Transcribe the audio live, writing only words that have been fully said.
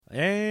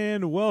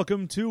and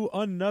welcome to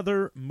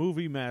another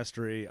Movie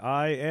Mastery.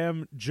 I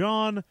am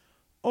John.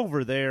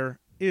 Over there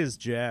is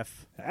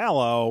Jeff.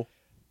 Hello.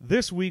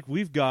 This week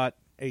we've got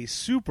a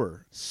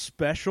super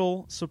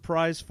special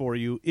surprise for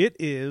you. It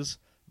is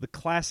the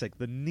classic,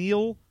 the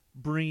Neil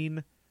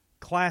Breen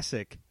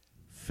classic,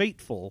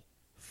 Fateful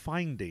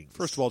Findings.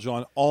 First of all,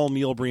 John, all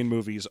Neil Breen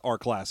movies are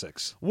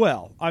classics.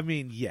 Well, I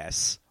mean,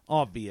 yes,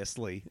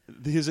 obviously.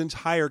 His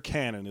entire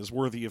canon is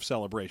worthy of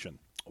celebration.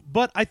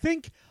 But I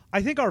think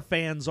our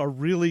fans are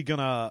really going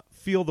to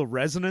feel the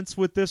resonance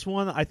with this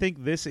one. I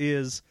think this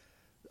is,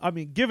 I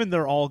mean, given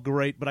they're all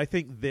great, but I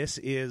think this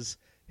is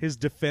his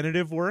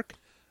definitive work.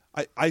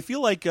 I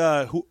feel like,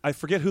 I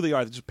forget who they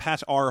are, just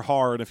Pat R.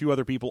 Har and a few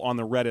other people on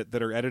the Reddit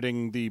that are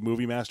editing the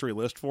Movie Mastery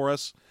list for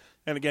us.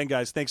 And again,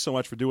 guys, thanks so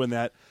much for doing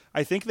that.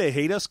 I think they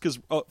hate us because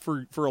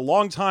for a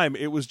long time,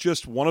 it was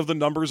just one of the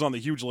numbers on the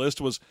huge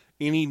list was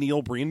any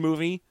Neil Breen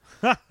movie.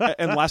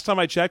 And last time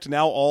I checked,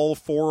 now all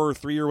 4 or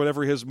 3 or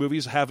whatever his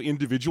movies have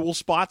individual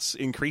spots,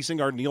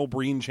 increasing our Neil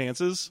Breen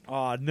chances.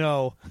 Oh,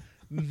 no.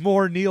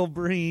 More Neil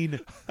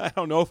Breen. I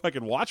don't know if I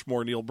can watch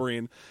more Neil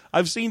Breen.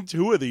 I've seen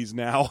 2 of these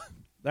now.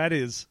 That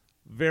is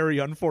very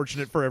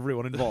unfortunate for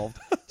everyone involved.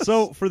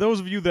 So, for those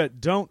of you that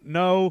don't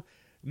know,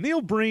 Neil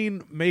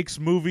Breen makes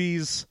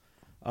movies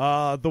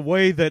the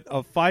way that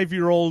a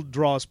 5-year-old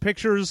draws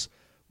pictures,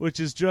 which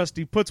is just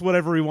he puts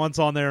whatever he wants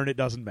on there and it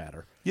doesn't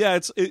matter. Yeah,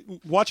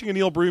 watching a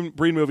Neil Breen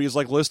movie is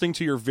like listening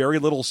to your very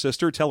little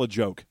sister tell a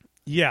joke.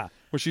 Yeah.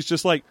 Where she's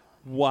just like,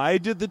 why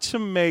did the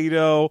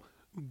tomato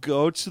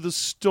go to the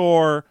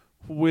store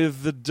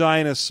with the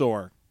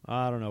dinosaur?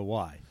 I don't know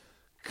why.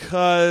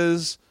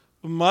 'Cause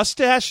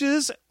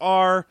mustaches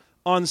are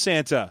on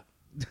Santa.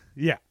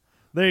 Yeah,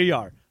 there you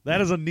are.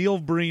 That is a Neil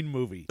Breen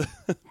movie.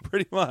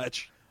 Pretty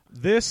much.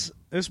 This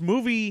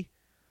movie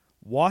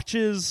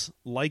watches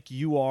like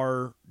you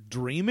are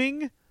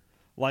dreaming.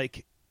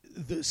 Like,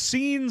 the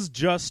scenes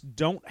just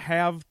don't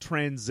have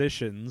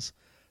transitions.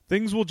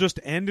 Things will just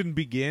end and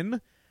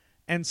begin.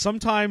 And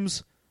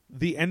sometimes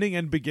the ending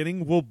and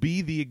beginning will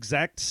be the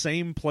exact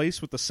same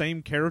place with the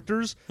same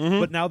characters,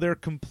 but now they're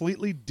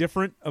completely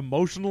different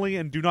emotionally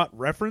and do not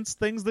reference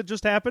things that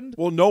just happened.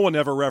 Well, no one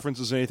ever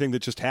references anything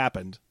that just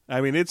happened.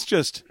 I mean, it's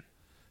just...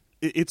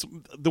 It's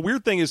the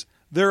weird thing is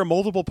there are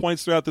multiple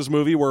points throughout this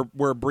movie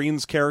where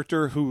Breen's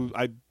character, who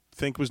I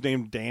think was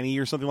named Danny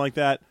or something like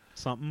that,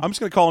 I'm just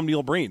going to call him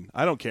Neil Breen.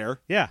 I don't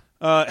care. Yeah.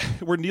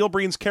 Where Neil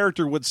Breen's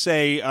character would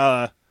say,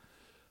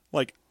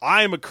 like,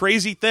 I'm a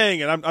crazy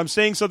thing, and I'm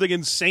saying something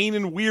insane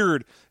and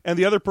weird, and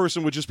the other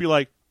person would just be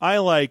like, I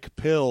like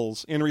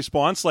pills, in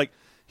response. Like,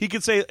 he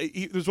could say,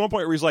 there's one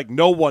point where he's like,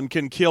 no one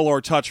can kill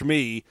or touch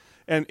me,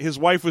 and his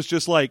wife was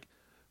just like,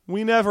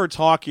 we never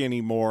talk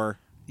anymore.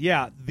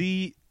 Yeah,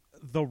 the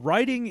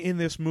writing in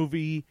this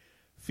movie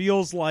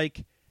feels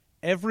like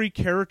every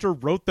character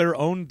wrote their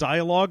own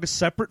dialogue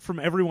separate from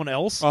everyone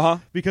else,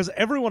 because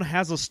everyone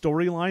has a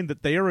storyline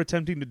that they are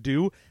attempting to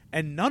do,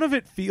 and none of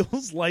it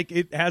feels like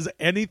it has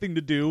anything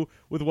to do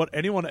with what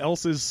anyone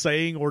else is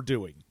saying or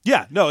doing.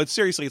 Yeah, no, it's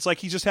seriously, it's like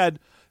he just had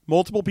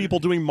multiple people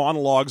doing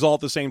monologues all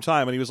at the same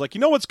time, and he was like, you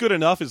know what's good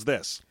enough is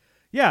this.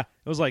 Yeah,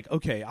 it was like,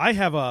 okay, I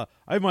have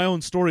my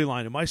own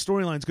storyline, and my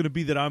storyline's going to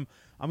be that I'm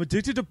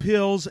addicted to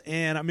pills,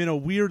 and I'm in a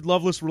weird,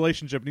 loveless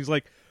relationship. And he's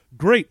like,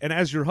 great, and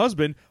as your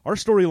husband, our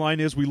storyline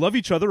is we love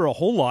each other a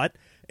whole lot,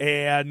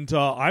 and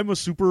I'm a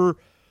super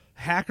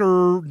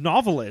hacker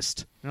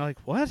novelist. And you're like,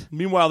 what?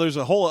 Meanwhile, there's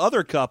a whole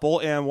other couple,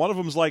 and one of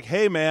them's like,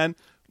 hey, man,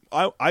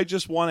 I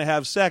just want to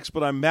have sex,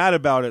 but I'm mad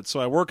about it, so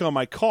I work on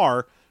my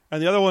car.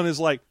 And the other one is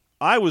like,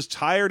 I was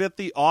tired at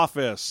the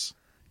office.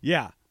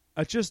 Yeah,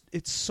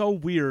 it's so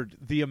weird,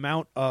 the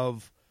amount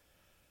of,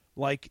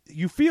 like,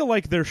 you feel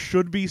like there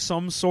should be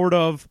some sort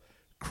of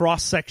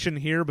cross-section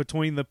here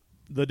between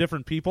the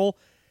different people,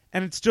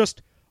 and it's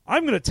just,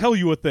 I'm going to tell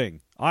you a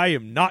thing. I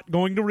am not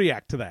going to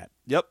react to that.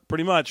 Yep,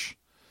 pretty much.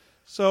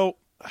 So,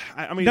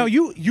 I mean... Now,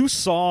 you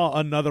saw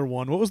another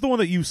one. What was the one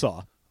that you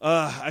saw?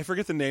 I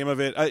forget the name of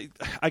it.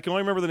 I can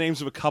only remember the names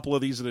of a couple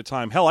of these at a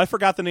time. Hell, I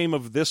forgot the name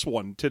of this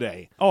one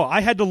today. Oh,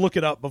 I had to look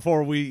it up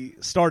before we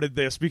started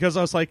this, because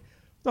I was like,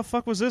 the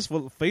fuck was this?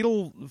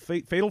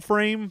 Fatal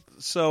Frame?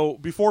 So,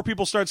 before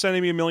people start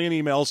sending me a million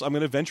emails, I'm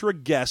going to venture a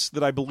guess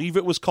that I believe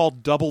it was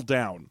called Double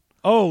Down.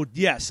 Oh,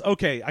 yes.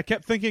 Okay. I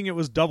kept thinking it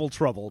was Double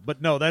Trouble,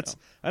 but no, that's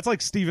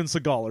like Steven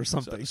Seagal or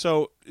something.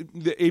 So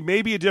it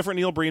may be a different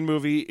Neil Breen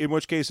movie, in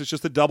which case it's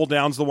just the Double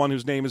Down's the one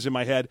whose name is in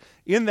my head.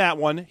 In that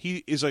one,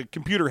 he is a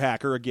computer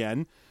hacker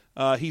again.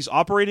 He's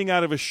operating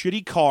out of a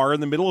shitty car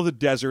in the middle of the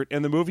desert,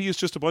 and the movie is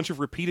just a bunch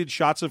of repeated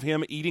shots of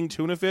him eating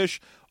tuna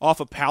fish off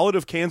a pallet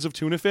of cans of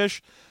tuna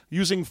fish,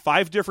 using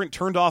 5 different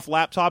turned-off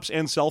laptops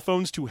and cell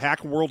phones to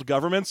hack world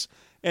governments,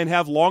 and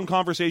have long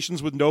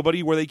conversations with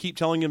nobody where they keep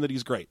telling him that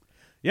he's great.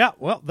 Yeah,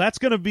 well, that's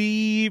going to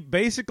be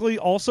basically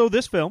also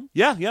this film.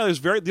 Yeah,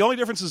 the only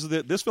difference is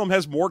that this film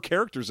has more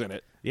characters in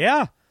it.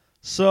 Yeah,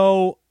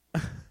 so...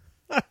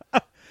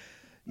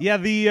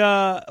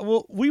 yeah,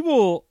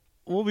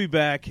 we'll be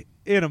back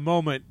in a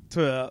moment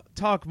to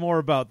talk more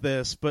about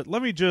this, but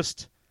let me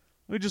just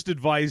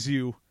advise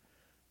you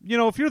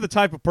if you're the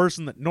type of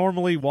person that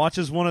normally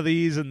watches one of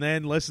these and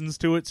then listens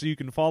to it so you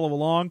can follow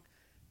along,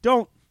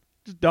 don't.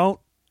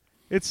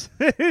 It's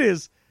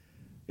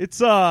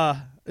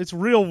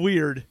real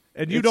weird,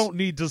 and you don't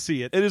need to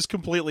see it. It is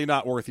completely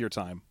not worth your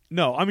time.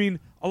 No, I mean,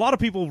 a lot of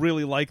people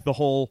really like the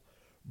whole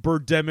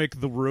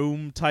Birdemic The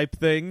Room type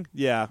thing.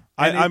 Yeah,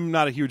 And I'm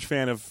not a huge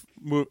fan of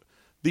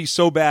the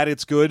so bad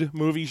it's good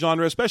movie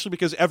genre, especially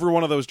because every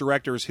one of those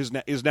directors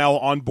is now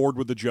on board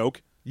with the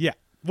joke. Yeah.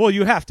 Well,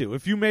 you have to.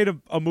 If you made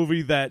a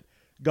movie that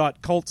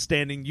got cult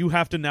standing, you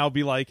have to now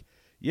be like,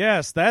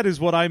 yes, that is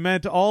what I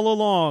meant all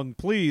along.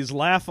 Please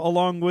laugh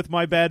along with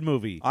my bad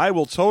movie. I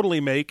will totally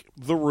make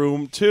The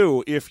Room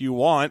 2 if you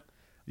want.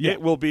 Yeah.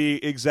 It will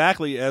be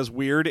exactly as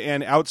weird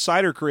and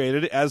outsider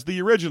created as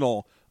the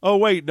original. Oh,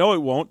 wait, no,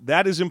 it won't.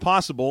 That is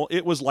impossible.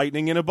 It was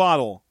lightning in a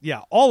bottle.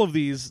 Yeah, all of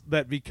these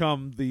that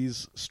become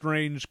these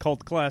strange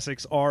cult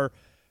classics are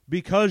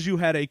because you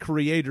had a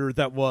creator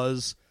that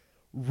was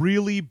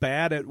really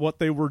bad at what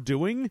they were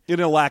doing. In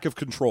a lack of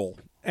control.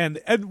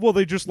 And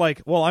they just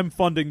I'm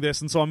funding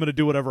this, and so I'm going to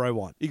do whatever I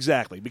want.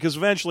 Exactly, because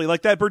eventually,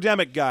 like that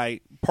Birdemic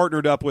guy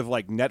partnered up with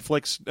like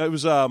Netflix. It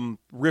was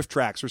Riff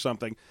Tracks or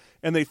something,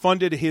 and they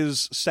funded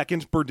his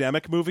second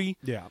Birdemic movie.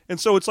 Yeah. And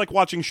so it's like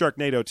watching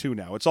Sharknado 2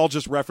 now. It's all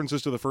just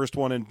references to the first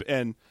one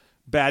and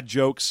bad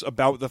jokes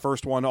about the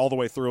first one all the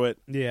way through it.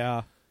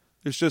 Yeah.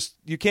 It's just,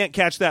 you can't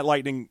catch that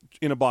lightning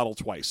in a bottle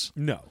twice.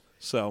 No.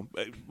 So,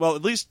 well,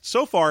 at least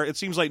so far, it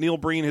seems like Neil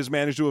Breen has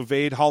managed to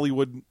evade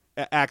Hollywood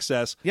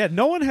access. Yeah,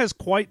 no one has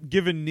quite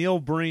given Neil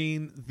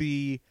Breen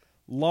the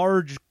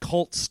large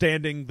cult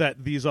standing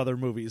that these other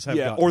movies have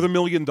gotten. Or the $1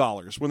 million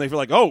when they feel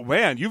like, oh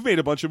man, you've made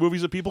a bunch of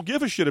movies that people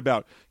give a shit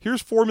about.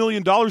 Here's $4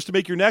 million to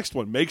make your next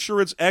one. Make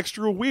sure it's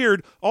extra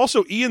weird.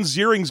 Also, Ian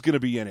Ziering's going to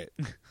be in it.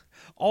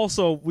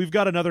 Also, we've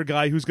got another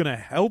guy who's going to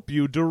help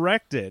you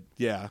direct it.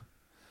 Yeah,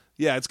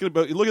 it's going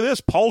to be. Look at this.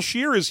 Paul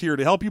Scheer is here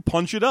to help you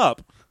punch it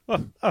up.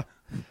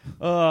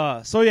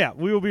 So yeah,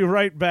 we will be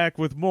right back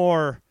with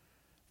more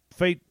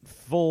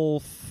Fateful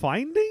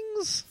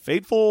Findings?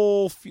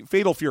 Fatal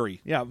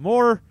Fury. Yeah,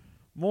 more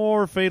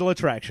Fatal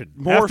Attraction.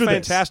 More after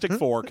Fantastic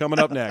Four coming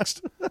up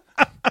next.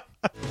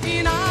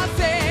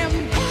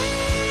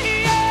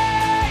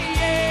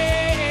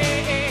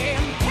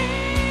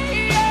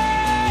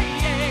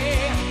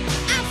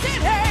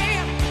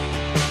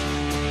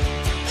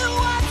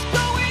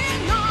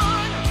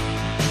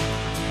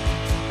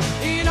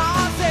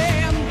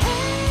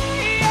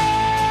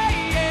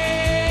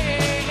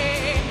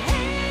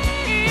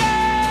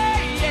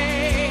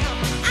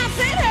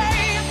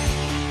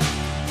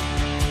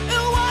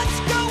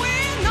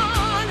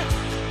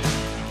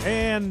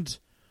 And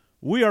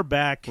we are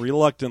back,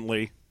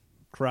 Reluctantly.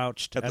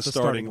 crouched At the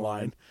starting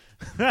line.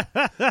 Is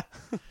that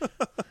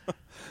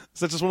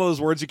just one of those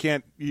words you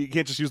can't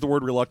just use the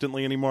word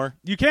reluctantly anymore?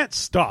 You can't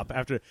stop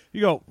after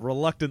you go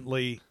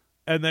reluctantly,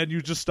 and then you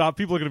just stop.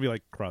 People are going to be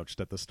like crouched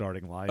at the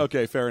starting line.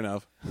 Okay, fair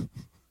enough.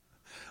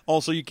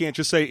 Also, you can't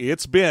just say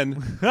it's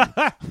been.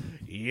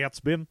 Yeah, it's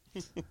been.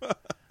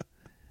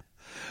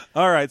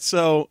 All right,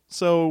 so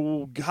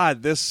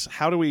God, this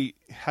how do you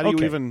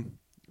Okay. even?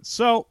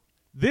 So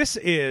this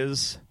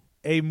is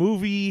a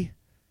movie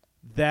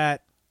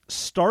that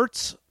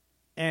starts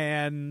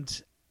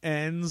and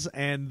ends,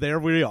 and there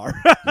we are.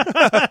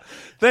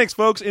 Thanks,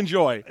 folks.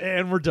 Enjoy.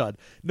 And we're done.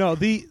 No,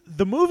 the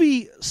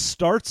movie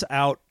starts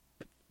out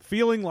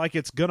feeling like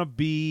it's gonna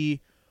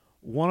be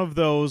one of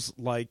those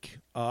like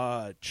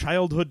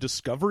childhood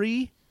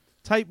discovery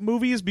type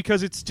movies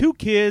because it's two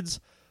kids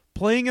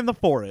playing in the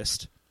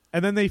forest,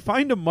 and then they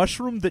find a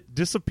mushroom that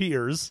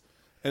disappears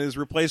And is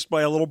replaced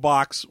by a little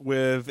box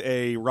with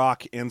a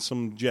rock and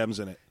some gems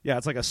in it. Yeah,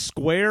 it's like a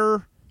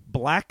square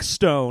black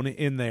stone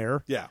in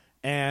there. Yeah.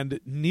 And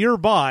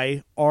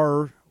nearby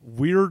are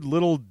weird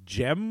little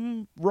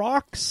gem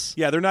rocks.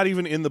 Yeah, they're not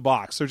even in the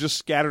box. They're just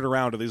scattered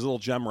around to these little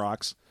gem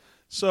rocks.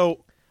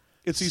 So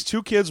it's these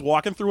two kids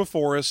walking through a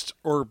forest,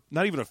 or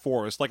not even a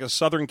forest, like a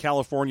Southern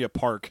California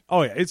park.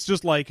 Oh, yeah. It's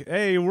just like,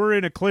 hey, we're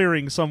in a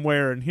clearing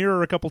somewhere, and here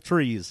are a couple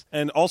trees.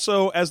 And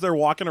also, as they're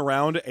walking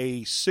around,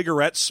 a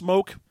cigarette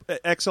smoke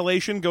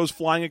exhalation goes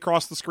flying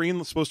across the screen.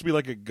 It's supposed to be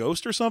like a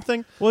ghost or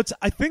something. Well,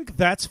 I think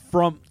that's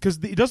from,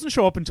 because it doesn't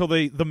show up until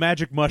the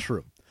magic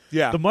mushroom.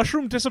 Yeah. The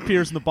mushroom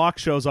disappears and the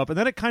box shows up, and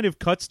then it kind of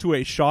cuts to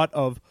a shot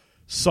of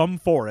some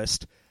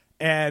forest,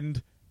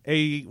 and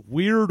a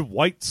weird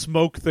white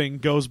smoke thing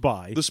goes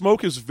by. The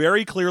smoke is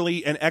very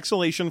clearly an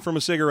exhalation from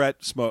a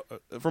cigarette,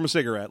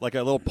 like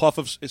a little puff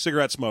of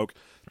cigarette smoke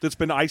that's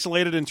been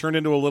isolated and turned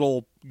into a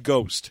little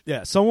ghost.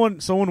 Yeah, someone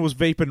was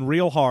vaping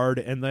real hard,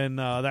 and then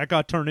that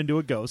got turned into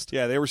a ghost.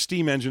 Yeah, they were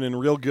steam engineing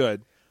real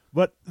good.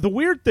 But the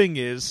weird thing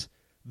is,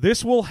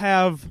 this will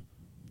have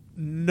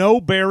no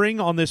bearing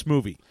on this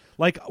movie.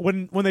 Like,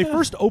 when they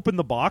first open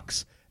the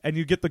box and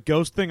you get the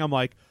ghost thing, I'm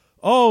like,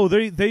 oh,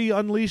 they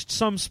unleashed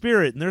some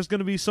spirit, and there's going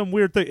to be some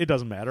weird thing. It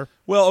doesn't matter.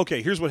 Well,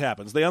 okay, here's what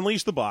happens. They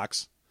unleash the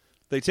box,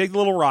 they take the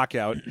little rock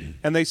out,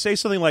 and they say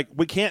something like,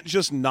 we can't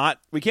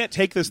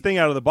take this thing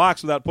out of the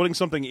box without putting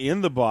something in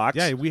the box.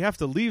 Yeah, we have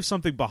to leave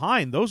something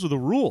behind. Those are the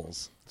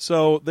rules.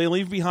 So they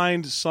leave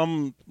behind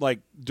some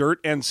like dirt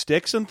and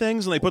sticks and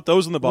things, and they put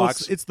those in the Well,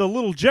 box. it's the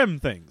little gem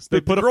things. They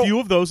The put girl- a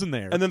few of those in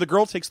there. And then the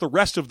girl takes the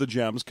rest of the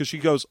gems because she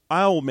goes,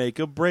 "I'll make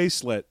a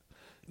bracelet."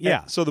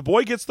 Yeah. And so the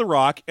boy gets the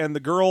rock, and the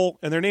girl,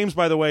 and their names,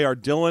 by the way, are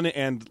Dylan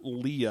and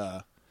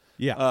Leah.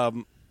 yeah.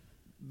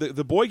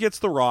 The boy gets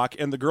the rock,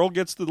 and the girl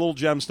gets the little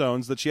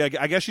gemstones that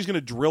I guess she's going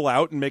to drill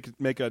out and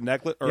make a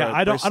necklace. Or yeah, a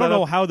I don't bracelet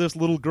know of. how this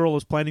little girl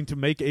is planning to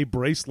make a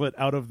bracelet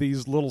out of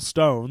these little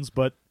stones,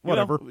 but You know,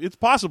 whatever. it's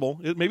possible.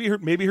 Maybe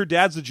her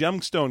dad's a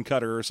gemstone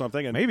cutter or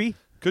something. And Maybe.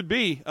 could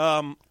be.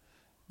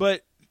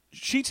 But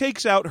she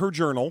takes out her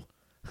journal,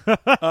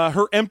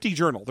 her empty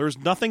journal. There's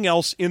nothing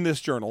else in this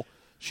journal.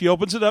 She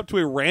opens it up to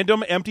a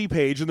random empty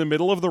page in the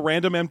middle of the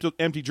random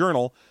empty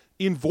journal.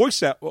 In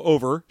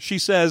voiceover, she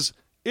says,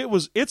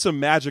 "It's a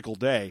magical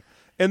day."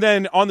 And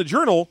then on the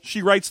journal,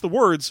 she writes the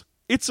words,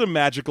 "It's a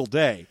magical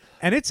day."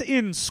 And it's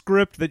in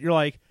script that you're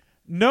like,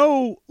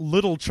 no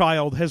little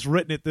child has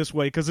written it this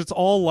way because it's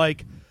all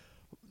like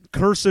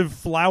cursive,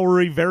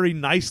 flowery, very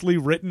nicely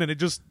written, and it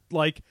just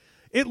like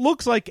it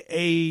looks like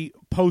a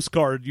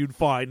postcard you'd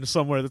find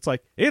somewhere that's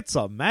like, "It's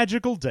a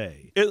magical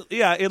day."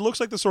 It looks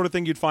like the sort of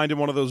thing you'd find in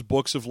one of those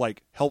books of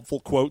like helpful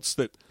quotes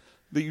that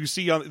you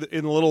see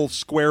in little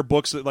square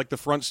books that like the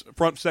front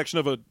section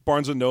of a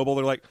Barnes and Noble.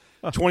 They're like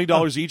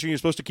 $20 each, and you're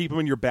supposed to keep them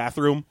in your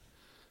bathroom.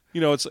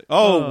 You know, it's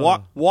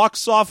walk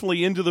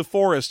softly into the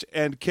forest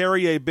and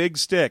carry a big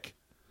stick.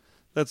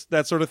 That's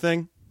that sort of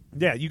thing.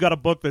 Yeah, you got a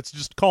book that's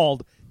just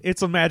called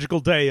 "It's a Magical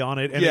Day" on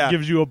it, and Yeah. it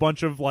gives you a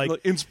bunch of like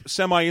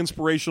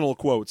Semi-inspirational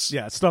quotes.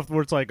 yeah, stuff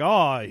where it's like,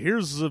 "Oh,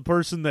 here's a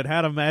person that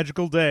had a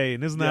magical day,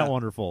 and isn't that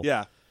wonderful?"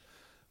 Yeah.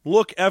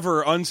 Look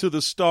ever unto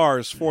the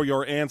stars for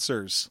your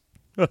answers.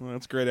 Well,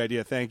 that's a great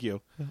idea. Thank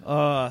you.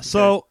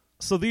 So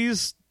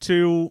these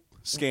two,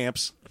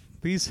 Scamps.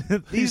 these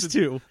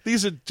two,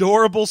 These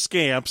adorable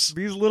scamps.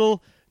 these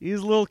little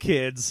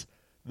kids,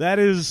 that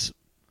is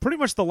pretty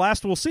much the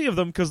last we'll see of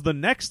them because the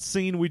next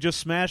scene we just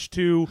smashed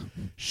to,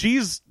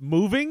 she's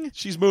moving.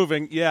 She's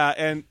moving, yeah,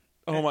 and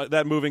oh my,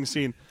 that moving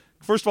scene.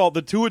 First of all,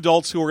 the two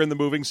adults who are in the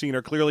moving scene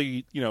are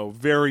clearly,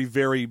 very,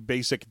 very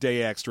basic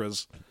day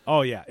extras.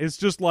 Oh yeah, it's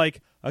just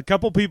like a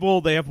couple people.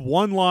 They have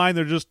one line.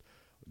 They're just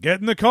get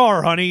in the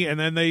car, honey, and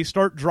then they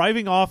start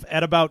driving off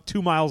at about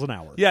 2 miles an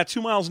hour. Yeah,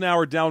 2 miles an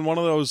hour down one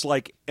of those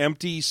like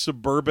empty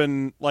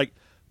suburban, like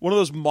one of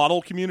those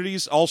model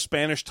communities, all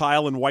Spanish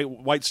tile and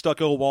white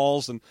stucco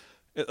walls, and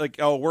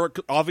we're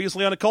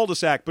obviously on a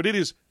cul-de-sac, but it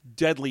is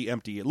deadly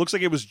empty. It looks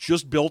like it was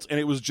just built, and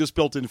it was just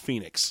built in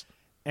Phoenix.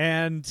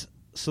 And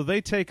so they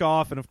take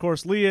off, and of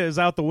course Leah is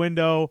out the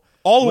window.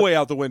 All the way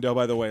out the window,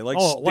 by the way, like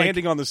Oh,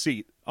 standing on the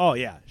seat. Oh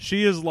yeah,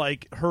 she is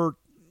like her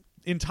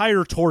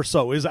entire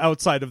torso is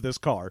outside of this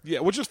car. Yeah,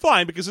 which is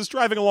fine because it's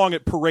driving along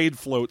at parade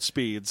float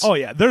speeds. Oh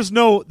yeah, there's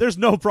no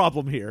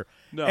problem here.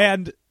 No.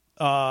 And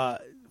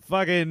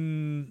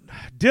fucking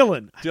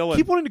Dylan. Dylan. I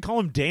keep wanting to call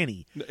him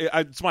Danny.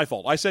 It's my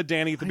fault. I said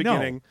Danny at the I know.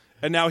 beginning,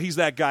 and now he's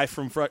that guy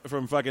from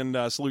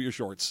fucking Salute Your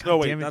Shorts. Oh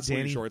wait, damn it, not Salute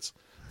Danny. Your Shorts.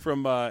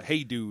 From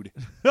Hey Dude.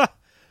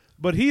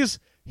 But he's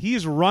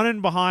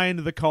running behind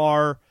the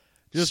car,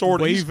 just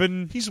Sort of.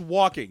 waving. He's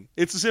walking.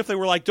 It's as if they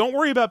were like, "Don't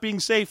worry about being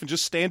safe and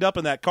just stand up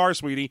in that car,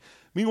 sweetie."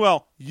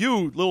 Meanwhile,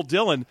 you, little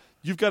Dylan,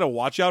 you've got to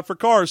watch out for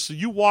cars, so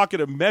you walk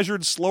at a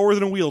measured, slower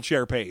than a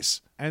wheelchair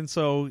pace. And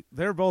so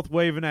they're both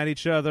waving at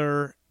each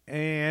other,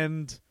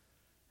 and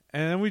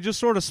then we just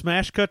sort of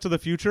smash cut to the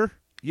future.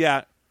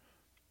 Yeah.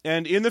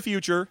 And in the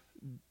future,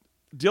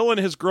 Dylan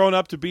has grown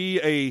up to be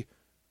a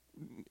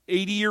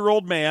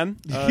 80-year-old man.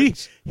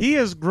 He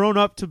has grown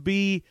up to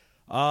be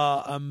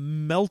a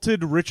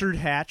melted Richard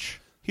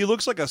Hatch. He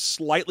looks like a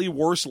slightly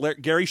worse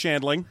Gary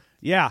Shandling.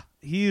 Yeah,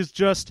 he is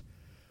just,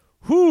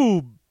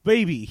 whoo,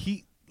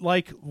 baby.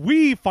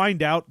 We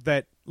find out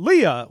that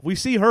Leah, we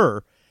see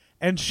her,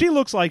 and she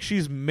looks like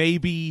she's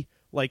maybe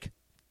like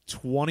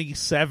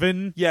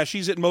 27. Yeah,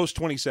 she's at most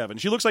 27.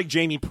 She looks like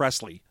Jamie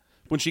Presley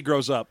when she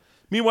grows up.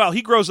 Meanwhile,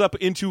 he grows up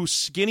into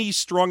skinny,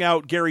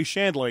 strung-out Gary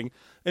Shandling,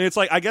 and it's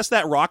like, I guess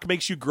that rock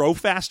makes you grow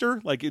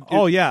faster.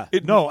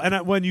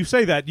 And when you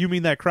say that, you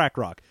mean that crack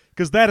rock,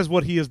 because that is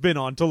what he has been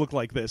on to look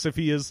like this, if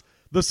he is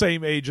the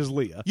same age as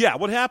Leah. Yeah,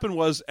 what happened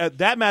was, at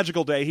that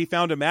magical day, he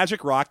found a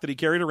magic rock that he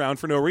carried around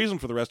for no reason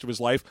for the rest of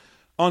his life.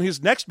 On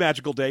his next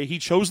magical day, he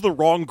chose the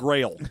wrong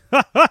grail.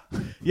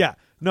 Yeah,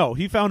 no,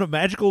 he found a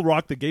magical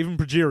rock that gave him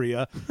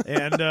progeria,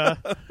 and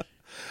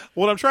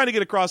What I'm trying to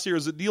get across here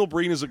is that Neil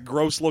Breen is a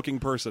gross-looking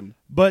person.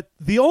 but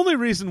the only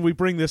reason we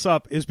bring this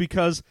up is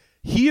because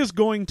he is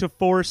going to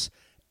force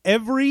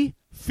every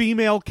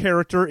female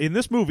character in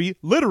this movie,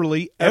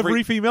 literally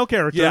every female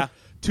character, Yeah.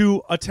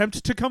 to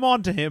attempt to come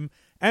on to him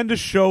and to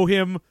show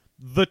him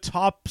the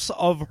tops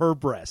of her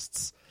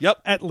breasts. Yep.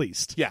 At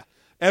least. Yeah.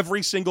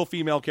 Every single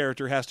female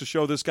character has to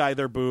show this guy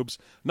their boobs.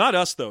 Not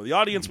us, though. The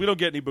audience, we don't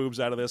get any boobs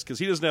out of this because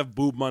he doesn't have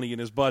boob money in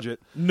his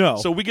budget. No.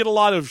 So we get a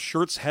lot of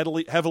shirts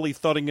heavily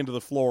thudding into the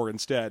floor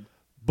instead.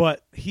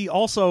 But he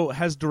also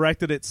has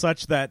directed it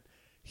such that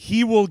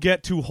he will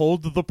get to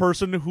hold the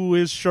person who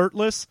is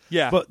shirtless,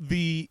 Yeah. but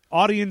the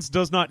audience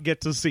does not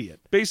get to see it.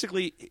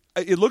 Basically,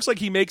 it looks like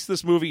he makes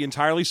this movie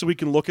entirely so we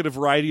can look at a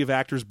variety of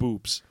actors'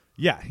 boobs.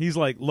 Yeah, he's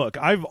like, look,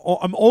 I'm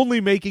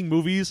only making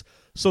movies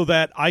so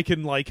that I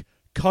can like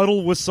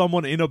cuddle with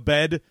someone in a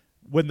bed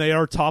when they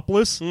are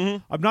topless.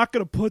 Mm-hmm. I'm not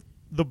going to put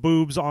the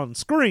boobs on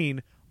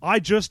screen. I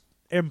just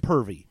am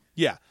pervy.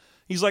 Yeah.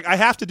 He's like, I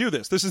have to do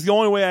this. This is the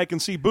only way I can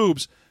see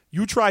boobs.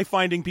 You try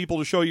finding people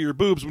to show you your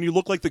boobs when you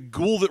look like the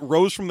ghoul that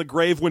rose from the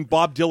grave when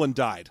Bob Dylan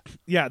died.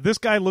 Yeah, this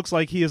guy looks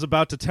like he is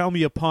about to tell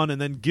me a pun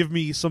and then give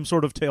me some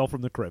sort of tale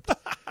from the crypt.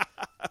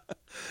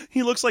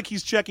 He looks like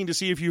he's checking to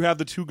see if you have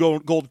the 2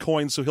 gold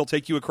coins, so he'll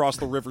take you across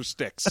the river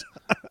Styx.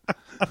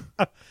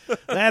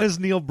 That is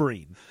Neil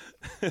Breen.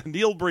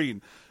 Neil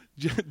Breen.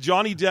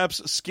 Johnny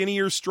Depp's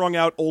skinnier,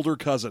 strung-out older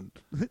cousin.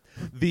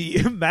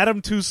 The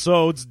Madame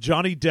Tussauds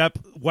Johnny Depp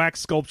wax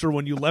sculpture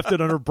when you left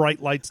it under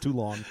bright lights too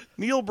long.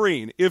 Neil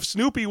Breen. If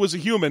Snoopy was a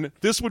human,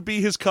 this would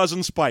be his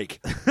cousin Spike.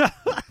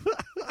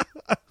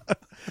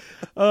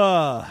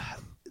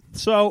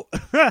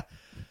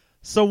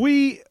 So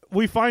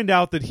we find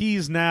out that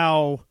he's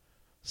now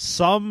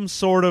some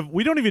sort of,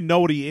 we don't even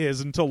know what he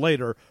is until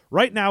later.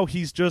 Right now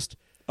he's just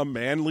A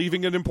man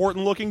leaving an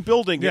important-looking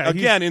building. Yeah,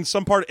 Again, in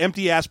some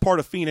empty-ass part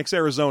of Phoenix,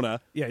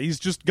 Arizona. Yeah, he's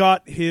just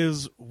got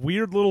his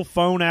weird little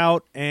phone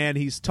out, and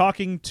he's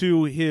talking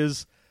to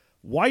his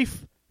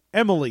wife,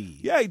 Emily.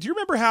 Yeah, do you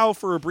remember how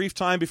for a brief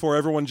time before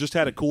everyone just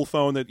had a cool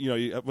phone that,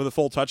 with a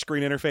full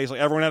touchscreen interface,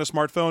 like everyone had a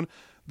smartphone,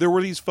 there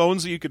were these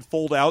phones that you could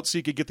fold out so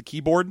you could get the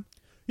keyboard?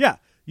 Yeah,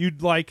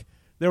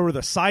 there were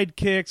the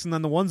sidekicks, and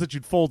then the ones that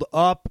you'd fold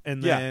up,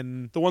 and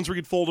then... the ones where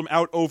you'd fold them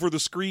out over the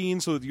screen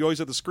so that you always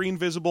had the screen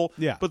visible.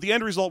 Yeah. But the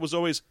end result was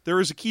always,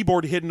 there is a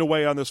keyboard hidden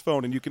away on this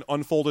phone, and you can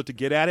unfold it to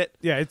get at it.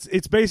 Yeah,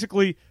 it's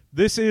basically,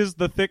 this is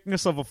the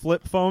thickness of a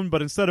flip phone,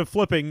 but instead of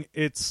flipping,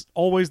 it's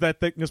always that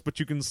thickness, but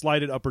you can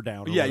slide it up or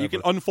down. Yeah, you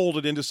can unfold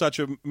it into such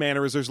a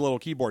manner as there's a little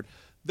keyboard.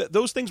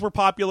 Those things were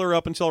popular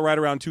up until right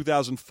around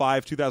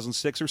 2005,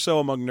 2006 or so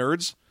among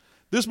nerds.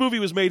 This movie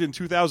was made in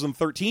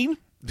 2013.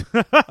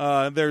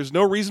 There's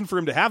no reason for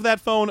him to have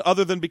that phone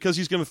other than because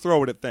he's going to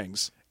throw it at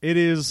things. It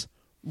is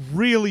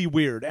really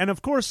weird. And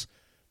of course,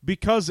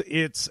 because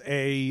it's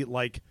a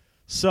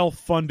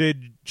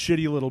self-funded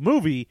shitty little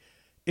movie,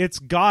 it's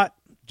got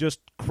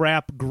just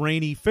crap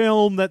grainy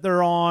film that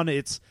they're on.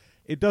 It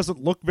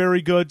doesn't look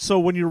very good. So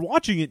when you're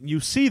watching it and you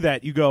see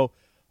that, you go,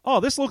 "Oh,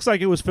 this looks like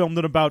it was filmed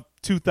in about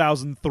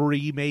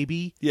 2003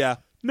 maybe." Yeah.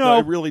 No,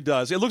 it really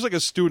does. It looks like a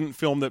student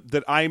film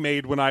that I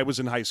made when I was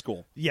in high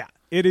school. Yeah,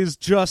 it is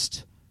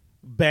just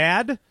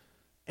bad,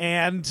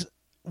 and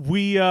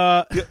we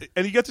and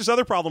you get this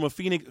other problem of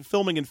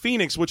filming in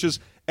Phoenix, which is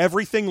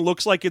everything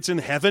looks like it's in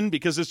heaven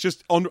because it's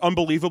just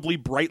unbelievably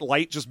bright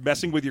light just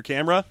messing with your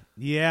camera.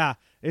 Yeah,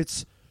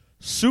 it's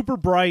super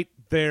bright.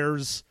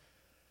 There's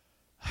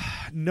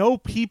no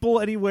people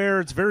anywhere.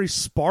 It's very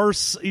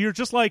sparse. You're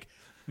just like,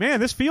 man,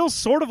 this feels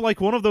sort of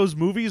like one of those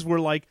movies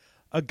where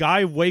a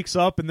guy wakes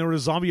up and there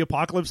was a zombie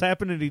apocalypse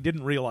happened and he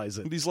didn't realize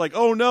it. And he's like,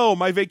 oh no,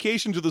 my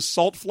vacation to the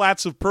salt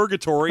flats of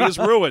purgatory is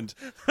ruined.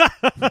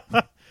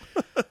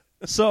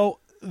 So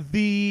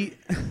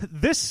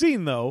this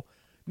scene, though,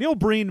 Neil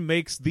Breen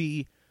makes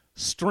the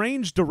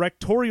strange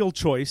directorial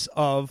choice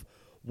of,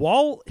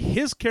 while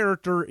his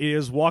character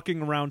is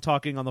walking around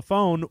talking on the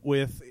phone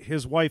with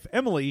his wife,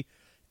 Emily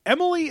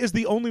is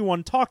the only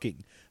one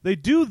talking. They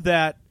do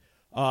that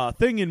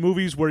thing in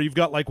movies where you've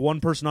got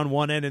one person on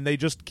one end and they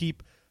just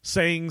keep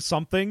saying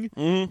something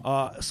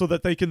so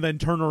that they can then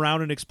turn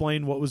around and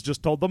explain what was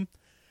just told them.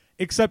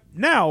 Except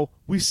now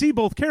we see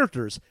both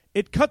characters.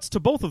 It cuts to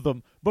both of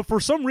them, but for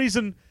some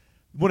reason,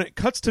 when it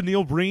cuts to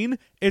Neil Breen,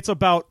 it's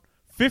about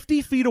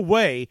 50 feet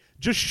away,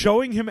 just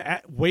showing him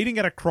waiting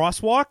at a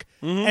crosswalk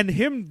and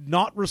him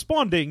not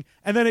responding,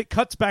 and then it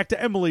cuts back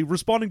to Emily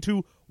responding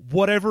to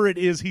whatever it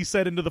is he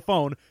said into the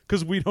phone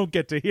because we don't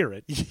get to hear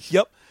it.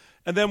 Yep.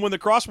 And then when the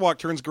crosswalk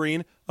turns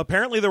green,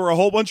 apparently there were a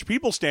whole bunch of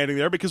people standing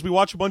there because we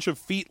watch a bunch of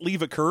feet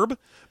leave a curb,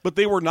 but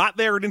they were not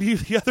there in any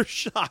of the other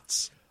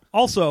shots.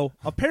 Also,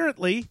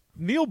 apparently,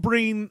 Neil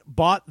Breen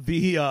bought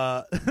the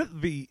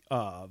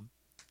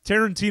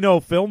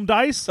Tarantino film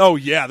dice. Oh,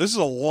 yeah, this is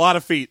a lot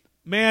of feet.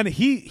 Man,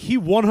 he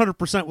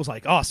 100% was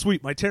like, oh,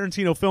 sweet, my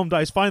Tarantino film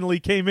dice finally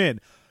came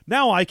in.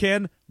 Now I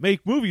can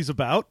make movies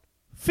about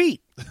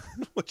feet.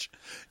 Which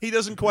he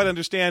doesn't quite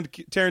understand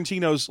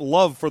Tarantino's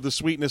love for the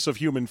sweetness of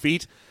human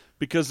feet,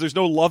 because there's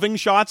no loving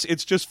shots,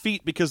 it's just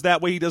feet, because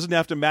that way he doesn't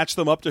have to match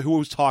them up to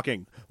who's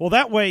talking. Well,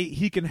 that way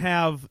he can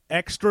have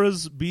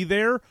extras be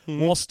there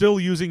while still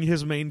using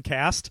his main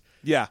cast.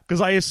 Yeah. Because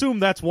I assume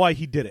that's why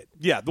he did it.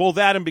 Yeah, well,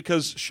 that and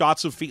because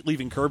shots of feet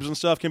leaving curbs and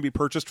stuff can be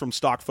purchased from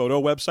stock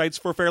photo websites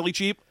for fairly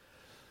cheap.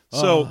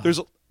 So there's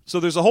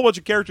a whole bunch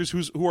of characters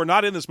who are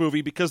not in this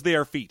movie because they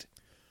are feet.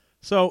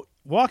 So,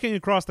 walking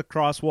across the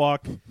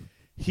crosswalk,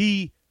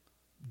 he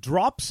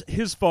drops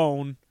his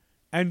phone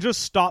and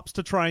just stops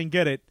to try and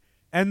get it.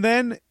 And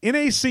then, in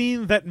a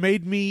scene that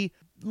made me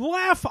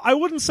laugh, I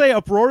wouldn't say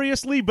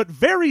uproariously, but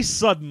very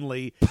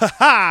suddenly,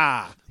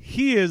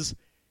 he is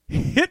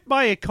hit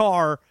by a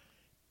car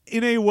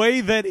in a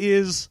way that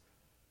is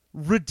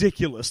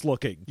ridiculous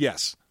looking.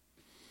 Yes.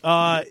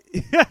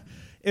 It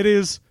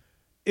is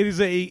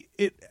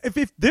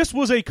if this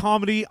was a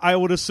comedy, I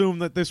would assume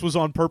that this was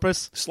on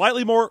purpose.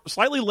 Slightly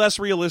less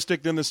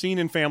realistic than the scene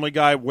in Family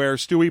Guy where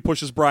Stewie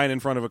pushes Brian in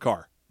front of a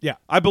car. Yeah.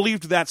 I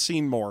believed that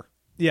scene more.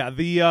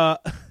 Yeah,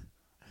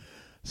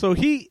 so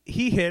he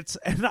hits,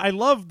 and I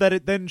love that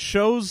it then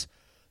shows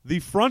the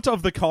front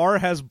of the car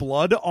has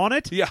blood on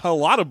it. Yeah, a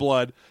lot of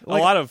blood. A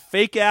lot of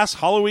fake-ass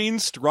Halloween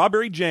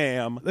strawberry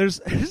jam.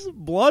 There's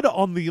blood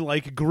on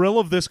the grill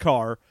of this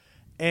car,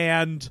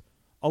 and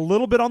a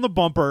little bit on the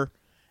bumper,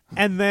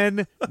 and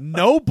then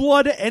no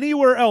blood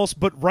anywhere else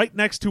but right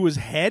next to his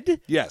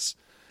head. Yes.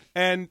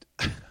 And,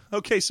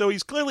 okay, so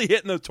he's clearly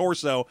hitting the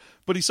torso,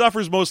 but he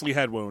suffers mostly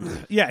head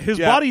wound. Yeah, his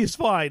body is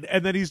fine,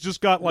 and then he's just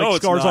got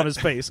scars on his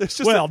face. It's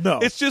just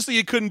it's just that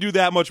you couldn't do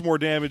that much more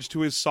damage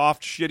to his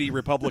soft, shitty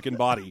Republican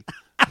body.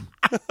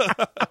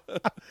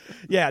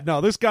 Yeah,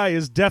 no, this guy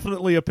is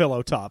definitely a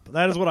pillow top.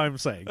 That is what I'm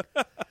saying.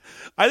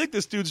 I think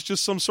this dude's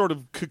just some sort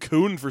of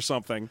cocoon for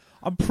something.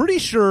 I'm pretty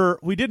sure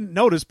we didn't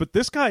notice, but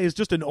this guy is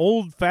just an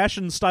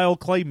old-fashioned style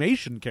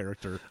claymation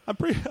character. I'm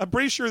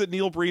pretty sure that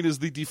Neil Breen is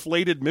the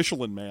deflated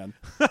Michelin Man.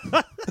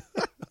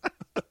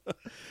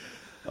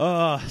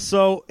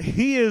 So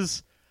he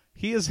is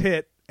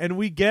hit, and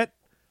we get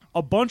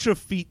a bunch of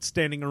feet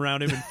standing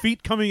around him and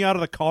feet coming out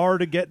of the car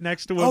to get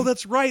next to him. Oh,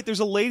 that's right. There's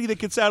a lady that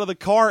gets out of the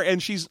car,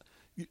 and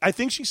I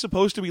think she's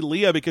supposed to be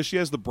Leah because she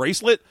has the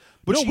bracelet.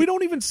 But we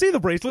don't even see the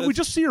bracelet. We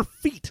just see her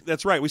feet.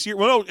 That's right. We see her.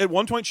 Well, no, at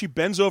one point she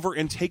bends over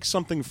and takes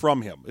something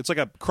from him. It's like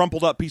a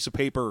crumpled up piece of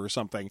paper or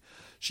something.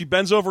 She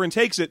bends over and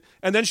takes it,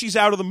 and then she's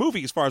out of the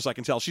movie as far as I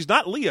can tell. She's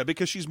not Leah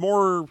because she's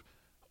more,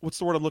 what's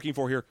the word I'm looking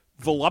for here?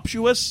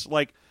 Voluptuous?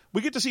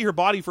 We get to see her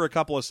body for a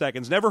couple of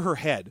seconds, never her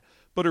head,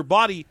 but her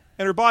body,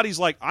 and her body's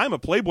like, I'm a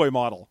Playboy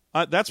model.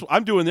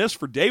 I'm doing this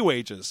for day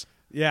wages.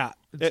 Yeah,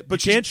 but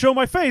can't show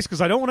my face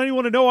because I don't want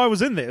anyone to know I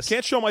was in this.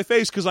 Can't show my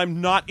face because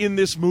I'm not in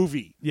this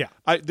movie. Yeah,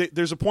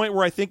 there's a point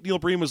where I think Neil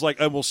Breen was like,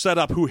 "We'll set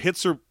up who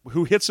hits him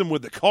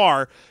with the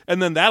car,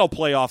 and then that'll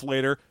play off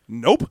later."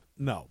 Nope,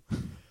 no.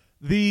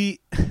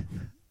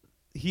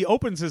 He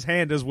opens his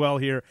hand as well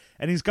here,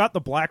 and he's got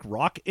the black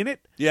rock in it.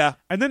 Yeah,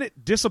 and then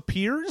it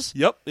disappears.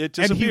 Yep, it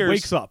disappears, and he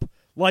wakes up.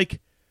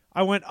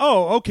 I went,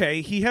 oh,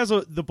 okay. He has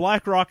the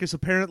black rock is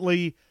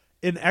apparently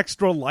an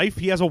extra life.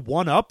 He has a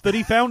 1-up that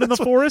he found in the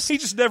forest. He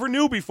just never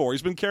knew before.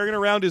 He's been carrying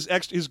around his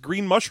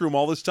green mushroom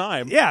all this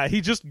time. Yeah,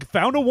 he just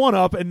found a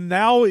 1-up, and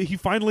now he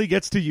finally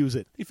gets to use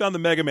it. He found the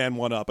Mega Man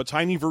 1-up, a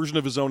tiny version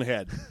of his own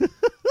head.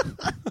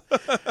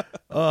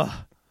 But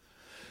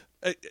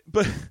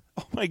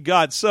oh my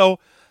God! So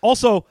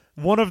also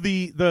one of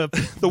the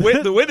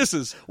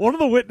witnesses, one of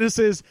the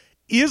witnesses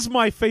is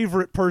my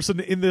favorite person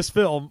in this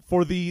film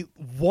for the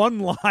one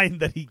line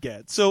that he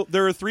gets. So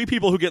there are 3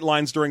 people who get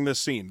lines during this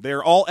scene.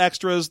 They're all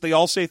extras. They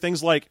all say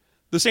things like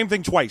the same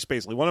thing twice,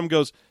 basically. One of them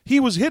goes, "He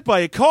was hit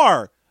by a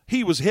car.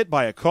 He was hit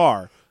by a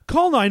car.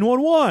 Call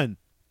 911.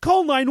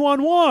 Call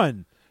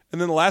 911." And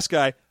then the last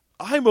guy,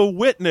 "I'm a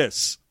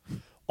witness.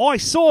 I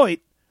saw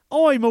it.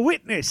 I'm a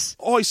witness.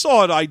 I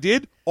saw it, I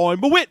did.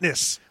 I'm a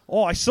witness.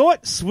 I saw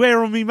it.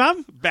 Swear on me,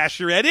 mum. Bash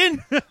your head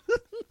in."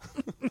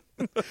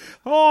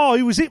 Oh,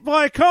 he was hit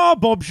by a car,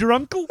 Bob's your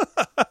uncle.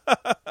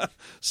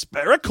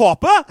 Spare a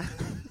copper.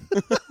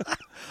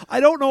 I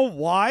don't know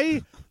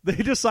why they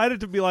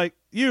decided to be like,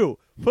 you,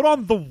 put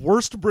on the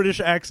worst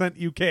British accent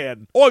you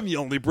can. I'm the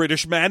only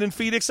British man in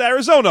Phoenix,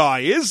 Arizona, I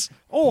is.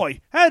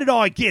 Oi, how did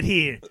I get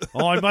here?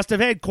 I must have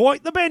had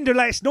quite the bender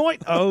last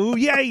night. Oh,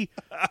 yay.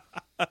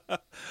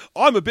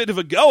 I'm a bit of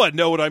a goer,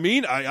 know what I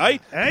mean? Aye.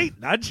 Hey,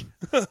 nudge.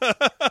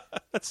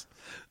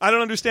 I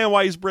don't understand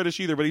why he's British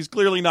either, but he's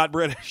clearly not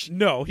British.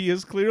 No, he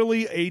is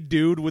clearly a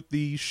dude with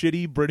the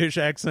shitty British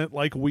accent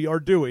like we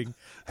are doing,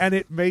 and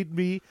it made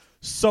me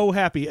so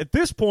happy. At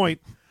this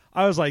point,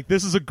 I was like,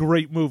 this is a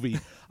great movie.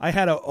 I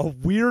had a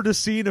weird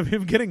scene of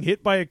him getting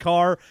hit by a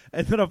car,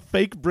 and then a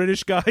fake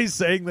British guy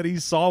saying that he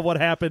saw what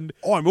happened.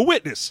 I'm a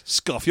witness.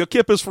 Scuff your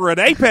kippers for an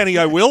 8-penny,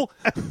 I will.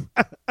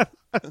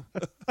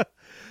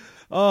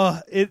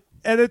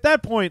 And at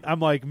that point, I'm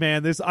like,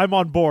 man, I'm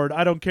on board.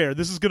 I don't care.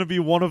 This is going to be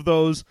one of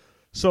those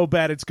so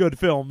bad it's good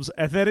films.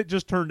 And then it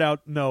just turned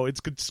out, no, it's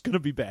going to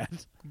be bad.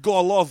 Got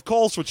a lot of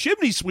calls for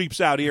chimney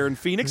sweeps out here in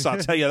Phoenix, I'll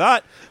tell you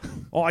that.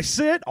 I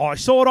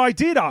saw what I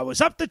did. I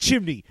was up the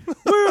chimney.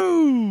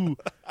 Woo!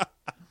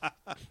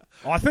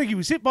 I think he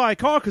was hit by a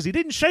car because he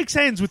didn't shake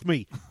hands with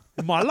me.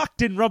 And my luck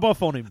didn't rub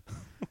off on him.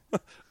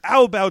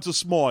 How about a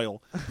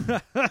smile?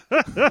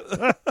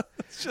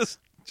 It's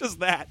just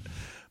that.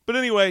 But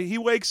anyway, he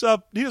wakes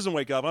up. He doesn't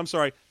wake up. I'm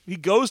sorry. He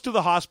goes to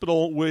the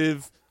hospital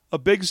with a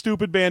big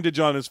stupid bandage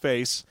on his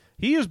face.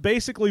 He is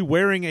basically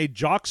wearing a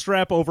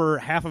jockstrap over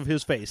half of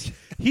his face.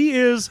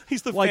 He's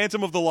the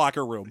Phantom of the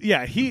locker room.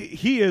 Yeah,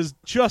 he is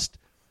just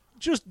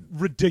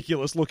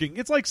ridiculous looking.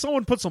 It's like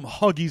someone put some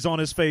Huggies on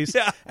his face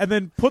and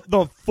then put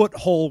the foot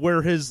hole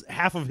where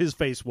half of his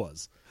face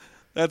was.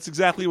 That's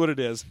exactly what it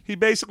is.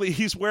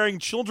 He's wearing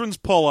children's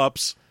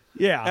pull-ups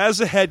as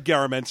a head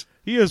garment.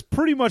 He is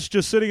pretty much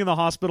just sitting in the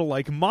hospital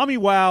like, Mommy,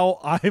 wow,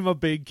 I'm a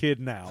big kid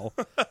now.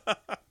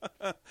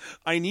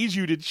 I need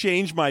you to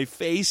change my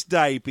face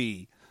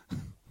diaper.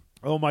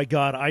 Oh, my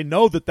God. I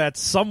know that that's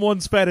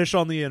someone's fetish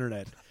on the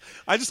internet.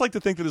 I just like to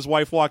think that his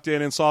wife walked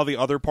in and saw the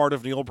other part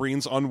of Neil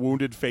Breen's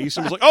unwounded face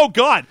and was like, oh,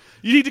 God,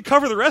 you need to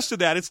cover the rest of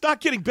that. It's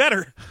not getting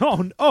better.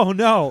 Oh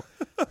no.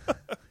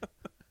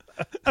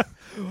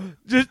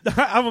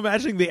 I'm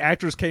imagining the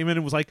actress came in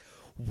and was like,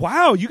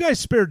 wow, you guys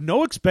spared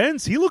no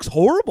expense. He looks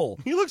horrible.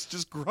 He looks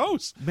just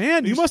gross.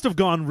 Man, you must have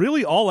gone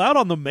really all out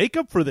on the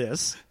makeup for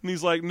this. And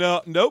he's like,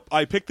 nope,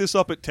 I picked this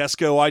up at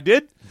Tesco. I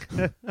did.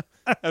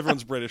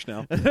 Everyone's British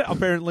now.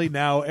 Apparently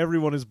now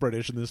everyone is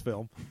British in this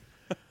film.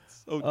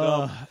 So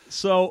dumb.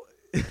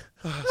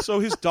 So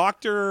his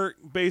doctor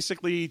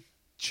basically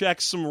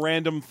checks some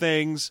random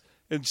things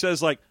and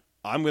says, like,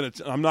 I'm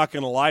not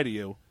gonna lie to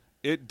you.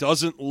 It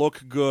doesn't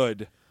look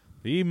good.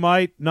 He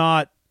might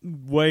not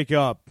wake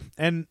up.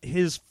 And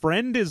his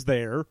friend is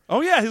there. Oh,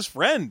 yeah, his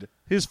friend.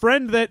 His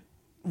friend that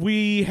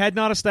we had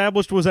not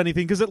established was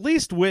anything, because at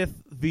least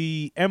with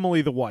the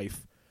Emily, the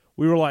wife,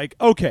 we were like,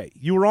 okay,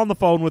 you were on the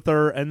phone with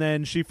her, and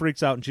then she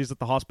freaks out and she's at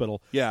the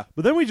hospital. Yeah.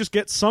 But then we just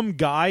get some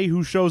guy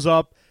who shows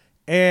up,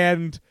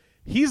 and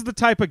he's the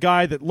type of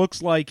guy that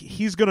looks like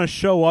he's going to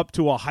show up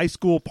to a high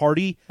school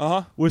party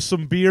with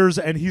some beers,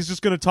 and he's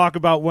just going to talk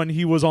about when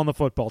he was on the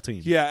football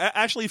team. Yeah,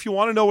 actually, if you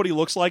want to know what he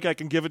looks like, I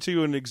can give it to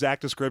you in an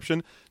exact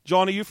description.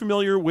 John, are you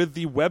familiar with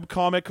the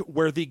webcomic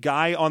where the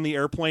guy on the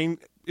airplane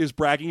is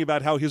bragging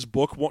about how his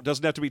book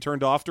doesn't have to be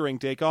turned off during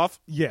takeoff?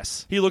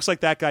 Yes. He looks like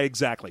that guy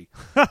exactly.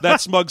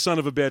 That smug son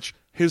of a bitch.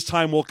 His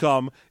time will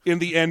come. In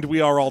the end,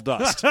 we are all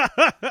dust.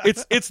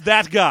 It's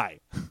that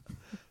guy.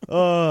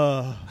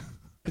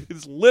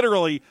 It's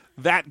literally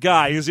that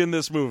guy is in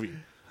this movie.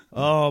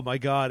 Oh my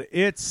God.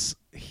 He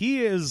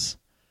is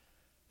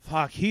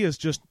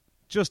just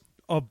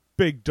a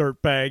big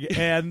dirtbag,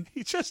 and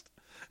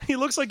he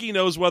looks like he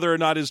knows whether or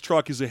not his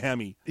truck is a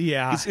Hemi.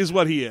 Yeah. Is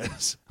what he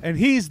is. And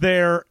he's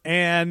there,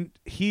 and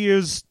he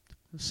is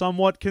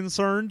somewhat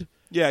concerned.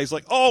 Yeah, he's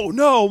like, oh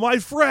no, my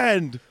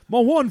friend. My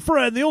one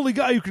friend, the only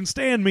guy who can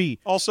stand me.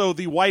 Also,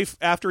 the wife,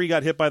 after he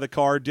got hit by the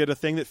car, did a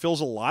thing that fills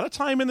a lot of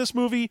time in this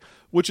movie,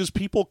 which is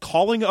people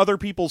calling other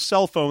people's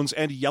cell phones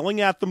and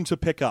yelling at them to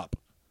pick up.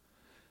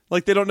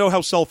 Like, they don't know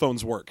how cell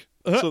phones work.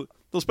 So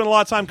they'll spend a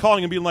lot of time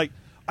calling and being like,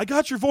 I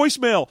got your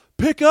voicemail.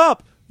 Pick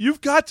up.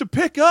 You've got to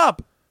pick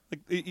up.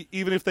 Like,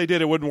 even if they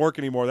did, it wouldn't work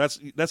anymore.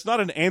 That's not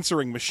an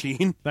answering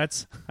machine.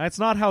 That's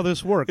not how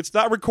this works. It's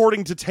not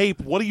recording to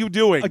tape. What are you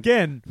doing?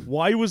 Again,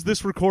 why was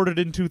this recorded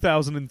in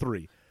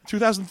 2003?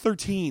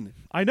 2013.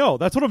 I know.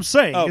 That's what I'm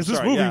saying. Oh, is this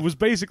sorry, movie yeah. was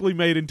basically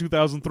made in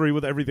 2003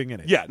 with everything in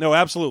it. Yeah, no,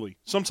 absolutely.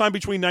 Sometime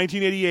between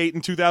 1988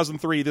 and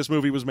 2003, this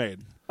movie was made.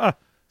 Huh.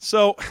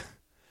 So,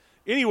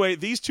 anyway,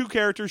 these two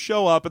characters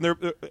show up, and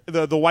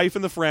they're the wife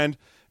and the friend,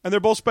 and they're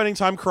both spending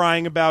time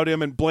crying about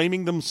him and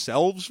blaming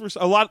themselves for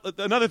a lot.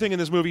 Another thing in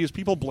this movie is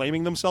people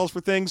blaming themselves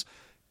for things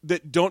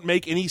that don't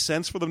make any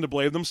sense for them to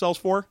blame themselves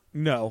for.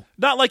 No.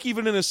 Not like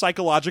even in a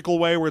psychological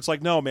way where it's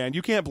like, no, man,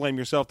 you can't blame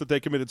yourself that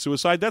they committed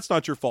suicide. That's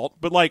not your fault.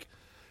 But like,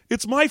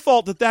 it's my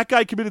fault that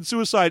guy committed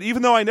suicide,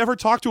 even though I never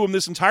talked to him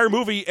this entire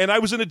movie and I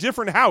was in a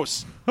different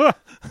house.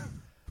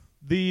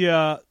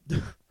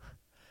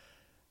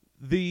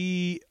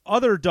 The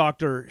other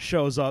doctor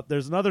shows up.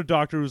 There's another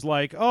doctor who's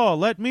like, oh,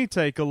 let me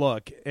take a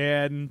look.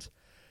 And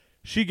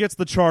she gets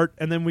the chart,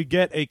 and then we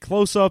get a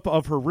close-up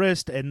of her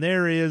wrist, and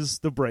there is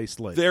the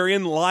bracelet.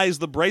 Therein lies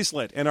the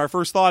bracelet. And our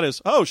first thought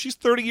is, oh, she's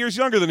 30 years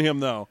younger than him,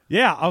 though.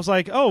 Yeah, I was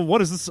like, oh,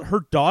 what is this?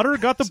 Her daughter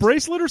got the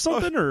bracelet or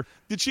something? Or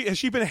has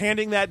she been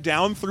handing that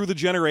down through the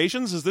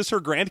generations? Is this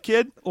her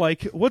grandkid?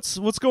 Like, what's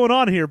going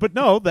on here? But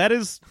no,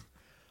 that's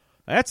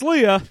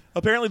Leah.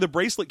 Apparently the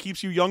bracelet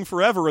keeps you young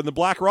forever, and the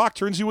black rock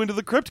turns you into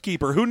the Crypt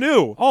Keeper. Who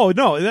knew? Oh,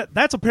 no,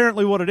 that's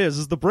apparently what it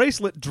is the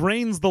bracelet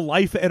drains the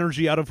life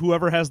energy out of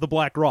whoever has the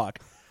black rock.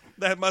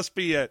 That must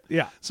be it.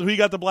 Yeah. So he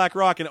got the black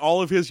rock, and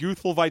all of his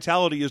youthful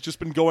vitality has just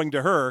been going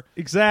to her.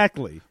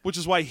 Exactly. Which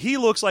is why he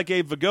looks like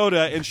Abe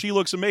Vigoda, and she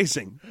looks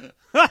amazing.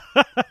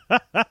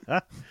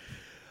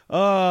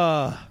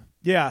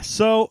 Yeah,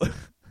 so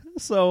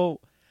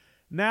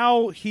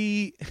now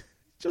he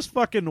just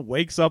fucking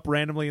wakes up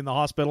randomly in the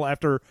hospital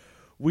after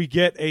we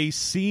get a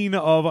scene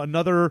of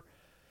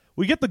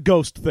we get the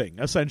ghost thing,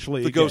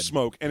 essentially. The ghost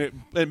smoke, and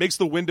it makes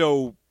the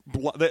window,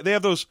 they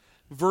have those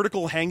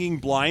vertical hanging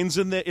blinds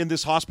in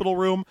this hospital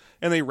room,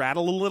 and they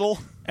rattle a little.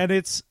 And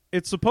it's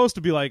supposed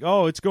to be like,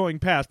 oh, it's going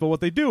past, but what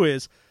they do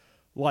is,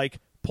 like,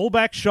 pull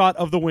back shot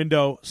of the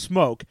window,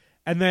 smoke,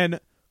 and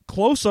then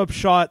close-up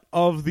shot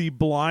of the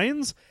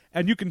blinds,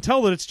 and you can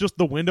tell that it's just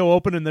the window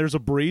open and there's a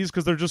breeze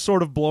because they're just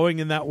sort of blowing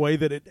in that way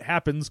that it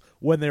happens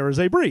when there is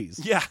a breeze.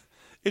 Yeah,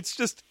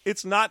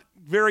 it's not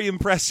very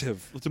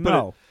impressive,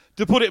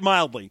 to put it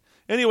mildly.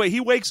 Anyway, he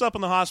wakes up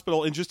in the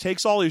hospital and just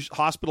takes all his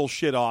hospital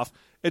shit off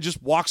and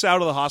just walks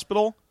out of the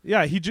hospital.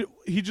 Yeah, he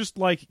just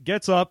like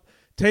gets up,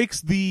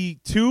 takes the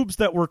tubes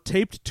that were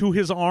taped to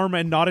his arm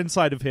and not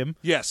inside of him.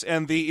 Yes,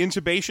 and the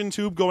intubation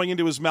tube going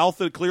into his mouth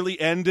that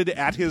clearly ended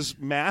at his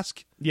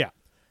mask. Yeah.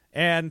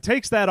 and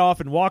takes that off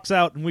and walks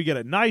out, and we get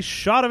a nice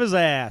shot of his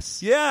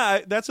ass. Yeah,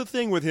 that's the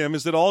thing with him,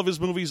 is that all of his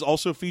movies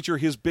also feature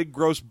his big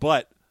gross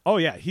butt. Oh,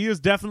 yeah, he is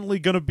definitely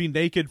going to be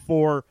naked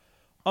for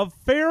a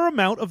fair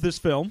amount of this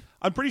film.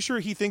 I'm pretty sure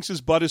he thinks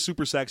his butt is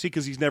super sexy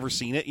because he's never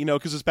seen it,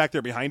 because it's back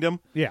there behind him.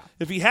 Yeah.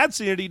 If he had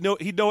seen it, he'd know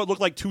it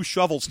looked like two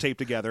shovels taped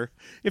together.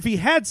 If he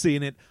had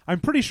seen it, I'm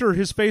pretty sure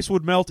his face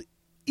would melt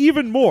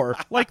even more,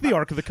 like the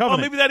Ark of the Oh,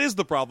 Covenant. maybe that is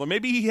the problem.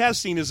 Maybe he has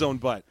seen his own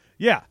butt.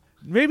 Yeah.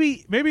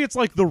 Maybe it's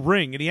like The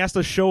Ring, and he has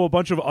to show a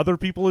bunch of other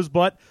people his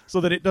butt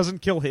so that it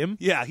doesn't kill him.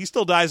 Yeah, he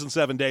still dies in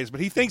 7 days, but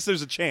he thinks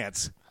there's a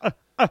chance.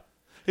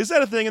 Is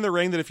that a thing in The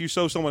Ring that if you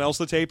show someone else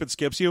the tape, it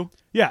skips you?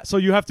 Yeah, so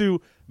you have to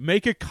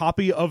make a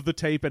copy of the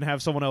tape and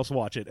have someone else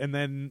watch it, and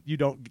then you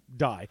don't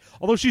die.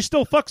 Although she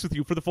still fucks with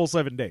you for the full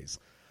 7 days.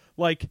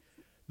 Like,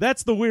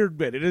 that's the weird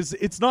bit.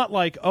 It's not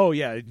like, oh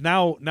yeah,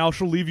 now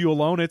she'll leave you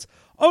alone. It's,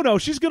 oh no,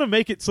 she's going to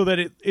make it so that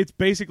it's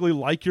basically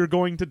like you're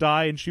going to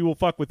die and she will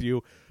fuck with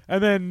you,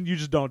 and then you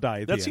just don't die at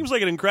the That end. seems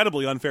like an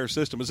incredibly unfair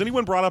system. Has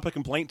anyone brought up a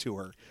complaint to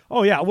her?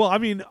 Oh yeah, well, I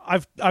mean,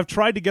 I've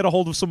tried to get a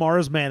hold of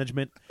Samara's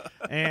management,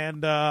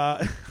 and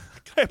I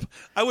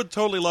would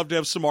totally love to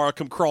have Samara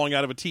come crawling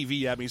out of a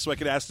TV at me so I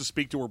could ask to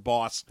speak to her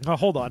boss.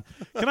 hold on,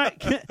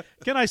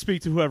 can I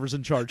speak to whoever's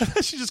in charge?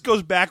 She just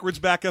goes backwards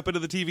back up into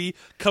the TV,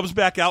 comes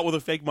back out with a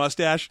fake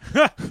mustache.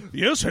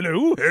 Yes,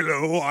 hello.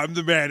 Hello, I'm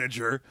the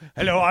manager.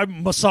 Hello,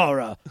 I'm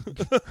Masara.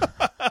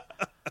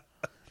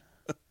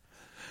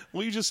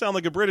 Well, you just sound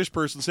like a British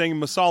person saying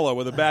masala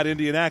with a bad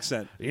Indian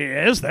accent.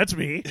 Yes, that's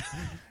me.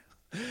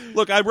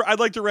 Look, I'd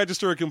like to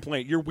register a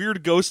complaint. Your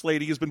weird ghost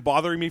lady has been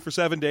bothering me for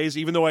 7 days,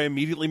 even though I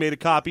immediately made a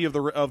copy of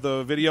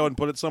the video and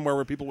put it somewhere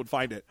where people would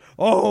find it.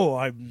 Oh,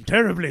 I'm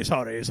terribly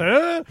sorry,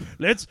 sir.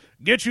 Let's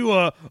get you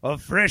a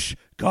fresh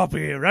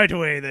copy right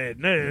away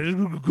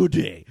then. Good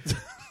day.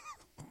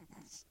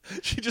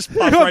 She just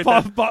pops right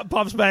back.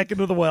 Pops back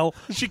into the well.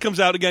 She comes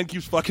out again,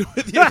 keeps fucking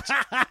with you.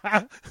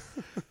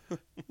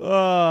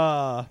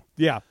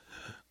 Yeah.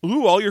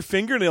 Ooh, all your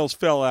fingernails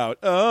fell out.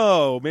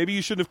 Oh, maybe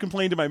you shouldn't have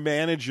complained to my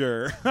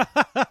manager.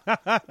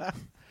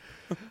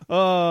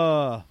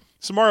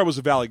 Samara was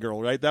a Valley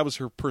girl, right? That was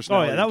her Oh,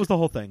 personality. yeah, that was the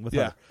whole thing with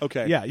Yeah, her.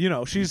 okay. Yeah,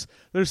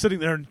 they're sitting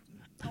there, and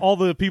all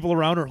the people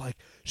around her are like,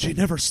 she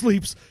never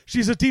sleeps.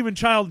 She's a demon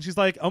child. And she's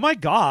like, oh, my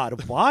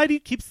God, why do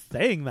you keep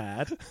saying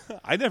that?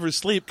 I never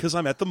sleep because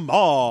I'm at the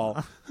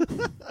mall.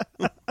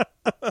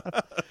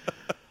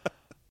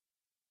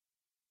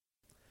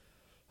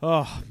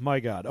 Oh,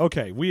 my God.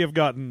 Okay, we have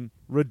gotten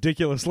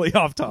ridiculously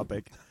off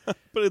topic.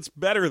 But it's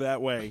better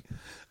that way.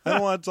 I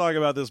don't want to talk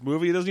about this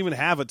movie. It doesn't even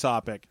have a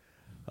topic.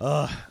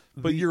 But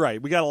you're right.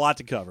 We got a lot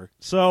to cover.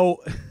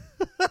 So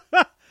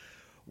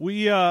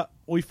we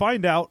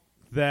find out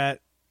that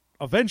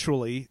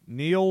eventually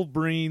Neil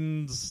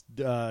Breen's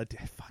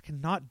fucking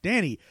not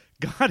Danny.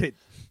 Got it.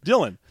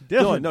 Dylan.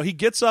 Dylan. No, he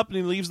gets up and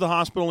he leaves the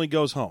hospital and he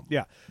goes home.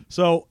 Yeah.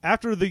 So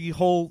after the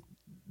whole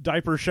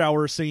diaper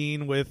shower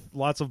scene with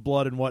lots of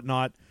blood and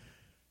whatnot,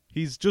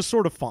 he's just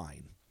sort of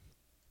fine.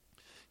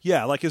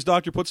 Yeah, like his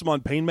doctor puts him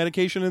on pain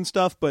medication and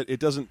stuff, but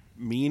it doesn't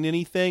mean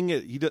anything.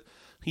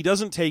 He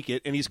doesn't take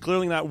it, and he's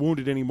clearly not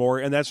wounded anymore,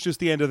 and that's just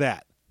the end of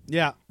that.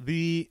 Yeah.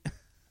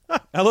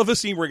 I love the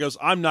scene where he goes,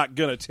 I'm not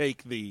going to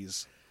take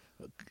these.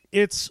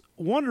 It's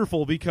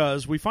wonderful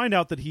because we find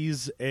out that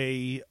he's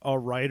a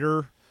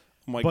writer.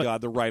 Oh my But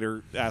God, the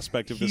writer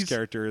aspect of this he's-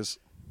 character is...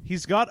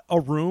 He's got a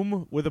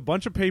room with a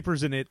bunch of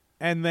papers in it,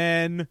 and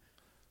then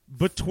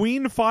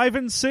between 5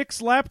 and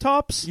 6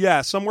 laptops.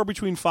 Yeah, somewhere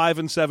between 5,000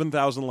 and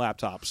 7,000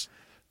 laptops.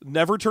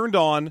 Never turned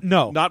on.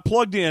 No. Not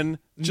plugged in.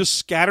 Just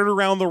scattered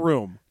around the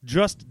room.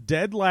 Just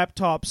dead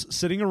laptops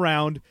sitting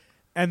around,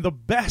 and the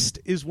best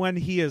is when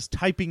he is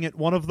typing at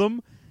one of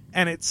them,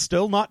 and it's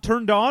still not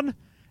turned on,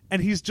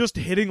 and he's just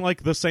hitting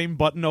like the same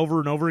button over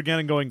and over again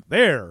and going,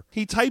 there.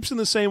 He types in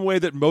the same way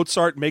that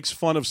Mozart makes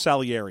fun of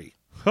Salieri.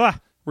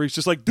 Ha! Where he's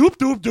just like, doop,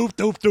 doop, doop,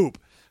 doop, doop.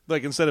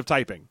 Like, instead of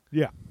typing.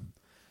 Yeah.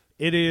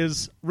 It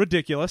is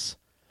ridiculous.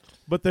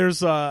 But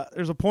there's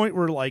a point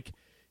where like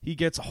he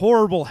gets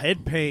horrible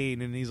head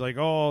pain and he's like,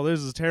 "Oh, this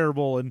is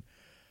terrible." And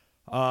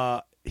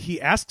he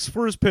asks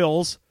for his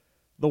pills.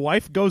 The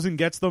wife goes and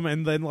gets them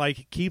and then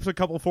like keeps a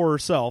couple for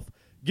herself.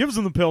 Gives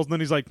him the pills and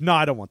then he's like, "No,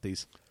 I don't want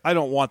these. I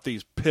don't want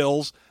these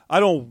pills. I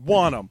don't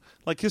want them."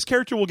 Like, his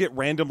character will get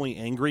randomly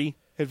angry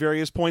at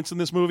various points in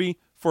this movie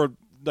for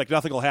like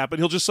nothing will happen.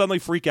 He'll just suddenly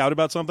freak out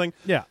about something.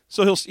 Yeah.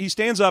 So he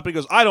stands up and he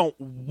goes, "I don't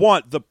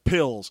want the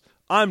pills.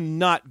 I'm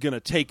not going to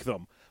take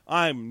them.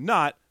 I'm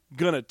not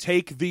going to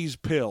take these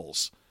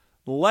pills."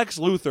 Lex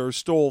Luthor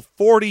stole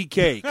 40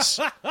 cakes.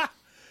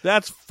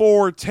 That's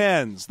 4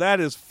 10s. That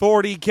is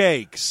 40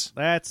 cakes.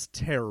 That's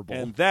terrible."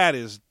 And that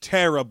is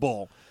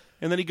terrible.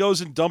 And then he goes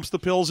and dumps the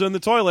pills in the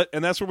toilet,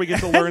 and that's where we get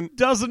to learn.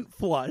 Doesn't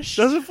flush.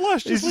 Doesn't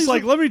flush. He's just leaves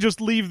like, them. "Let me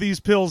just leave these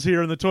pills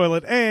here in the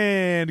toilet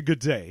and good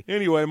day."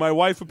 Anyway, my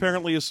wife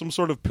apparently is some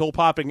sort of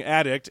pill-popping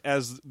addict,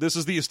 as this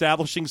is the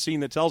establishing scene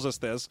that tells us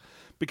this,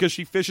 because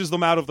she fishes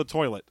them out of the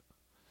toilet.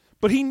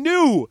 But he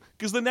knew,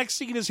 because the next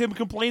scene is him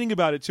complaining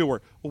about it to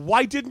her.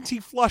 Why didn't he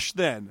flush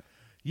then?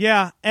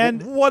 Yeah,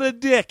 and What a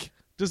dick.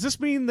 does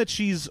this mean that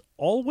she's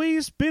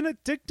always been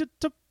addicted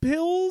to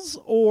pills?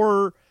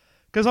 Or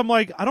because I'm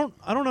like, I don't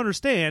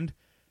understand.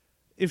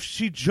 If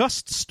she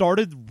just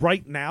started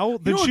right now,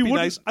 then she would.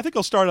 Nice. I think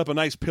I'll start up a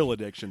nice pill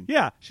addiction.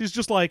 Yeah, she's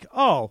just like,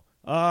 oh,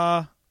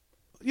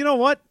 you know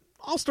what?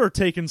 I'll start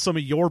taking some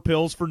of your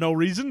pills for no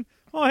reason.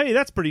 Oh, hey,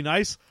 that's pretty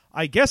nice.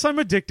 I guess I'm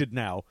addicted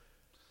now.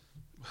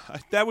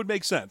 That would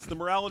make sense. The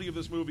morality of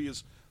this movie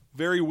is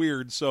very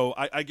weird, so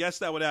I guess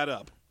that would add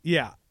up.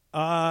 Yeah.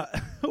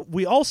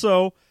 We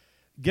also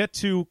get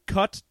to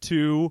cut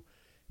to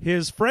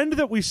his friend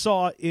that we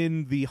saw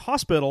in the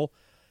hospital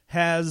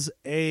has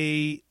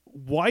a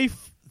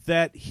wife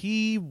that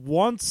he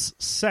wants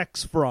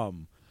sex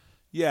from.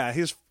 Yeah,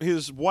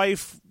 his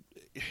wife,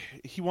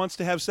 he wants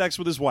to have sex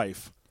with his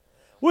wife.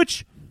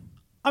 Which,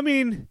 I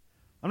mean,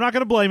 I'm not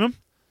going to blame him,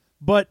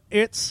 but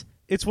it's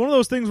one of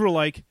those things where,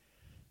 like,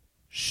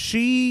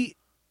 she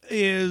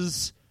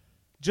is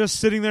just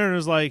sitting there and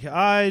is like,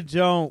 I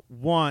don't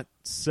want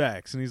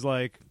sex. And he's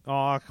like,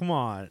 oh, come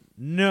on.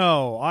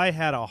 No, I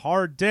had a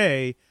hard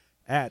day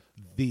at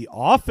the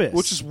office.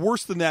 Which is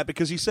worse than that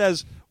because he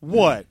says,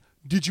 what?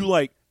 Did you,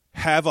 like,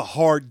 have a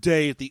hard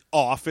day at the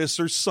office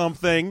or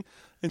something?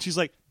 And she's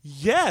like,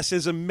 yes,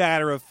 as a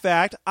matter of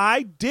fact,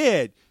 I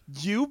did.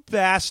 You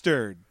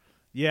bastard.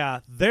 Yeah,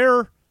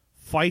 their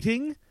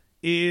fighting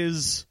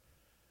is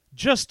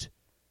just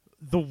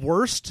the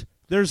worst.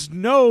 There's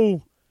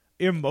no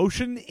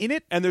emotion in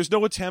it. And there's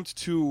no attempt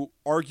to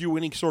argue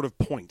any sort of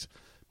point.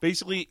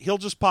 Basically, he'll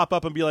just pop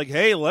up and be like,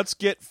 hey, let's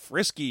get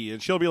frisky.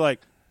 And she'll be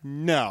like,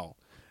 no.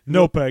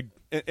 No, Peg.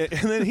 And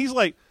then he's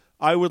like,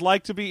 I would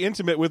like to be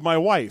intimate with my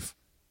wife.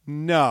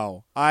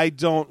 No, I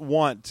don't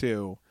want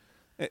to.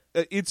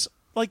 It's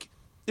like,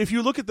 if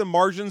you look at the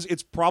margins,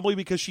 it's probably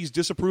because she's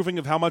disapproving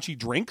of how much he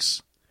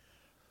drinks.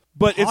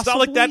 But It's not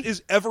like that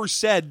is ever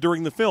said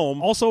during the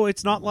film. Also,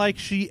 it's not like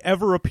she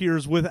ever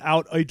appears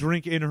without a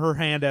drink in her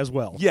hand as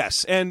well.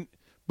 Yes,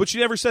 but she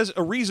never says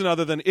a reason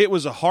other than it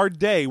was a hard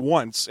day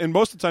once. And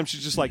most of the time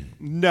she's just like,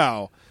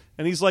 no.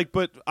 And he's like,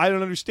 but I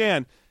don't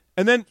understand.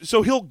 And then,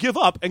 so he'll give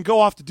up and go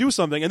off to do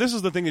something. And this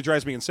is the thing that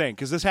drives me insane,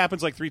 because this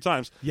happens like 3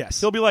 times. Yes.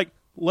 He'll be like,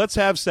 let's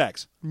have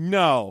sex.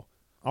 No.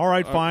 All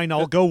right, fine.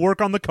 I'll go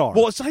work on the car.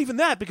 Well, it's not even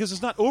that, because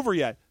it's not over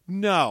yet.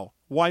 No.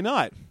 Why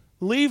not?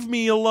 Leave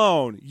me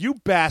alone. You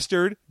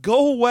bastard.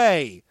 Go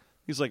away.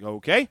 He's like,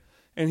 okay.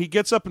 And he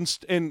gets up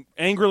and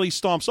angrily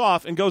stomps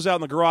off and goes out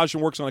in the garage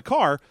and works on a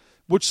car,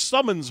 which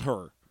summons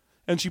her.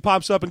 And she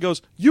pops up and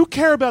goes, you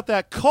care about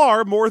that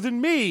car more than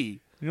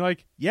me. And you're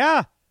like,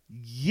 yeah,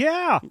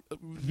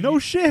 no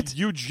shit.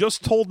 You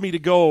just told me to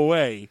go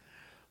away.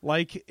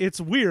 Like,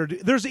 it's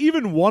weird. There's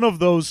even one of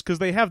those, because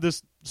they have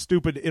this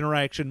stupid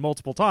interaction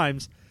multiple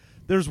times.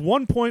 There's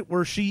one point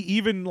where she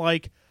even,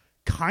 like,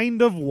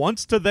 kind of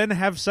wants to then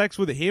have sex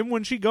with him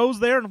when she goes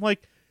there. And I'm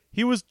like,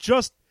 he was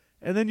just...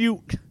 And then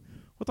you...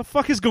 What the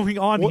fuck is going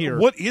on here?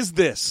 What is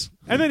this?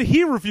 And then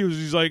he refuses.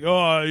 He's like,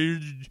 oh,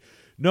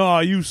 no,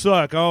 you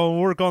suck. I'll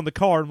work on the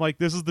car. I'm like,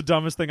 this is the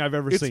dumbest thing I've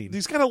ever seen.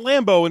 He's got a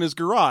Lambo in his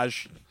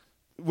garage,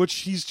 which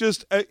he's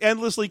just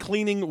endlessly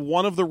cleaning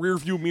one of the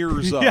rearview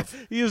mirrors of. Yeah,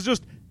 he is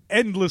just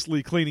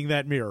endlessly cleaning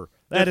that mirror.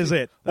 That is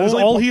it. That is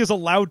all he is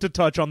allowed to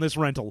touch on this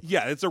rental.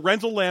 Yeah, it's a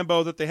rental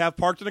Lambo that they have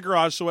parked in a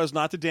garage so as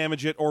not to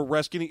damage it or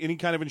risk any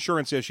kind of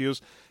insurance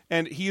issues.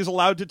 And he is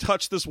allowed to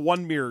touch this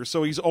one mirror,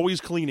 so he's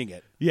always cleaning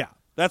it. Yeah.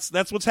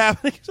 That's what's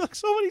happening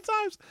so many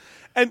times.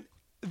 And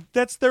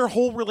that's their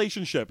whole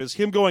relationship, is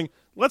him going,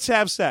 let's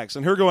have sex,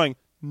 and her going,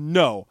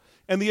 no.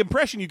 And the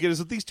impression you get is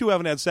that these two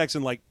haven't had sex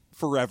in, like,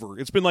 forever.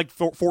 It's been, like,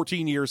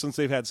 14 years since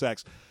they've had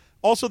sex.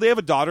 Also, they have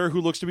a daughter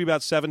who looks to be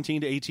about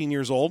 17 to 18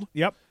 years old.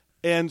 Yep.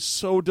 And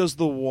so does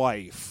the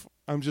wife.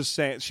 I'm just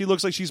saying. She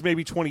looks like she's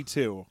maybe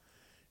 22.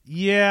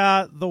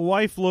 Yeah, the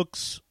wife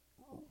looks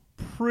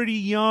pretty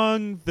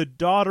young. The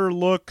daughter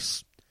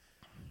looks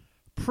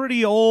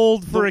pretty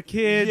old for a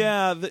kid.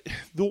 Yeah,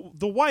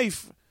 the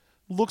wife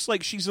looks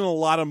like she's in a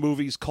lot of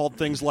movies called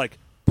things like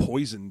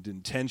Poisoned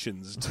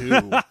Intentions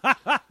 2,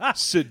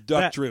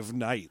 Seductive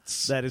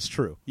Nights. That is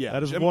true. Yeah.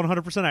 That is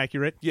 100%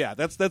 accurate. Yeah,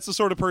 that's the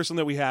sort of person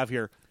that we have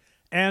here.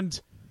 And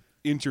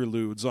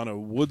interludes on a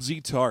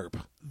woodsy tarp.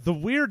 The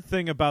weird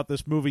thing about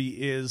this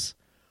movie is,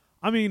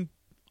 I mean,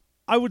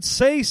 I would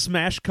say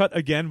smash cut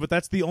again, but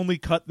that's the only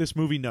cut this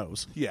movie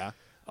knows. Yeah.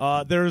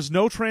 There's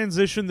no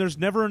transition. There's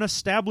never an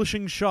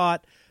establishing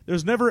shot.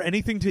 There's never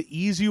anything to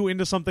ease you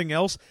into something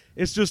else.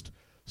 It's just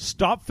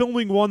stop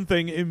filming one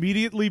thing,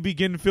 immediately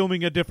begin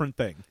filming a different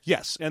thing.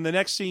 Yes, and the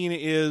next scene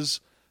is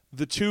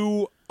the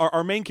two,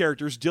 our main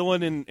characters,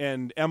 Dylan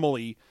and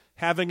Emily,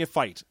 having a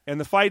fight. And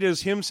the fight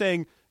is him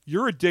saying,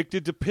 you're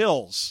addicted to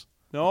pills.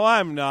 No,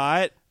 I'm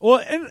not.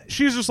 Well, and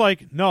she's just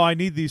like, no, I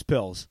need these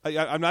pills.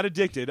 I'm not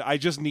addicted. I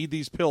just need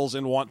these pills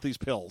and want these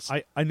pills.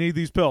 I need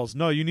these pills.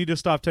 No, you need to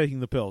stop taking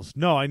the pills.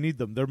 No, I need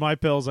them. They're my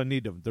pills. I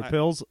need them. They're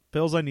pills.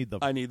 Pills, I need them.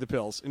 I need the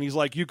pills. And he's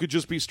like, you could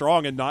just be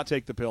strong and not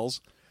take the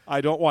pills.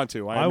 I don't want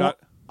to.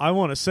 I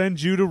want to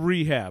send you to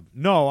rehab.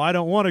 No, I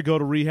don't want to go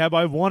to rehab.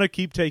 I want to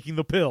keep taking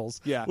the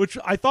pills. Yeah. Which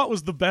I thought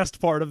was the best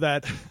part of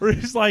that. Where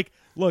he's like,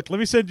 look, let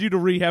me send you to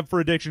rehab for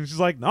addiction. She's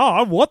like, no,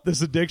 I want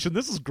this addiction.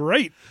 This is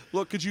great.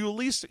 Look, could you at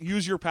least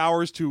use your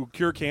powers to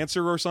cure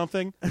cancer or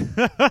something?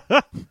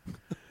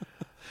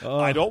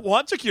 I don't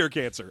want to cure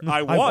cancer.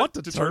 I want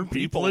to turn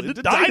people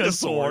into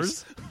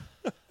dinosaurs.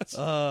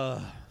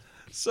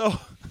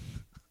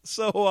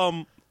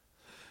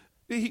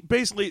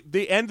 Basically,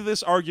 they end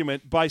this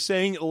argument by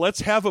saying,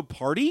 let's have a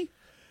party?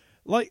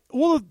 Like,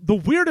 well, the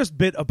weirdest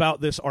bit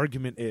about this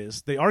argument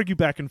is they argue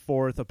back and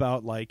forth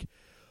about, like,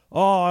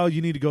 oh,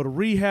 you need to go to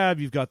rehab,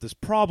 you've got this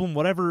problem,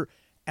 whatever.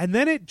 And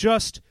then it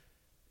just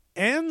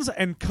ends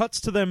and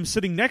cuts to them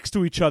sitting next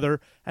to each other,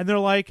 and they're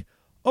like,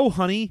 oh,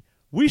 honey,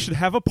 we should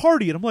have a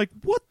party. And I'm like,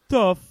 what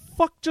the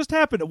fuck just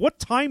happened? At what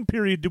time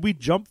period did we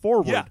jump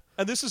forward? Yeah,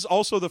 and this is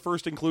also the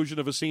first inclusion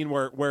of a scene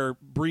where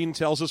Breen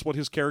tells us what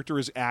his character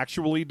is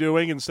actually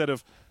doing instead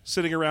of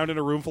sitting around in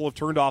a room full of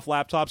turned-off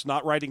laptops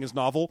not writing his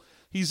novel.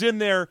 He's in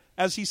there,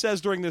 as he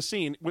says during this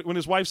scene, when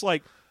his wife's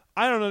like,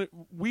 I don't know,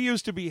 we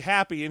used to be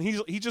happy, and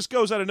he just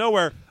goes out of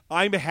nowhere,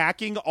 I'm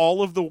hacking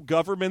all of the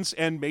governments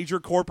and major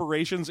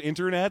corporations'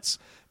 internets,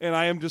 and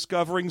I am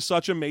discovering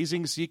such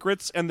amazing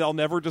secrets, and they'll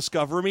never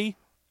discover me.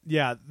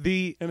 Yeah,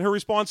 and her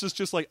response is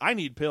just like, I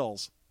need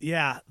pills.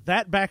 Yeah,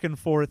 that back and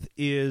forth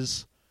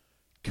is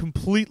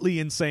completely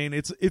insane.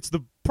 It's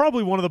the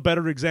probably one of the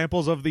better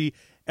examples of the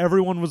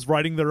everyone was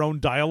writing their own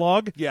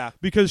dialogue. Yeah.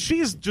 Because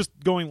she's just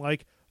going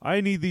like,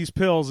 I need these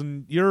pills,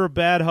 and you're a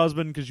bad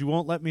husband because you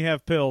won't let me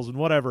have pills and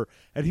whatever.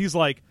 And he's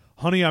like,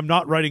 honey, I'm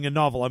not writing a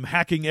novel. I'm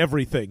hacking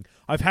everything.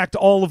 I've hacked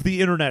all of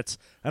the internets,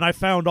 and I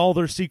found all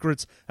their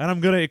secrets, and I'm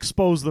going to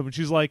expose them. And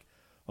she's like,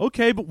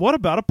 okay, but what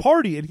about a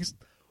party? And he's,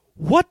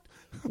 what?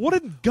 What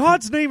in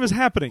God's name is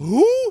happening?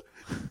 Who?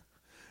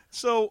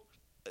 So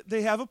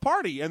they have a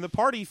party, and the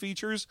party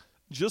features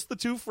just the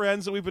two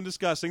friends that we've been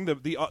discussing,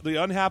 the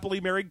unhappily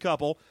married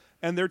couple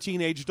and their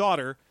teenage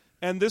daughter.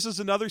 And this is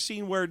another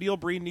scene where Neil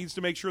Breen needs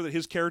to make sure that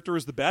his character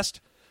is the best.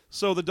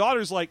 So the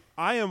daughter's like,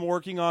 I am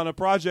working on a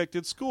project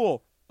at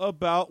school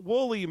about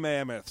woolly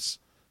mammoths.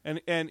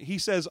 And he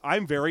says,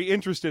 I'm very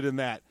interested in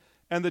that.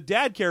 And the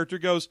dad character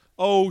goes,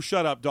 oh,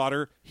 shut up,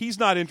 daughter. He's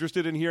not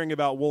interested in hearing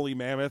about woolly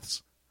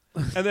mammoths.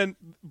 And then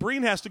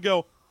Breen has to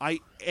go, I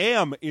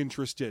am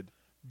interested,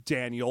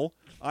 Daniel.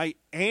 I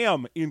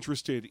am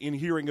interested in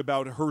hearing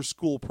about her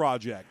school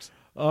project.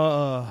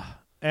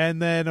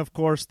 And then, of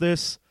course,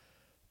 this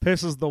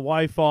pisses the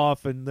wife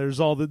off, and there's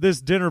all this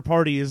dinner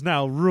party is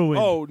now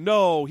ruined. Oh,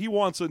 no, he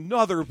wants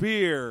another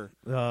beer.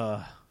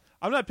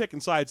 I'm not picking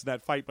sides in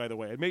that fight, by the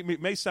way.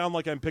 It may sound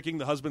like I'm picking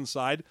the husband's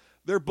side.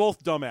 They're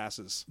both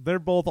dumbasses. They're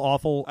both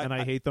awful, and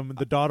I hate them.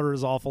 The daughter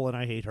is awful, and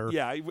I hate her.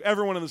 Yeah,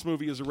 everyone in this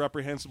movie is a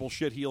reprehensible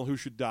shitheel who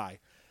should die.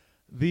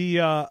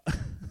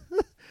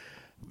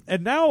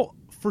 And now,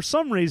 for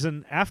some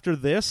reason, after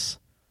this,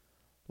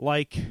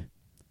 like,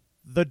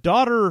 the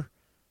daughter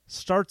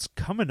starts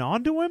coming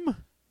on to him?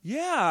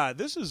 Yeah,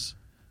 this is...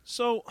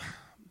 So,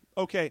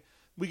 okay,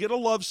 we get a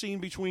love scene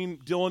between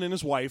Dylan and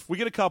his wife. We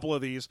get a couple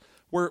of these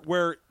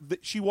where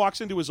she walks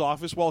into his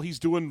office while he's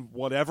doing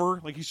whatever.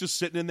 Like, he's just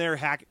sitting in there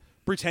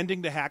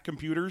pretending to hack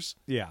computers.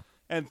 Yeah.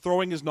 And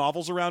throwing his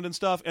novels around and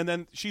stuff. And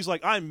then she's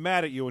like, I'm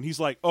mad at you. And he's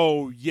like,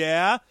 oh,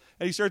 yeah?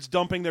 And he starts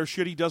dumping their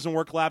shitty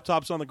doesn't-work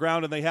laptops on the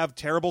ground, and they have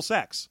terrible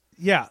sex.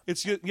 Yeah.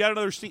 It's yet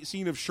another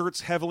scene of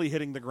shirts heavily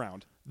hitting the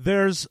ground.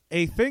 There's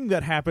a thing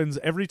that happens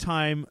every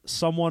time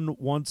someone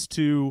wants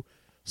to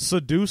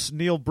seduce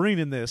Neil Breen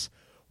in this,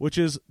 which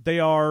is they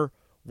are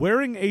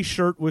wearing a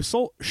shirt with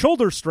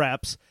shoulder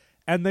straps,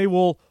 and they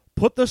will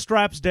put the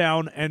straps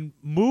down and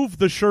move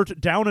the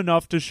shirt down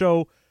enough to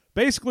show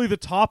basically the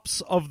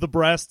tops of the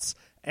breasts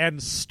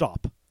and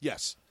stop.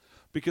 Yes,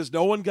 because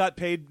no one got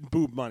paid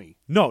boob money.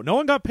 No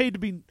one got paid to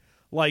be,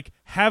 like,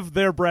 have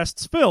their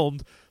breasts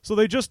filmed, so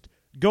they just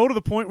go to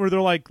the point where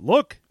they're like,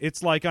 look,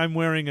 it's like I'm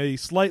wearing a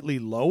slightly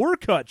lower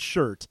cut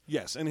shirt.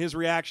 Yes, and his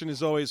reaction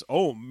is always,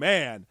 oh,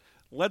 man,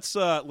 let's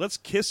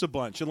kiss a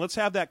bunch, and let's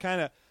have that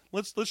kind of,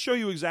 let's show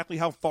you exactly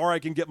how far I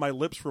can get my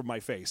lips from my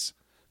face.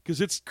 Because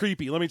it's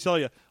creepy. Let me tell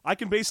you, I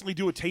can basically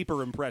do a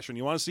Taper impression.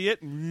 You want to see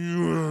it?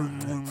 No,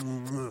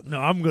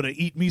 I'm going to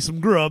eat me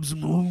some grubs.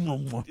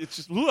 It's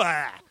just,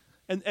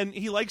 and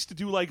he likes to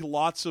do like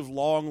lots of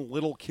long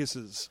little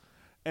kisses.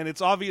 And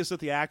it's obvious that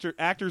the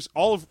actors,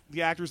 all of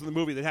the actors in the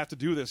movie that have to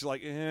do this, are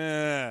like,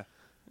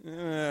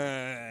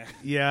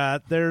 Yeah,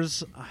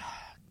 there's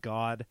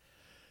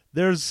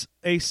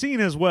a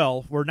scene as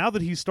well where now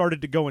that he's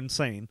started to go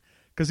insane,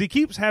 because he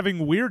keeps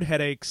having weird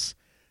headaches,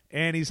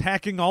 and he's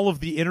hacking all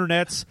of the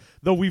internets,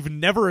 though we've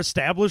never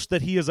established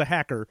that he is a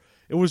hacker.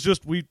 It was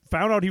just, we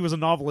found out he was a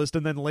novelist,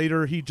 and then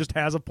later he just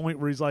has a point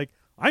where he's like,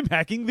 I'm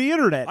hacking the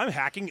internet. I'm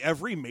hacking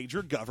every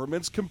major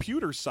government's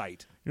computer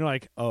site. You're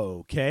like,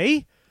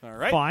 okay, all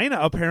right, fine.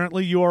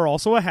 Apparently you are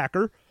also a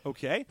hacker.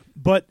 Okay.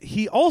 But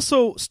he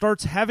also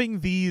starts having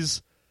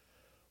these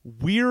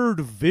weird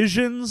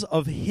visions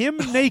of him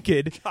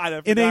naked God,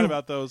 I forgot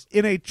about those.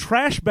 In a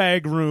trash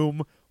bag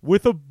room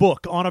with a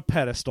book on a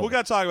pedestal. We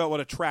got to talk about what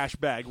a trash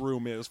bag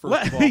room is,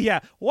 first of all.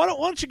 Yeah. Why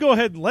don't you go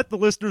ahead and let the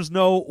listeners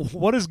know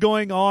what is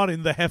going on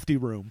in the Hefty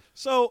room?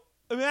 So,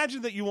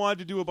 imagine that you wanted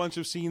to do a bunch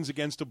of scenes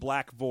against a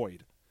black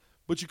void,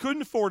 but you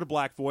couldn't afford a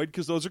black void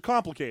because those are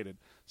complicated.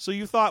 So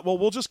you thought, well,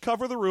 we'll just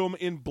cover the room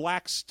in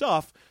black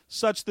stuff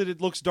such that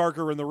it looks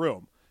darker in the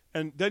room.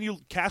 And then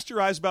you cast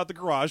your eyes about the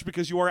garage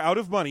because you are out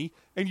of money,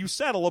 and you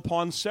settle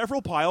upon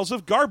several piles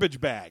of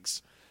garbage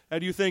bags.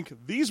 And you think,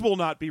 these will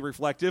not be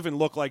reflective and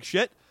look like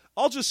shit.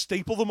 I'll just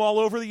staple them all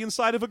over the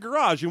inside of a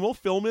garage, and we'll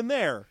film in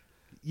there.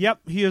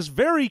 Yep, he is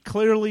very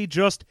clearly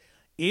just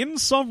in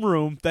some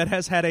room that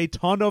has had a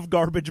ton of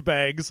garbage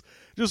bags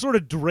just sort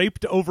of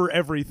draped over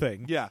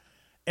everything. Yeah.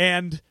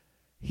 And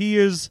he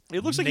is...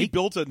 It looks like he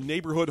built a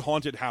neighborhood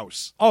haunted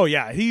house. Oh,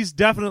 yeah. He's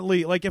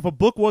definitely... Like, if a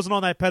book wasn't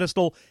on that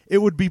pedestal, it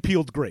would be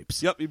peeled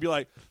grapes. Yep, he'd be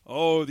like,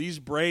 oh, these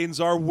brains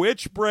are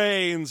witch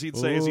brains, he'd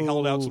say as he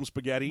held out some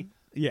spaghetti.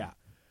 Yeah.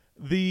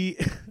 He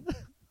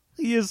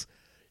is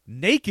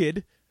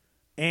naked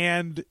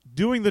and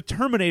doing the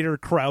Terminator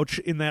crouch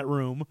in that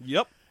room.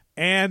 Yep.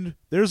 And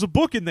there's a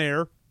book in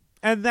there,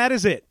 and that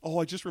is it. Oh,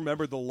 I just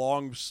remembered the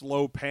long,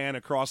 slow pan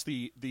across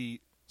the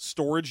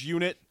storage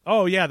unit.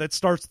 Oh, yeah, that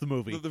starts the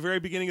movie. The very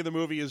beginning of the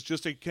movie is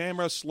just a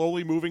camera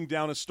slowly moving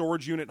down a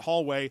storage unit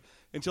hallway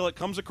until it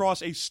comes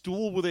across a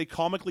stool with a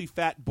comically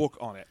fat book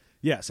on it.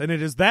 Yes, and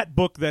it is that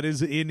book that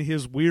is in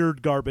his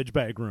weird garbage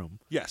bag room.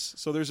 Yes,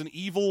 so there's an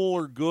evil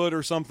or good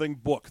or something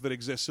book that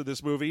exists in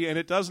this movie, and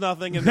it does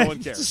nothing and no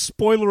one cares.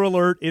 Spoiler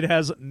alert, it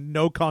has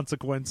no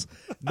consequence.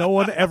 No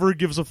one ever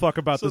gives a fuck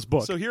about this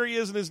book. So here he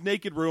is in his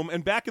naked room,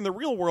 and back in the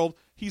real world,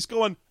 he's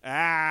going,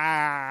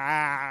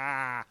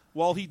 ah,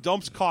 while he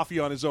dumps coffee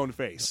on his own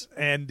face.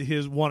 And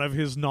one of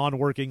his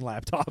non-working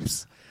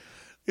laptops.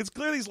 It's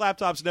clear these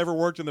laptops never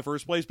worked in the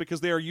first place because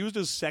they are used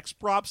as sex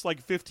props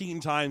like 15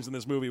 times in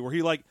this movie, where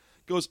he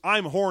goes,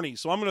 I'm horny,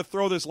 so I'm going to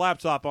throw this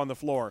laptop on the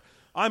floor.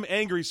 I'm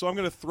angry, so I'm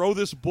going to throw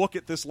this book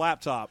at this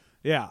laptop.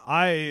 Yeah,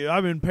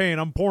 I'm in pain.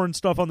 I'm pouring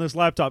stuff on this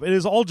laptop. It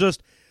is all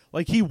just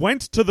like he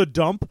went to the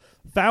dump,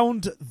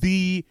 found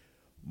the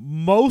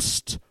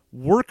most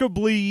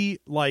workably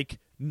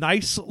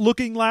nice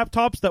looking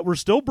laptops that were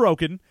still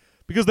broken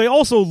because they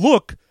also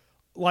look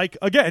like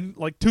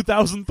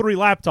 2003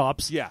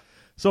 laptops. Yeah.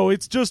 So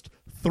it's just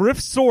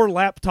thrift store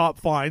laptop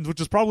finds,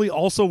 which is probably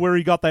also where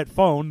he got that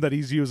phone that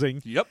he's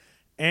using. Yep.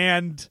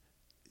 And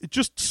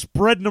just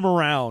spreading them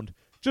around.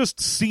 Just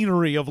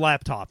scenery of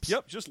laptops.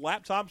 Yep, just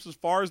laptops as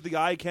far as the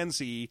eye can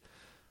see.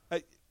 Oh,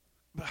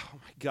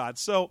 my God.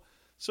 So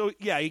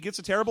yeah, he gets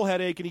a terrible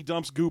headache and he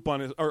dumps goop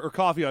on his or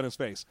coffee on his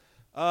face.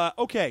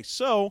 Okay,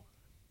 so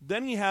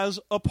then he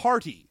has a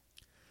party.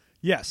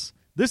 Yes.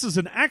 This is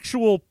an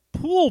actual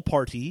pool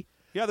party.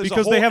 Yeah,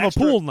 because they have a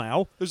pool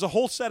now. There's a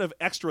whole set of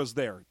extras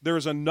there.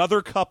 There's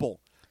another couple.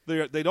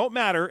 They don't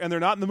matter, and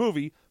they're not in the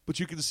movie, but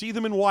you can see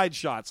them in wide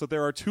shots, that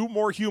there are two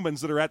more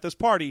humans that are at this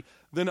party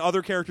than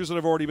other characters that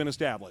have already been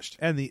established.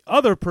 And the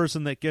other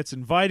person that gets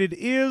invited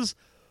is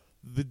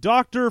the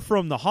doctor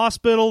from the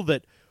hospital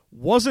that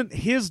wasn't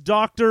his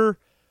doctor,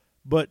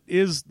 but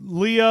is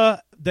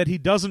Leah that he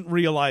doesn't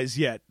realize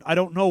yet. I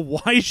don't know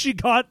why she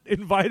got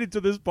invited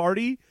to this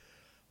party.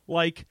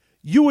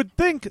 You would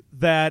think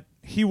that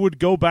he would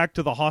go back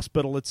to the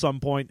hospital at some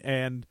point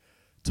and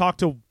talk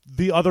to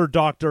the other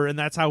doctor, and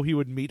that's how he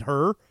would meet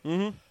her.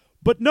 Mm-hmm.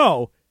 But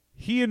no,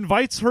 he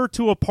invites her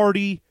to a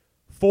party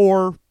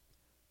for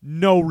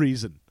no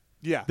reason.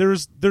 Yeah.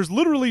 There's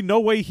literally no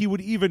way he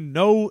would even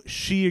know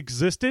she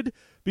existed,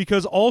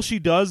 because all she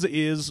does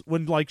is,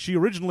 when she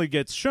originally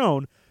gets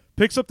shown,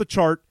 picks up the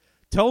chart,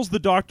 tells the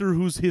doctor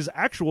who's his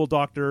actual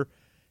doctor,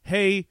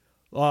 hey,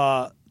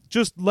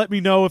 just let me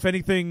know if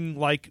anything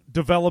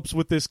develops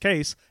with this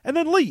case, and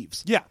then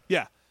leaves. Yeah.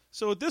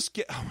 So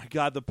oh my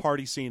God, the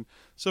party scene.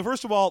 So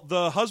first of all,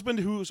 the husband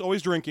who's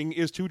always drinking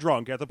is too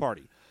drunk at the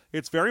party.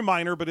 It's very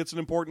minor, but it's an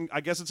important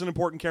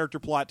character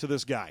plot to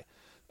this guy.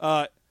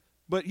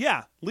 But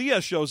yeah,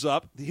 Leah shows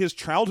up, his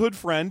childhood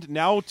friend,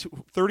 now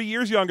 30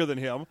 years younger than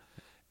him,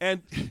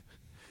 and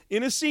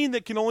in a scene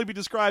that can only be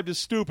described as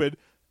stupid,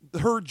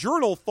 her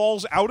journal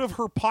falls out of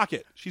her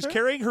pocket. She's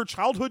carrying her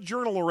childhood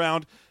journal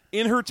around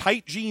in her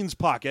tight jeans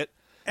pocket.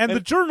 And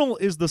the journal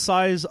is the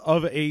size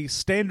of a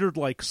standard,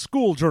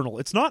 school journal.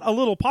 It's not a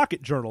little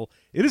pocket journal.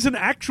 It is an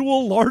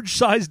actual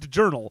large-sized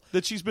journal.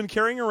 That she's been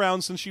carrying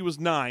around since she was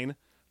 9,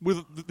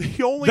 with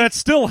that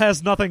still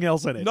has nothing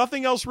else in it.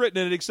 Nothing else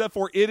written in it except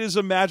for "It is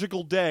a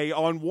magical day"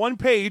 on one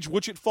page,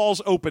 which it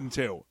falls open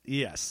to.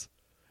 Yes.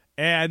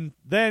 And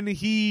then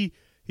he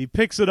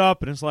picks it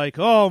up, and it's like,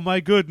 oh,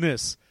 my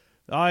goodness.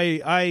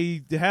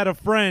 I had a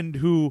friend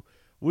who...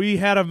 We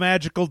had a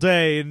magical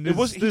day, and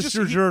is this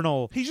your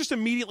journal? He just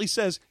immediately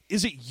says,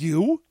 is it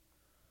you?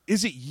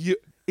 Is it you?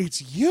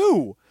 It's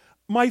you.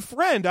 My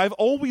friend, I've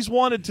always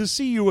wanted to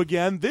see you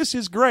again. This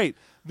is great.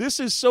 This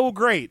is so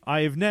great.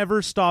 I've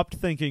never stopped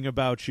thinking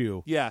about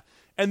you. Yeah.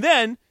 And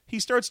then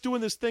he starts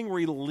doing this thing where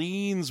he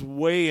leans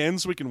way in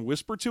so he can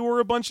whisper to her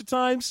a bunch of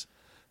times.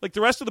 The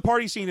rest of the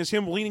party scene is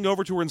him leaning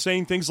over to her and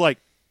saying things like,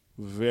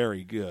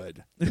 very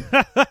good.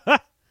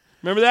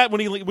 Remember that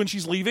when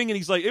she's leaving and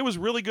he's like, it was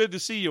really good to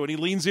see you, and he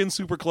leans in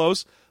super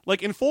close,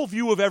 in full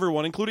view of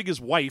everyone, including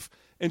his wife,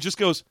 and just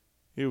goes,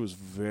 It was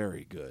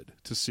very good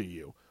to see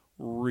you.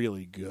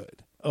 Really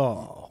good.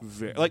 Oh,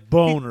 Like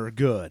boner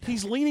good.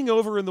 He's leaning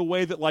over in the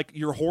way that like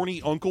your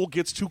horny uncle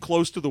gets too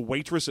close to the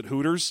waitress at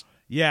Hooters.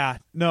 Yeah,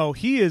 no,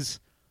 he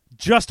is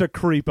just a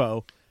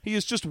creepo. He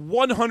is just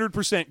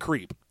 100%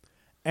 creep.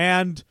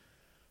 And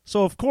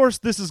so, of course,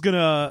 this is going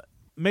to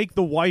make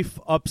the wife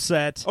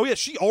upset. Oh, yeah,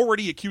 she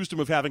already accused him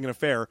of having an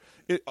affair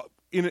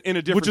in a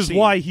different Which is scene.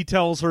 why he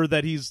tells her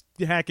that he's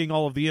hacking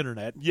all of the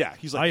internet. Yeah,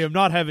 he's like, I am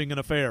not having an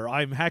affair.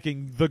 I'm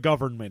hacking the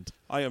government.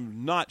 I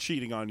am not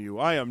cheating on you.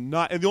 I am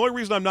not. And the only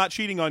reason I'm not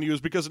cheating on you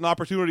is because an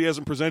opportunity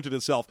hasn't presented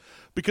itself.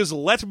 Because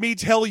let me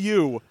tell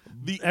you,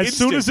 As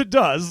soon as it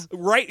does.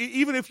 right,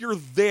 even if you're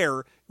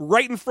there,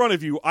 right in front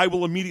of you, I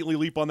will immediately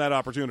leap on that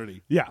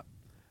opportunity. Yeah.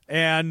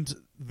 And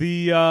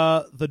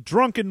the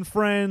drunken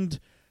friend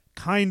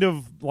kind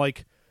of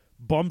like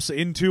bumps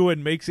into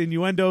and makes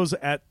innuendos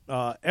at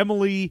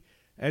Emily,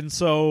 and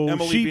so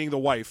Emily being the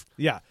wife.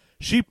 Yeah.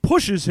 She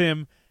pushes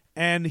him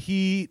and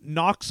he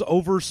knocks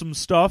over some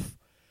stuff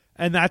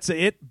and that's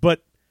it,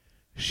 but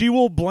she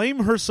will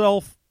blame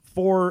herself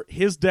for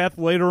his death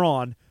later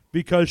on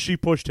because she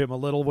pushed him a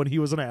little when he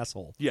was an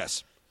asshole.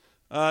 Yes.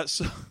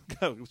 So,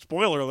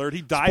 spoiler alert,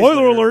 he dies.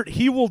 Spoiler later. alert,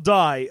 he will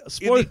die.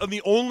 In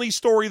the only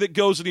story that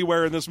goes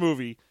anywhere in this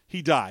movie,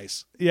 he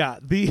dies. Yeah,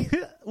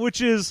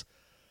 which is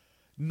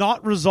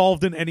not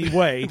resolved in any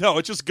way. No,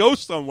 it just goes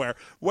somewhere.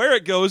 Where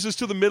it goes is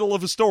to the middle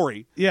of a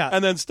story. Yeah.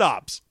 And then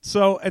stops.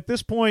 So at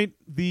this point,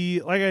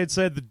 like I had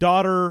said, the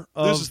daughter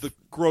of... This is the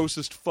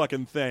grossest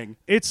fucking thing.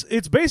 It's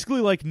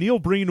basically like Neil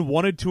Breen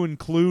wanted to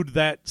include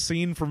that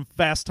scene from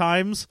Fast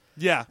Times.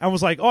 Yeah. And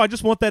was like, oh, I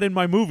just want that in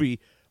my movie.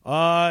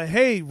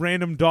 Hey,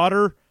 random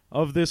daughter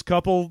of this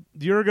couple,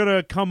 you're going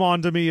to come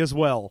on to me as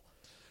well.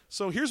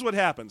 So here's what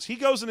happens. He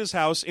goes in his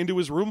house into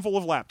his room full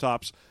of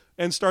laptops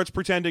and starts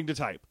pretending to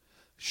type.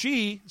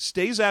 She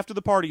stays after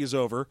the party is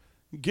over,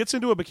 gets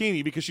into a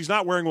bikini because she's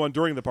not wearing one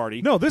during the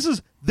party. No, this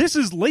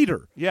is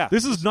later. Yeah.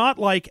 This is not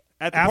like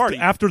At the party.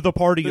 after the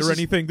party This or is-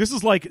 anything. This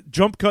is like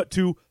jump cut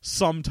to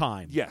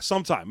sometime. Yeah,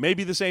 sometime.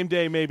 Maybe the same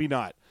day, maybe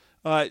not.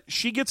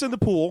 She gets in the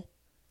pool,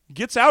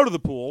 gets out of the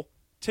pool,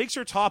 takes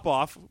her top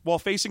off while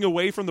facing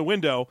away from the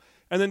window,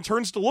 and then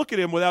turns to look at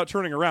him without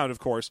turning around, of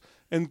course,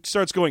 and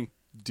starts going,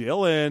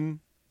 Dylan.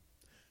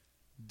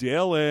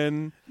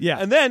 Yeah.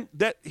 And then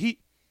that he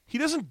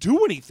doesn't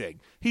do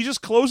anything. He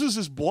just closes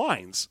his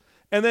blinds.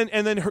 And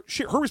then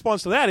her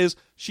response to that is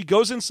she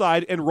goes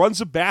inside and runs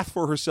a bath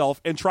for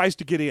herself and tries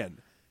to get in.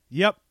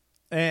 Yep.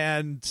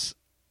 And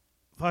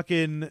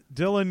fucking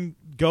Dylan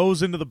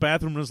goes into the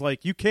bathroom and is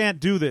like, you can't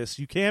do this.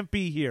 You can't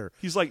be here.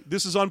 He's like,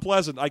 this is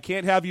unpleasant. I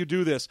can't have you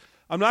do this.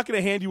 I'm not going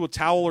to hand you a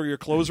towel or your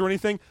clothes or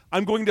anything.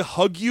 I'm going to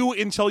hug you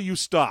until you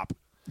stop.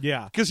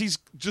 Yeah. Because he's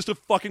just a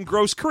fucking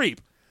gross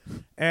creep.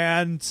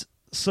 And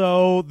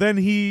so then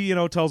he,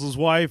 tells his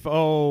wife,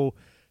 oh,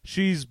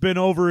 she's been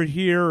over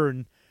here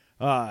and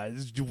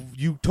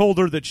you told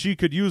her that she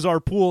could use our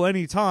pool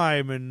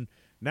anytime, and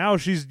now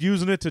she's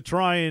using it to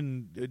try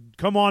and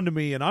come on to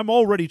me, and I'm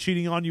already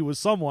cheating on you with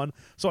someone,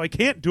 so I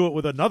can't do it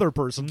with another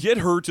person. Get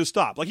her to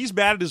stop. Like, he's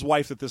mad at his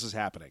wife that this is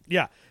happening.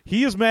 Yeah,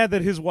 he is mad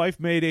that his wife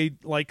made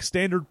a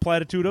standard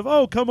platitude of,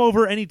 oh, come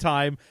over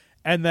anytime,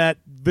 and that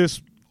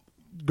this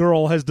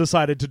girl has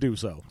decided to do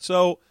so.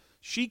 So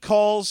she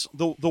calls,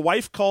 the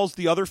wife calls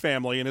the other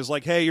family and is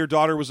like, hey, your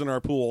daughter was in our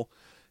pool.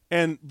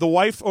 And the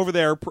wife over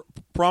there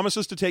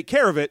promises to take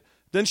care of it.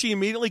 Then she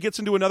immediately gets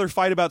into another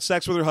fight about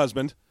sex with her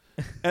husband.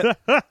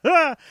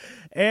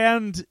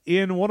 And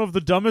in one of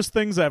the dumbest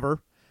things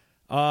ever,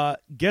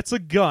 gets a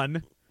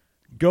gun,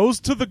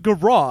 goes to the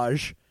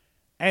garage,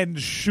 and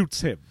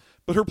shoots him.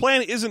 But her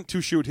plan isn't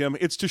to shoot him,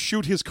 it's to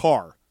shoot his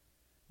car.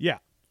 Yeah.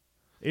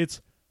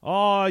 It's,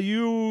 oh,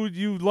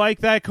 you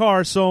like that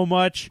car so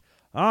much,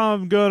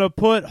 I'm going to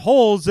put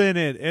holes in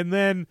it. And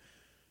then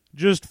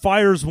just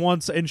fires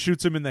once and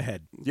shoots him in the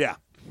head. Yeah.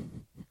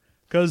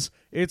 Because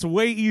it's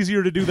way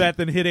easier to do that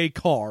than hit a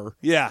car.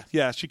 Yeah.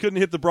 She couldn't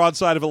hit the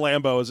broadside of a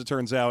Lambo, as it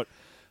turns out.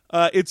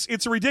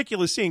 It's a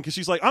ridiculous scene because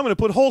she's like, I'm going to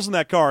put holes in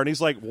that car. And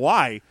he's like,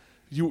 why?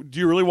 Do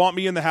you really want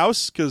me in the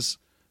house? Because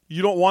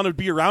you don't want to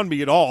be around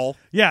me at all.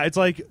 Yeah, it's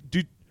like,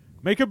 dude,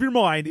 make up your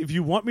mind. If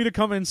you want me to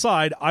come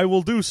inside, I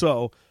will do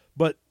so.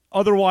 But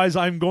otherwise,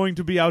 I'm going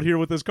to be out here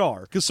with this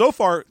car. Because so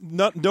far,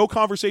 no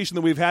conversation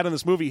that we've had in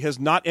this movie has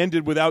not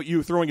ended without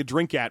you throwing a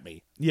drink at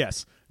me.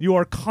 Yes, you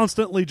are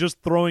constantly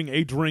just throwing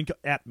a drink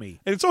at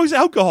me. And it's always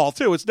alcohol,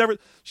 too. It's never.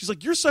 She's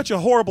like, you're such a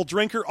horrible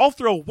drinker. I'll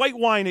throw white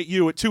wine at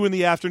you at 2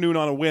 p.m.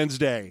 on a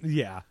Wednesday.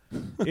 Yeah,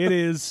 it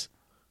is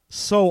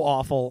so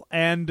awful.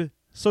 And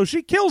so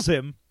she kills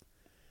him.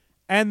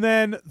 And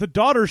then the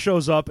daughter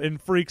shows up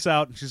and freaks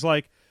out. And she's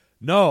like,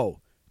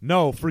 no,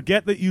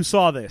 forget that you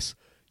saw this.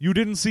 You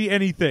didn't see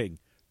anything.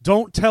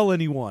 Don't tell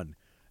anyone.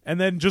 And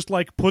then just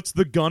like puts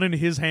the gun in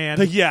his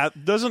hand. Yeah,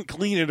 doesn't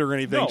clean it or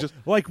anything. No, Just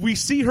like we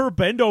see her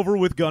bend over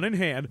with gun in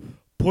hand,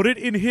 put it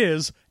in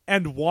his,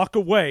 and walk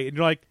away. And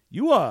you're like,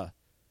 you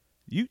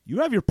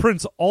have your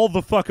prints all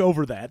the fuck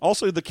over that.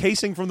 Also, the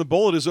casing from the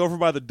bullet is over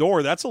by the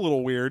door. That's a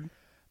little weird.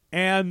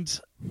 And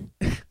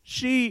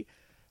she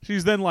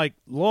she's then like,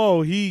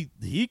 "Lo, he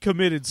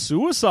committed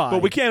suicide."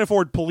 But we can't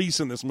afford police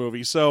in this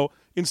movie, so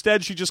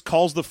instead she just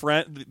calls the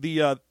friend,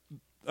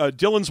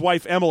 Dylan's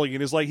wife Emily,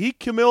 and is like, he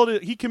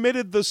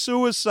committed the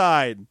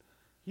suicide.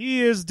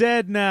 He is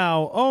dead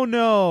now. Oh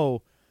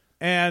no.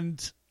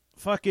 And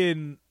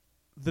fucking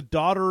the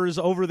daughter is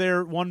over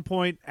there at one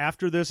point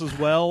after this as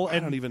well,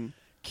 and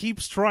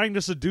keeps trying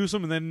to seduce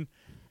him, and then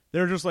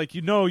they're just like,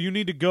 you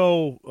need to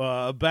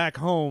go back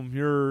home.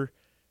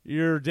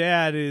 Your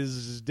dad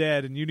is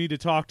dead, and you need to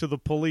talk to the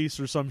police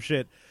or some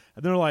shit.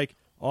 And they're like,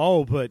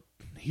 oh, but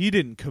he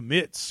didn't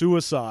commit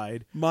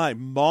suicide. My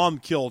mom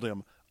killed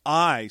him.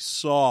 I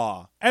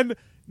saw. And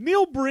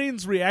Neil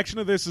Breen's reaction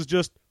to this is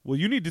just, well,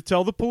 you need to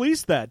tell the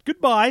police that.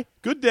 Goodbye.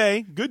 Good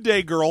day. Good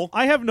day, girl.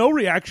 I have no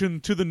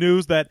reaction to the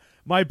news that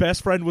my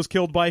best friend was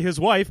killed by his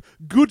wife.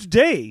 Good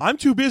day. I'm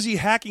too busy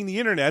hacking the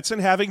internets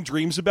and having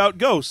dreams about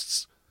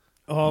ghosts.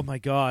 Oh, my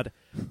God.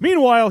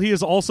 Meanwhile, he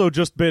has also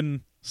just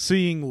been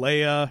seeing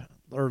Leia.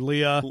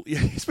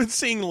 He's been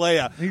seeing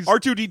Leia.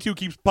 R2-D2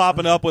 keeps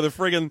popping up with a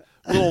friggin'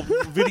 little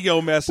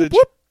video message.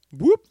 Whoop,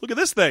 whoop. Look at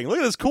this thing. Look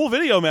at this cool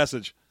video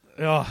message.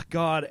 Oh,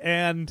 God.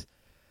 And,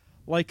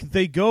 like,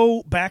 they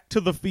go back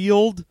to the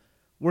field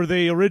where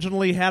they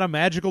originally had a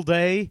magical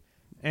day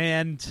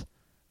and,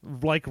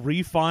 like,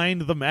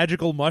 re-find the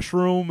magical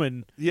mushroom.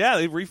 And yeah,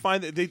 they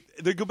re-find it.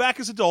 They go back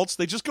as adults.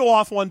 They just go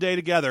off one day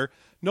together.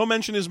 No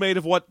mention is made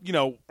of what,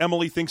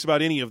 Emily thinks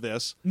about any of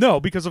this. No,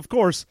 because, of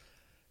course,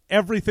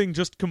 everything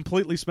just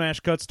completely smash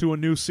cuts to a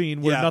new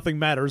scene where nothing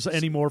matters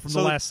anymore from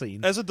the last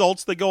scene. As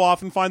adults, they go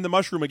off and find the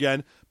mushroom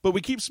again, but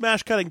we keep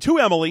smash cutting to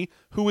Emily,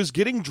 who is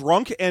getting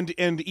drunk and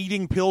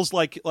eating pills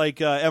like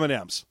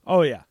M&Ms.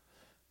 Oh yeah,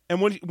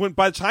 and when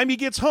by the time he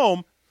gets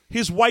home,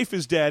 his wife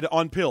is dead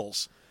on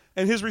pills,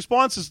 and his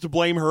response is to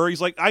blame her.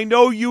 He's like, "I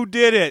know you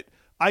did it.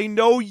 I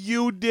know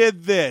you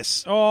did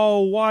this.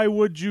 Oh, why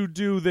would you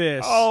do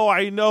this? Oh,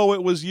 I know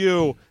it was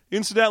you.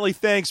 Incidentally,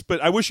 thanks,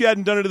 but I wish you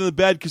hadn't done it in the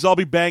bed because I'll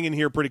be banging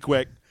here pretty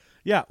quick."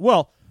 Yeah,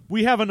 well,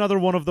 we have another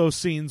one of those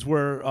scenes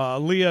where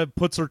Leah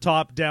puts her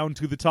top down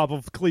to the top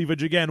of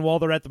cleavage again while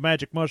they're at the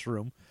magic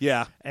mushroom.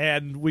 Yeah.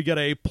 And we get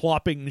a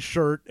plopping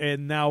shirt,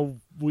 and now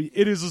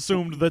it is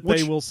assumed that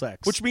they will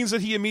sex. Which means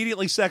that he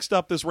immediately sexed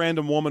up this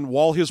random woman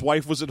while his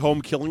wife was at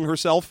home killing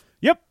herself.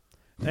 Yep.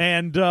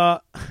 And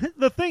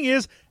the thing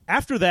is,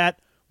 after that,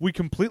 we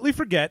completely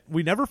forget.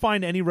 We never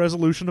find any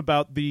resolution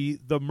about the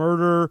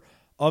murder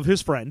of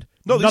his friend.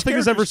 No, nothing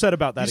is ever said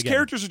about that these again.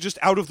 Characters are just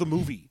out of the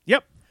movie.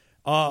 Yep.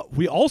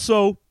 We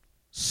also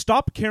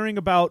stop caring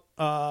about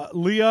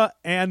Leah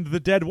and the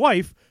dead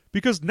wife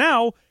because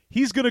now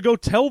he's going to go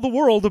tell the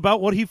world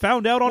about what he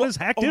found out on his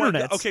hacked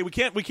internet. Okay, we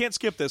can't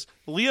skip this.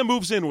 Leah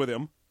moves in with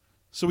him,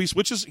 so he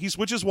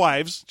switches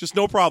wives, just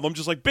no problem,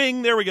 just like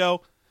bing, there we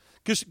go.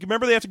 Because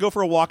remember they have to go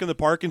for a walk in the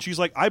park, and she's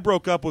like, "I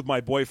broke up with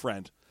my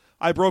boyfriend.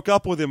 I broke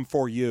up with him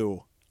for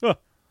you." Huh.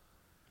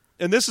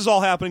 And this is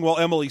all happening while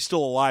Emily's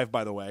still alive,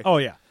 by the way. Oh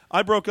yeah.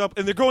 I broke up,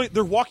 and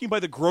they're walking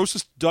by the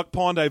grossest duck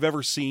pond I've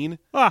ever seen.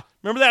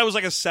 Remember that? It was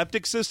like a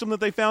septic system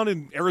that they found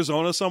in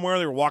Arizona somewhere.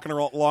 They were walking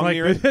along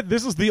near it.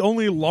 This is the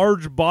only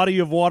large body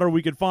of water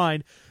we could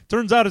find.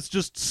 Turns out it's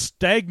just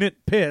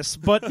stagnant piss,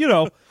 but,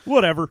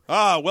 whatever.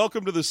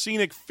 Welcome to the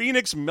scenic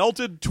Phoenix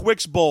Melted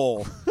Twix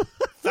Bowl.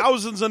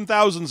 Thousands and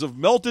thousands of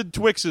melted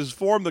Twixes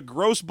form the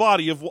gross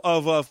body of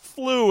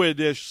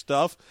fluidish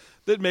stuff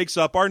that makes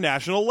up our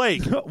national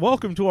lake.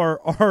 Welcome to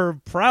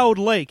our proud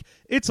lake.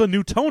 It's a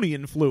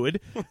Newtonian fluid.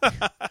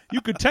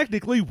 You could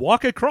technically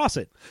walk across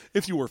it.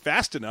 If you were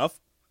fast enough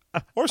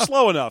or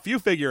slow enough, you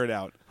figure it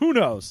out. Who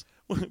knows?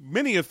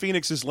 Many of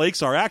Phoenix's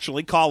lakes are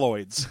actually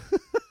colloids.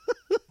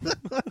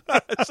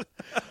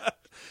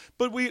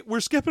 But we're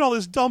skipping all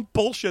this dumb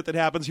bullshit that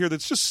happens here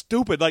that's just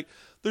stupid. Like,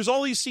 there's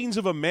all these scenes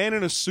of a man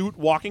in a suit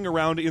walking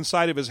around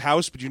inside of his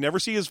house, but you never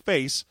see his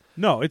face.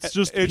 No, it's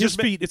just his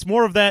feet. It's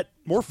more of that.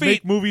 More feet.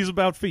 Make movies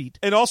about feet.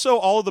 And also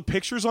all of the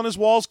pictures on his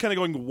walls kind of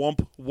going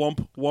whump,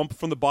 whump, whump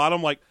from the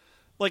bottom.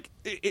 Like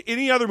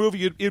any other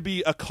movie, it'd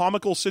be a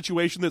comical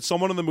situation that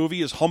someone in the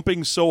movie is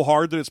humping so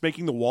hard that it's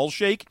making the walls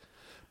shake.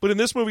 But in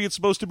this movie, it's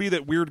supposed to be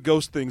that weird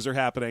ghost things are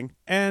happening.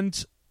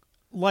 And,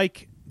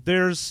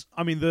 there's,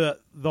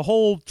 the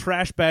whole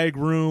trash bag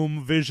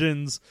room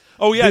visions.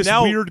 Oh, yeah.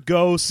 This weird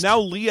ghost. Now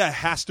Leah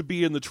has to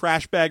be in the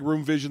trash bag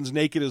room visions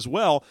naked as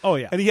well. Oh,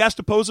 yeah. And he has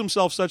to pose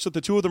himself such that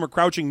the two of them are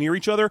crouching near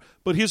each other,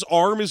 but his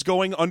arm is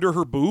going under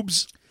her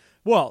boobs.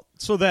 Well,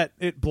 so that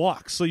it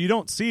blocks, so you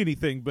don't see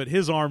anything, but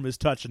his arm is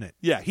touching it.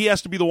 Yeah, he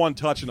has to be the one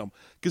touching them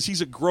because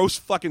he's a gross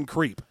fucking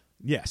creep.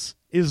 Yes,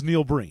 is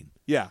Neil Breen.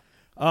 Yeah.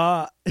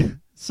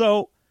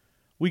 So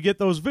we get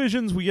those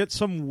visions. We get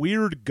some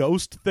weird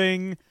ghost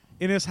thing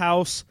in his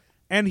house.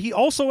 And he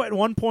also at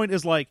one point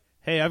is like,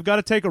 hey, I've got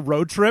to take a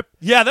road trip.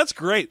 Yeah, that's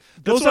great.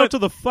 Goes out to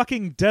the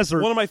fucking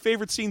desert. One of my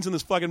favorite scenes in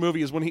this fucking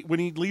movie is when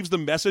he leaves the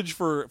message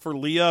for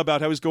Leah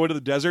about how he's going to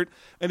the desert,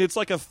 and it's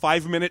like a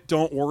 5-minute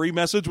don't worry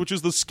message, which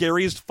is the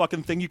scariest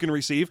fucking thing you can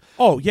receive.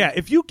 Oh, yeah.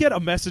 If you get a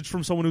message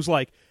from someone who's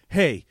like,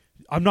 hey,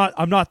 I'm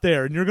not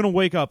there, and you're going to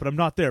wake up and I'm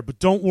not there, but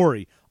don't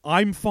worry.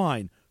 I'm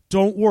fine.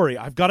 Don't worry.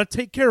 I've got to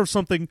take care of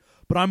something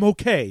but I'm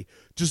okay.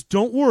 Just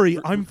don't worry,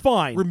 I'm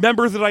fine.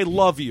 Remember that I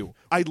love you.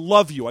 I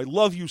love you. I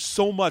love you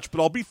so much,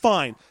 but I'll be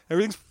fine.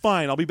 Everything's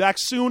fine. I'll be back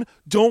soon.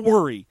 Don't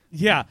worry.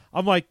 Yeah,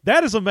 I'm like,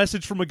 that is a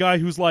message from a guy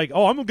who's like,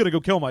 oh, I'm going to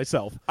go kill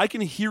myself. I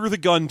can hear the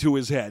gun to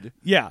his head.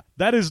 Yeah,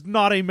 that is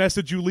not a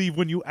message you leave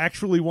when you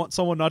actually want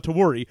someone not to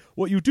worry.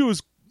 What you do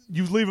is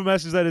you leave a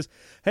message that is,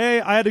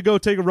 hey, I had to go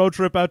take a road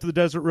trip out to the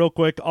desert real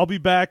quick. I'll be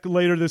back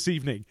later this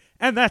evening.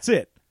 And that's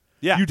it.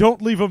 Yeah. You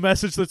don't leave a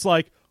message that's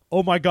like,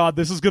 oh my God,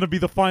 this is going to be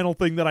the final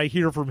thing that I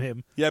hear from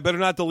him. Yeah, better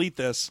not delete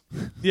this.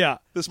 Yeah.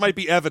 This might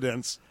be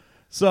evidence.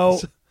 So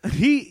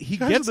he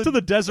gets to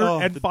the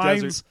desert and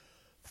finds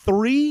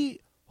 3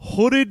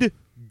 hooded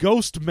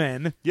ghost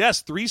men.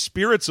 Yes, 3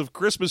 spirits of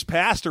Christmas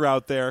past are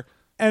out there.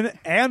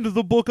 And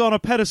the book on a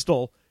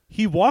pedestal.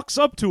 He walks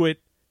up to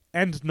it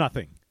and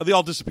nothing. They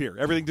all disappear.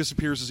 Everything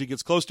disappears as he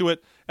gets close to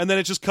it, and then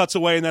it just cuts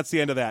away, and that's the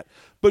end of that.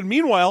 But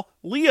meanwhile,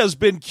 Leah's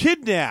been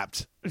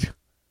kidnapped.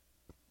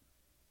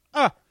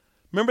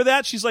 Remember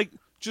that? She's like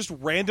just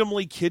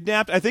randomly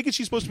kidnapped. I think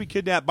she's supposed to be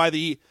kidnapped by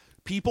the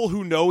people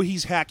who know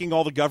he's hacking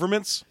all the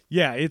governments.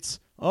 Yeah, it's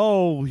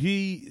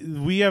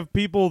we have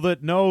people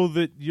that know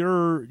that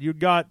you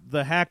got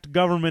the hacked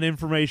government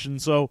information,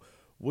 so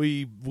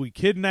we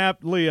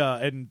kidnapped Leah,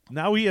 and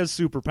now he has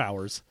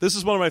superpowers. This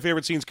is one of my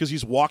favorite scenes because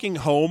he's walking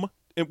home.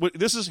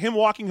 This is him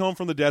walking home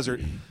from the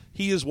desert.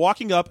 He is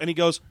walking up, and he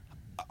goes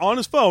on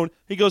his phone.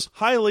 He goes,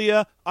 "Hi,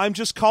 Leah. I'm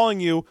just calling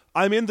you.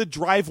 I'm in the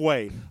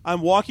driveway. I'm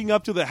walking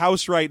up to the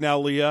house right now,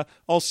 Leah.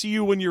 I'll see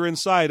you when you're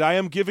inside. I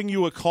am giving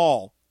you a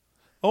call."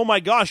 Oh my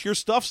gosh, your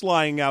stuff's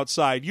lying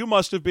outside. You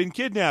must have been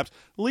kidnapped.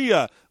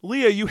 Leah,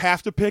 you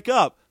have to pick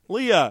up.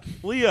 Leah.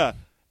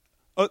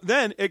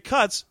 Then it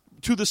cuts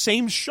to the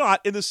same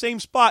shot in the same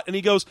spot, and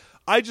he goes,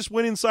 I just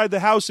went inside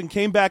the house and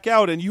came back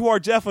out, and you are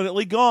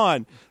definitely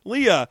gone.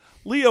 Leah,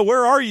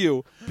 where are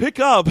you? Pick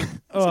up.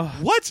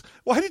 What?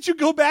 Why did you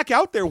go back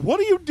out there?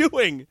 What are you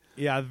doing?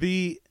 Yeah,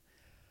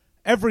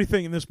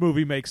 everything in this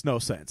movie makes no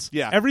sense.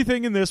 Yeah.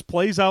 Everything in this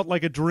plays out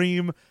like a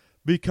dream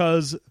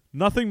because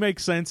nothing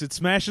makes sense. It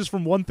smashes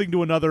from one thing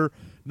to another.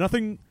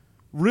 Nothing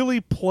really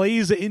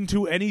plays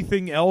into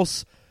anything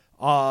else.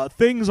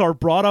 Things are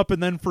brought up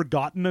and then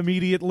forgotten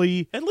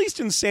immediately. At least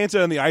in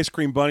Santa and the Ice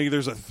Cream Bunny,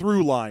 there's a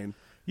through line.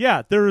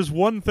 Yeah, there is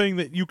one thing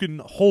that you can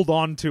hold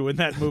on to in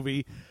that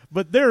movie,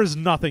 but there is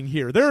nothing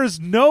here. There is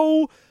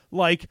no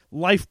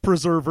life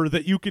preserver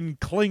that you can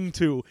cling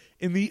to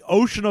in the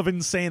ocean of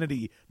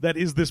insanity that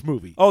is this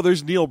movie. Oh,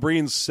 there's Neil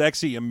Breen's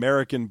sexy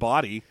American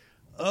body.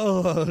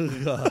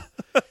 Oh,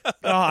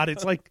 God,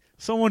 it's like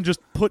someone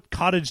just put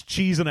cottage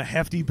cheese in a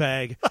hefty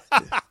bag.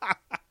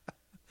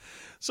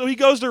 So he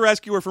goes to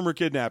rescue her from her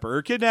kidnapper.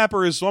 Her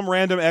kidnapper is some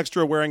random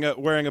extra wearing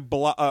a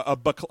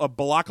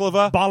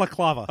balaclava.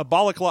 Balaclava. A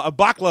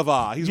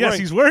baklava.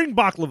 He's wearing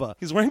baklava.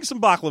 He's wearing some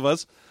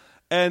baklavas,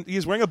 and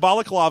he's wearing a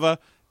balaclava,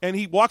 and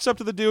he walks up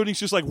to the dude, and he's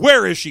just like,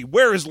 where is she?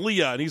 Where is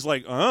Leah? And he's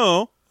like,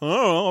 oh,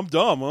 I'm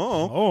dumb.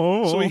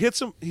 So he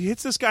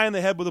hits this guy in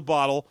the head with a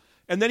bottle,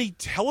 and then he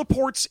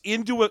teleports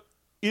into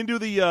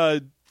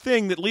the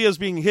thing that Leah's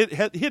being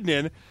hidden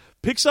in,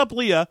 picks up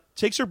Leah,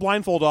 takes her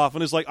blindfold off,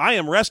 and is like, I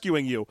am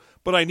rescuing you,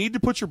 but I need to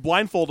put your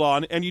blindfold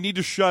on, and you need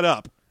to shut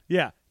up.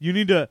 Yeah, you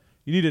need to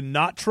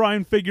not try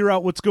and figure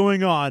out what's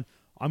going on.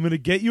 I'm going to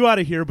get you out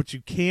of here, but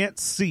you can't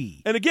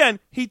see. And again,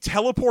 he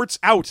teleports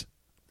out.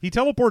 He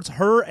teleports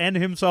her and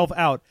himself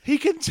out. He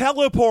can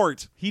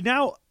teleport.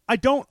 I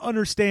don't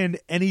understand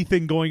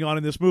anything going on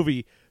in this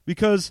movie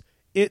because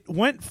it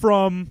went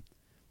from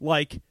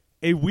like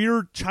a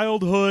weird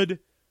childhood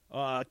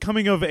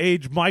coming of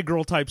age My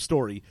Girl type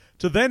story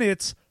to then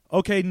it's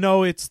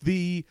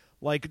the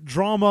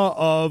drama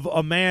of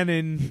a man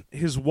and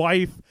his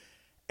wife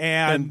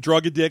and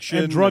drug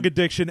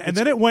addiction and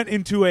then it went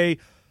into a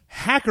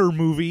hacker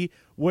movie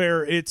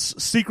where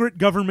it's secret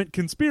government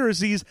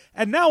conspiracies,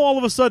 and now all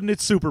of a sudden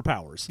it's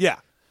superpowers. Yeah,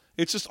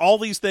 it's just all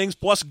these things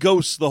plus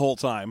ghosts the whole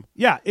time.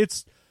 Yeah,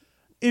 it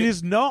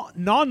is not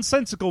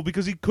nonsensical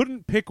because he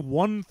couldn't pick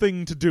one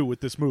thing to do with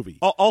this movie.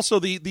 Also,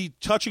 the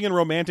touching and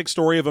romantic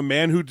story of a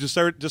man who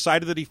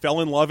decided that he fell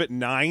in love at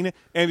 9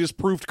 and is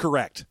proved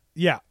correct.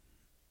 Yeah.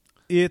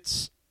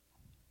 It's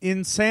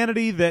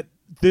insanity that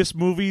this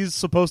movie's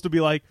supposed to be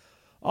like,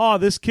 oh,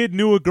 this kid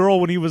knew a girl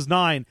when he was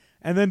 9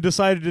 and then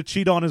decided to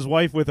cheat on his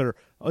wife with her.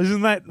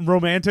 Isn't that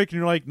romantic? And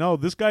you're like, no,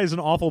 this guy is an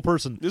awful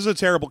person. This is a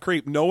terrible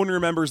creep. No one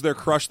remembers their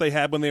crush they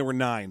had when they were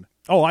 9.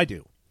 Oh, I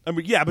do. I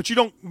mean, yeah, but you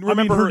don't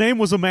remember her name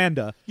was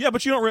Amanda. Yeah,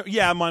 but you don't.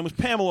 Yeah, mine was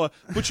Pamela.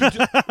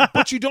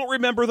 But you don't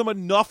remember them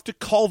enough to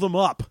call them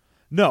up.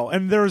 No,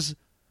 and there's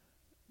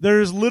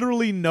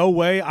literally no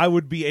way I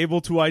would be able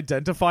to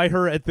identify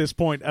her at this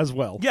point as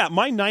well. Yeah,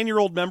 my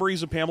 9-year-old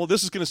memories of Pamela.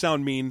 This is going to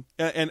sound mean,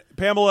 and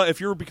Pamela, if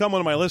you become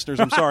one of my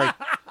listeners, I'm sorry.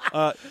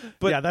 But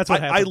yeah, that's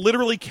what happened. I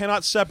literally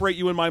cannot separate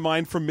you in my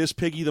mind from Miss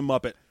Piggy the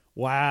Muppet.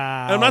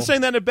 Wow. And I'm not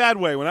saying that in a bad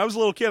way. When I was a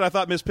little kid, I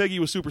thought Miss Piggy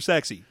was super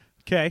sexy.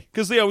 Okay.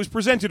 Because they always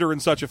presented her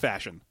in such a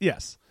fashion.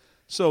 Yes.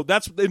 So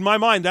that's, in my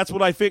mind, that's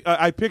what I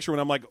picture when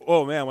I'm like,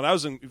 oh, man, when I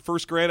was in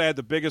first grade, I had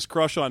the biggest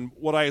crush on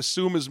what I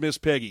assume is Miss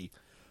Piggy.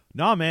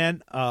 Nah,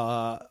 man.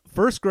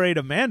 first grade,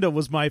 Amanda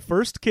was my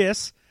first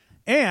kiss,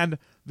 and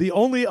the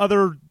only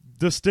other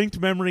distinct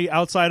memory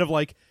outside of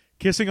like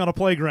kissing on a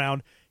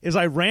playground is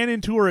I ran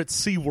into her at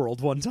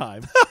SeaWorld one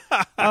time.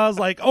 I was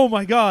like, oh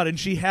my God. And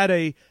she had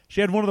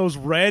one of those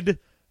red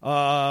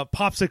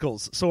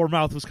popsicles, so her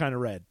mouth was kind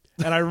of red.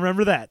 And I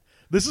remember that.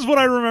 This is what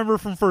I remember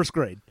from first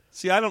grade.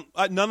 See,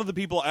 none of the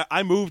people,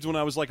 I moved when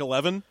I was like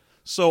 11,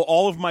 so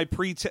all of my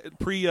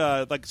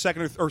like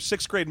second or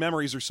sixth grade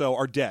memories or so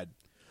are dead.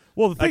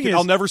 Well, the thing is,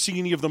 I'll never see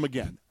any of them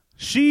again.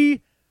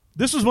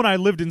 This was when I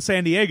lived in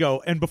San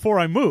Diego and before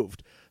I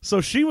moved. So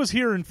she was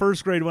here in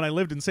first grade when I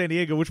lived in San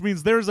Diego, which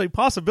means there's a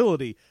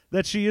possibility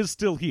that she is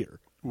still here.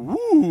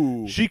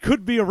 Ooh. She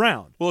could be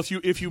around. Well,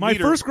 if you my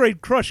meet her, first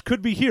grade crush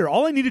could be here.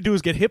 All I need to do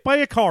is get hit by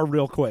a car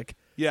real quick.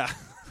 Yeah.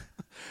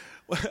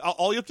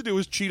 All you have to do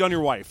is cheat on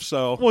your wife.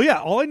 So, well, yeah,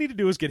 all I need to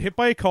do is get hit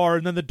by a car,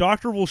 and then the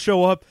doctor will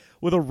show up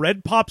with a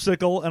red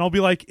popsicle, and I'll be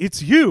like,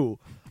 it's you.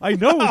 I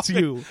know it's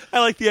you. I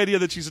like the idea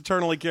that she's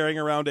eternally carrying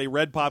around a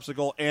red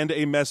popsicle and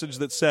a message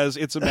that says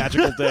it's a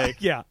magical day.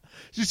 Yeah.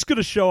 She's going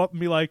to show up and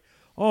be like,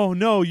 oh,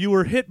 no, you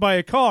were hit by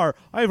a car.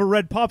 I have a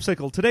red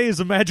popsicle. Today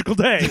is a magical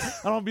day.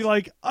 And I'll be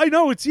like, I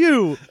know it's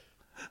you.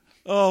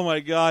 Oh,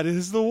 my God.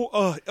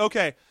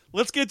 Okay,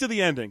 let's get to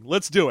the ending.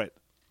 Let's do it.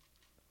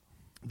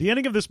 The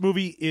ending of this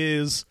movie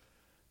is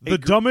the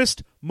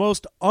dumbest,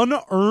 most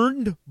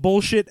unearned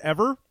bullshit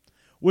ever,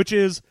 which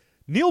is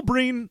Neil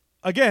Breen,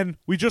 again,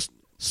 we just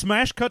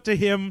smash cut to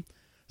him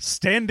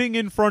standing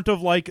in front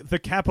of, like, the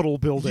Capitol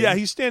building. Yeah,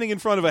 he's standing in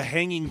front of a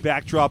hanging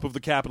backdrop of the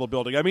Capitol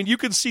building. I mean, you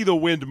can see the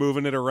wind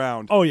moving it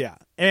around. Oh, yeah.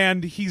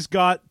 And he's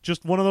got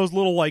just one of those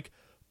little, like,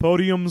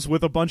 podiums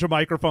with a bunch of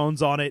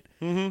microphones on it.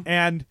 Mm-hmm.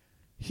 And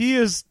he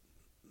is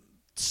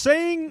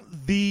saying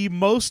the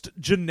most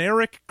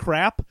generic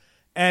crap,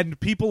 and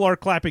people are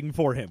clapping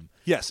for him.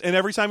 Yes, and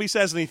every time he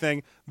says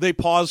anything, they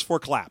pause for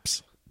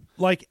claps.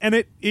 Like, and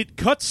it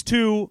cuts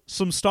to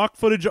some stock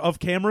footage of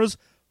cameras.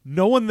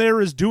 No one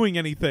there is doing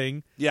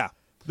anything. Yeah.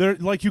 There,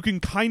 like, you can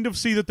kind of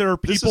see that there are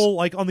people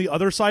like on the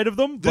other side of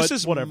them. This but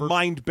is whatever.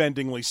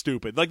 mind-bendingly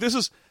stupid. Like, this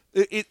is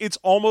it's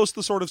almost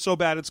the sort of so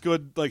bad it's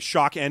good like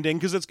shock ending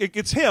because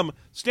it's him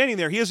standing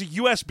there. He has a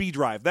USB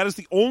drive. That is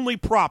the only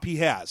prop he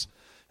has,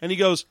 and he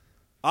goes,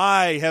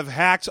 I have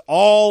hacked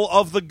all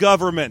of the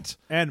government.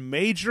 And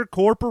major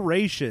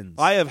corporations.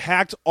 I have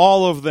hacked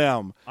all of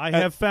them. I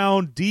have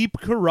found deep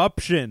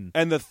corruption.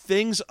 And the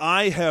things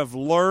I have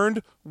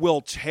learned will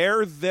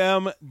tear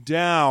them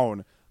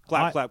down.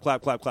 Clap, clap,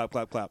 clap, clap, clap,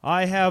 clap, clap.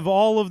 I have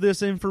all of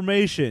this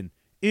information.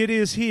 It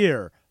is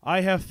here.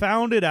 I have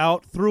found it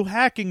out through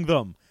hacking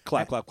them.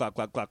 Clap, clap, clap,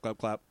 clap, clap, clap,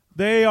 clap.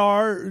 They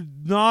are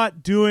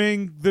not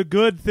doing the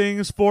good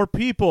things for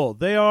people.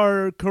 They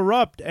are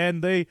corrupt,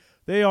 and they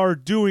are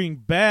doing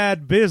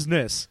bad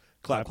business.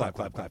 Clap, clap,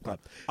 clap, clap, clap.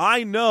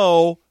 I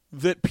know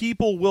that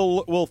people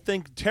will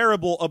think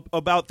terrible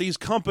about these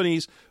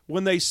companies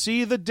when they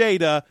see the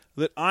data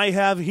that I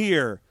have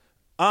here.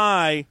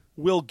 I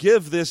will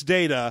give this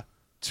data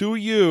to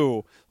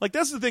you. Like,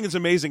 that's the thing that's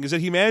amazing, is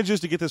that he manages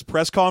to get this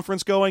press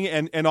conference going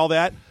and all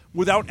that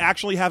without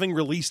actually having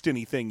released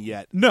anything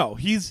yet. No,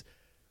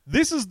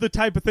 this is the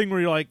type of thing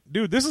where you're like,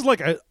 dude, this is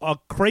like a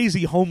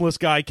crazy homeless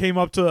guy came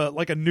up to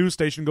like a news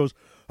station and goes,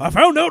 I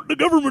found out the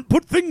government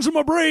put things in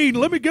my brain.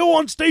 Let me go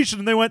on station.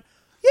 And they went,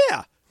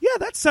 yeah,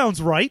 that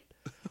sounds right.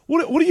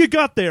 What do you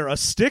got there? A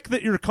stick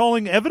that you're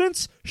calling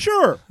evidence?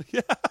 Sure.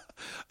 Yeah.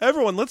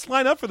 Everyone, let's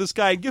line up for this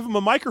guy and give him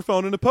a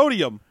microphone and a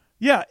podium.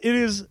 Yeah, it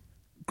is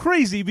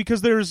crazy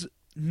because there's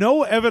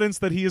no evidence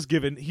that he has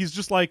given. He's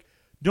just like,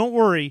 don't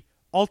worry,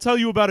 I'll tell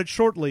you about it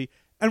shortly.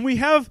 And we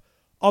have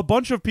a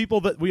bunch of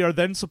people that we are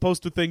then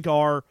supposed to think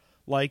are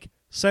like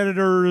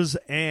senators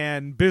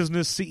and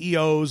business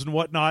CEOs and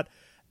whatnot.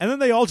 And then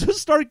they all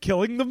just start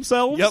killing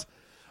themselves. Yep.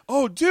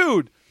 Oh,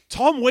 dude,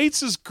 Tom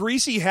Waits'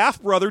 greasy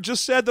half-brother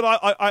just said that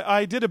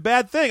I did a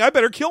bad thing. I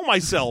better kill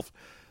myself.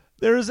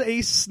 There's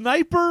a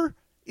sniper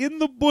in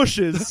the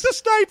bushes. The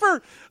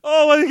sniper!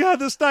 Oh, my God,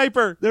 the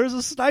sniper. There's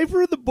a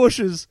sniper in the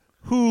bushes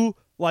who,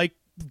 like,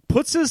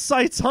 puts his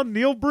sights on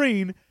Neil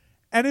Breen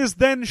and is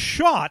then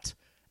shot.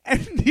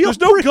 And There's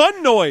no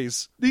gun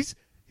noise.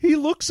 He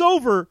looks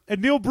over,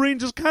 and Neil Breen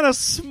just kind of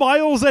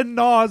smiles and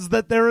nods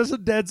that there is a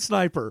dead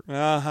sniper.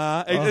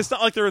 Uh-huh. It's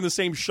not like they're in the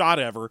same shot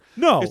ever.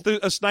 No.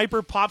 A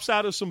sniper pops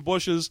out of some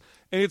bushes,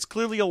 and it's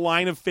clearly a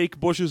line of fake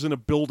bushes in a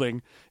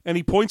building. And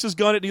he points his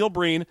gun at Neil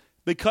Breen.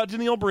 They cut to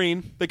Neil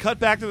Breen. They cut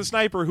back to the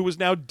sniper, who is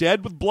now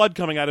dead with blood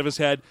coming out of his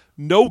head.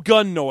 No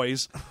gun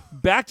noise.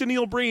 Back to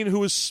Neil Breen,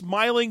 who is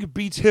smiling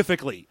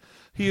beatifically.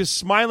 He is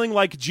smiling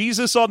like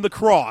Jesus on the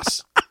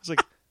cross. It's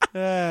like...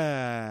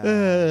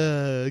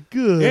 Good.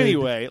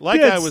 Anyway,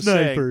 like Dead I was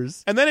snipers.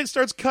 saying, and then it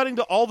starts cutting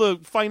to all the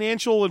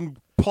financial and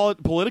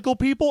political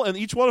people, and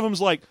each one of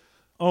them's like,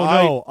 "Oh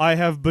no, I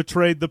have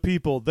betrayed the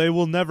people. They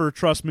will never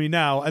trust me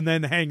now," and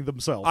then hang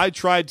themselves. I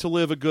tried to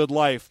live a good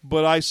life,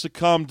 but I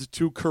succumbed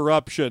to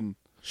corruption.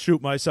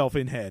 Shoot myself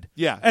in head.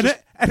 Yeah, and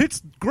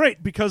it's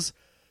great because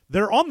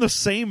they're on the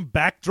same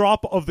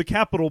backdrop of the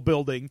Capitol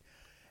building,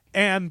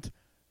 and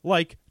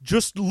like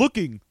just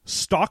looking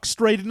stock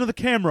straight into the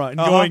camera and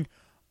going,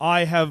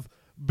 I have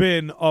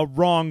been a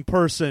wrong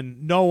person.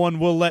 No one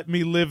will let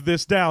me live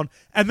this down.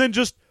 And then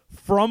just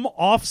from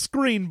off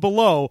screen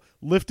below,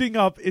 lifting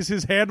up is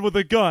his hand with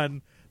a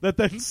gun that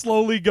then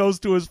slowly goes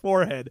to his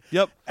forehead.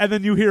 Yep. And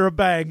then you hear a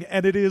bang,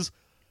 and it is,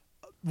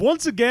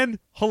 once again,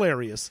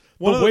 hilarious.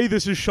 The way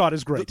this is shot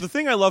is great. The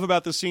thing I love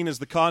about this scene is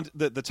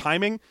the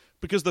timing,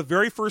 because the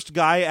very first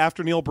guy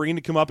after Neil Breen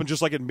to come up and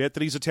just like admit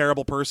that he's a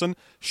terrible person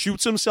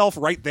shoots himself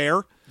right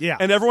there. Yeah.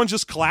 And everyone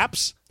just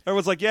claps.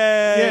 Everyone's like,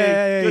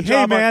 yay, good hey,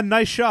 job, man,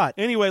 nice shot.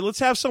 Anyway, let's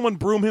have someone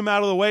broom him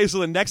out of the way so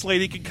the next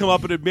lady can come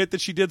up and admit that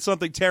she did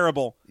something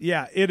terrible.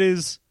 Yeah, it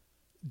is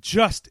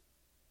just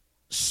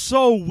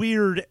so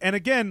weird. And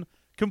again,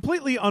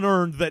 completely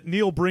unearned that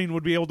Neil Breen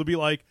would be able to be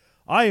like,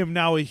 I am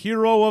now a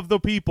hero of the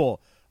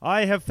people.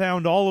 I have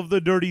found all of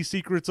the dirty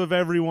secrets of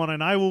everyone,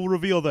 and I will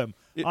reveal them.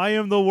 I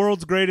am the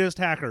world's greatest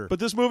hacker. But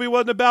this movie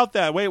wasn't about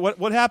that. Wait,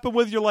 what happened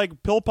with your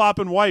like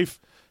pill-popping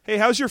wife? Hey,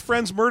 how's your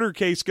friend's murder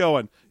case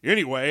going?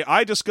 Anyway,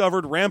 I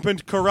discovered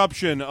rampant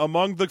corruption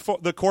among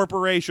the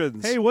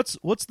corporations. Hey,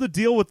 what's the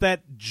deal with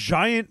that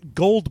giant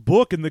gold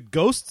book and the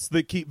ghosts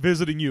that keep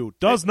visiting you?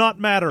 Does not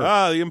matter.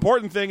 The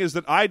important thing is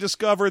that I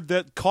discovered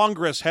that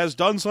Congress has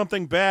done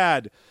something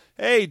bad.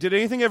 Hey, did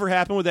anything ever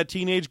happen with that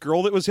teenage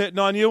girl that was hitting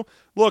on you?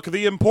 Look,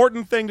 the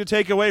important thing to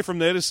take away from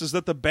this is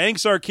that the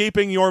banks are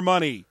keeping your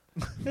money.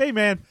 Hey,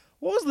 man,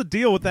 what was the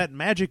deal with that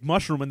magic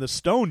mushroom and the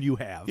stone you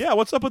have? Yeah,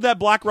 what's up with that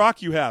black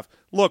rock you have?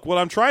 Look, what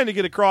I'm trying to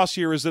get across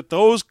here is that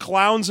those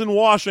clowns in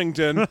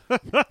Washington...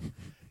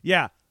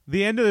 Yeah,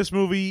 the end of this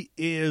movie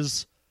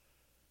is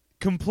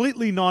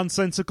completely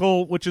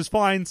nonsensical, which is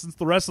fine since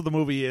the rest of the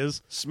movie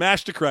is.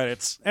 Smash the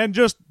credits. And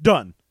just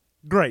done.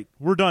 Great,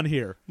 we're done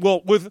here.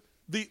 Well,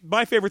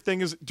 my favorite thing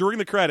is during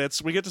the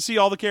credits, we get to see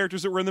all the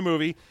characters that were in the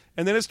movie,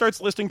 and then it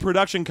starts listing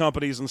production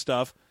companies and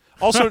stuff.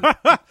 Also,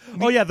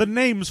 oh yeah, the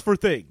names for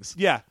things.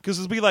 Yeah, because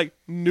it'll be like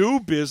New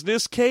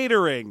Business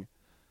Catering,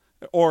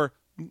 or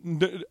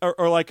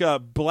like a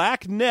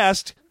Black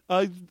Nest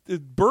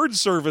Bird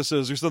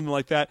Services or something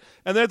like that.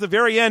 And then at the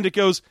very end, it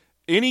goes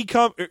any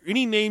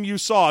name you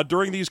saw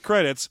during these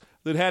credits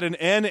that had an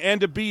N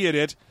and a B in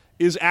it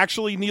is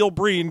actually Neil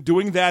Breen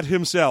doing that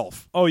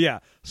himself. Oh yeah,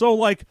 so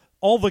like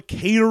all the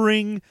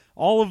catering,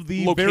 all of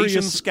the location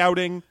various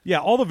scouting. Yeah,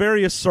 all the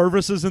various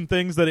services and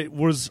things that it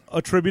was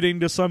attributing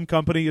to some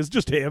company is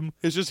just him.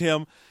 It's just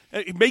him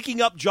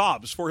making up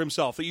jobs for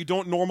himself that you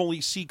don't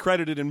normally see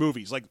credited in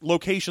movies, like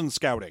location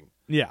scouting.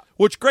 Yeah.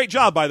 Which, great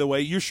job, by the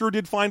way. You sure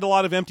did find a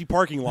lot of empty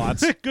parking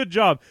lots. Good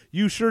job.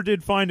 You sure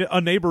did find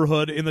a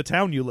neighborhood in the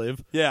town you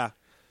live. Yeah.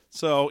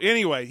 So,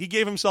 anyway, he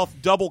gave himself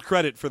double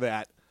credit for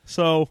that.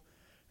 So,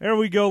 there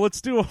we go. Let's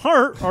do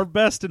our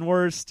best and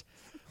worst.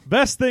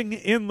 Best thing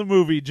in the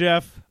movie,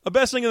 Jeff. The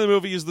best thing in the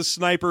movie is the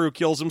sniper who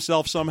kills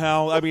himself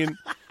somehow. I mean,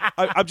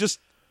 I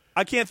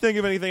can't think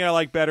of anything I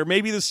like better.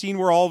 Maybe the scene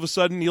where all of a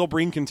sudden Neil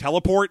Breen can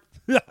teleport.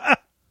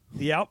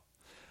 Yep.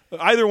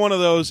 Either one of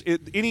those,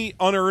 any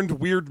unearned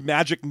weird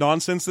magic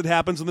nonsense that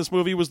happens in this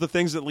movie was the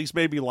things that at least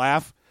made me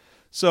laugh.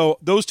 So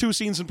those two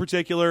scenes in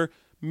particular,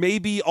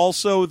 maybe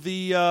also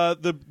the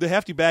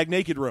hefty bag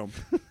naked room.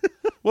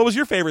 What was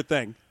your favorite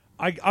thing?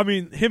 I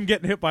mean, him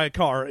getting hit by a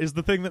car is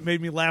the thing that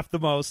made me laugh the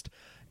most.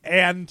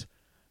 And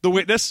the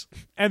witness?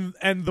 And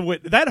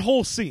that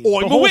whole scene.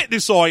 I'm a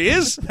witness, I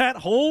is. That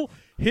whole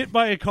hit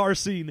by a car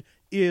scene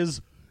is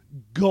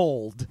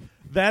gold.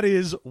 That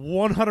is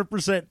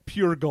 100%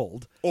 pure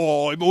gold.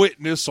 I'm a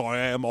witness, I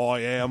am.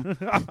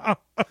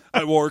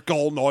 I work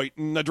all night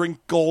and I drink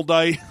all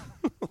day.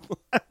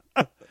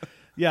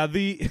 Yeah,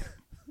 the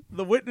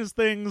witness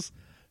things,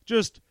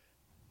 just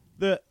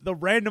the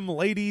random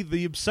lady,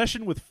 the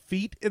obsession with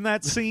feet in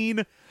that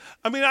scene.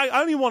 I mean, I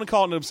don't even want to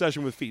call it an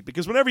obsession with feet,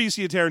 because whenever you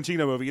see a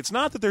Tarantino movie, it's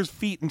not that there's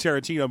feet in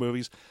Tarantino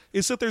movies,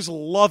 it's that there's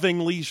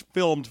lovingly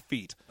filmed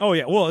feet. Oh,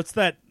 yeah. Well, it's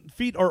that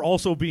feet are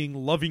also being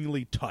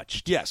lovingly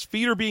touched. Yes,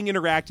 feet are being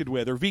interacted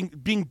with, or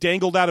being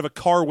dangled out of a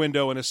car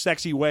window in a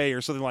sexy way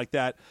or something like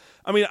that.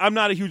 I mean, I'm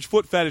not a huge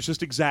foot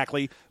fetishist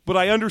exactly, but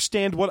I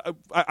understand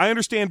I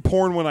understand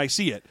porn when I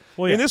see it.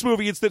 Well, yeah. In this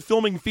movie, it's that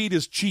filming feet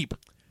is cheap.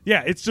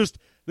 Yeah, it's just,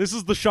 this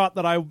is the shot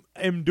that I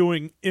am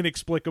doing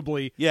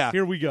inexplicably. Yeah.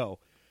 Here we go.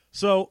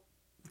 So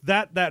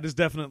that is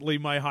definitely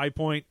my high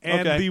point.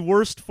 And the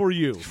worst for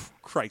you.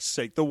 Christ's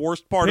sake, the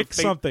worst part of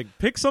Fate.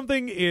 Pick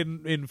something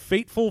in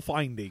Fateful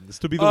Findings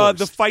to be the worst.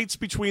 The fights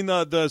between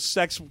the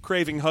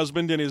sex-craving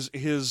husband and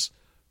his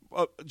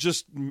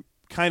just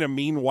kind of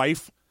mean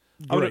wife.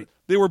 Great.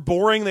 They were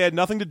boring. They had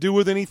nothing to do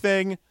with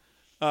anything.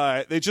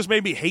 They just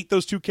made me hate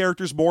those two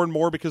characters more and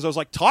more, because I was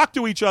like, talk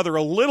to each other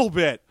a little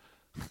bit.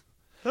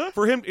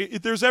 For him,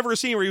 if there's ever a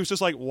scene where he was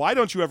just like, why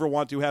don't you ever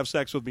want to have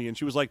sex with me? And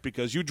she was like,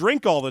 because you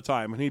drink all the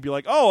time. And he'd be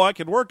like, oh, I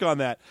can work on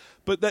that.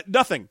 But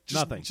nothing.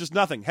 Just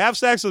nothing. Have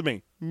sex with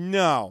me.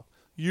 No.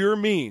 You're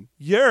mean.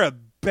 You're a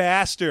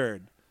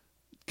bastard.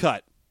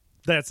 Cut.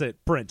 That's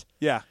it. Print.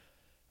 Yeah.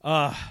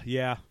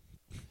 Yeah.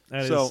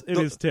 It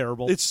is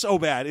terrible. It's so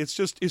bad. It's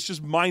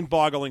just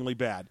mind-bogglingly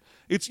bad.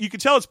 You can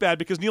tell it's bad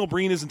because Neil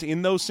Breen isn't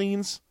in those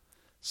scenes.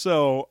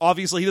 So,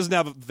 obviously, he doesn't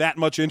have that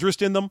much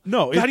interest in them.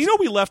 No, God, you know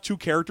we left 2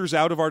 characters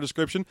out of our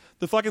description?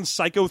 The fucking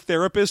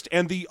psychotherapist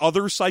and the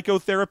other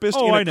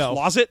psychotherapist in a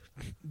closet?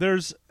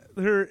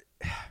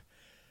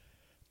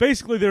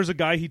 Basically, there's a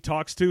guy he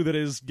talks to that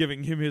is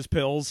giving him his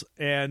pills,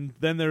 and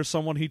then there's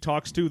someone he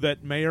talks to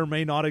that may or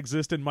may not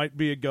exist and might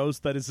be a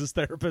ghost that is his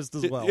therapist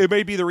as well. It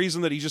may be the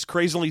reason that he just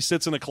crazily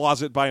sits in a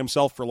closet by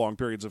himself for long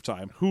periods of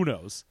time. Who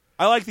knows?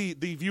 I like the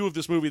view of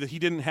this movie that he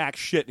didn't hack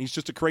shit and he's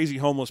just a crazy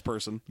homeless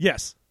person.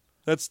 Yes.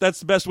 That's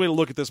the best way to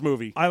look at this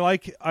movie. I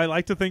like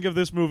to think of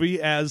this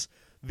movie as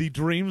the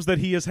dreams that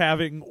he is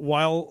having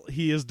while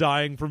he is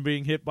dying from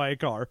being hit by a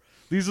car.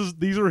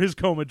 These are his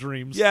coma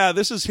dreams. Yeah,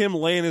 this is him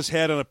laying his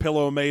head on a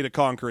pillow made of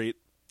concrete.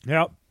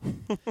 Yep.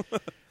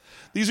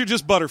 These are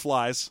just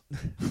butterflies.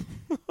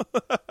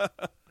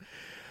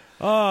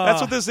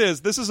 That's what this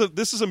is. This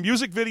is a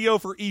music video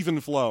for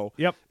Even Flow.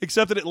 Yep.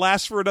 Except that it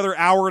lasts for another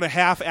hour and a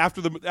half after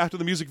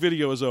the music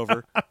video is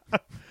over.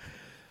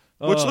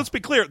 Which, let's be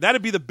clear,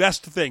 that'd be the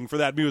best thing for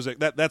that music,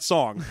 that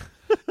song.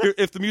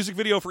 If the music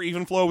video for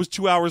Even Flow was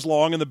 2 hours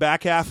long and the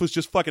back half was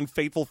just fucking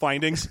Fateful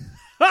Findings.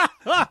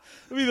 That'd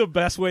be the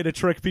best way to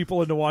trick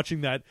people into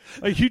watching that.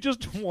 Like, you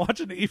just watch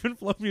an Even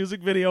Flow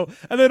music video,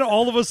 and then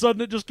all of a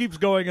sudden it just keeps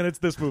going, and it's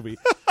this movie.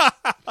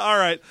 All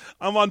right,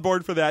 I'm on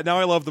board for that. Now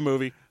I love the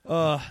movie.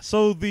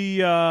 So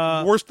the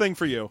worst thing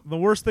for you. The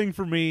worst thing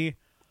for me,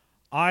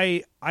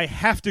 I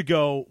have to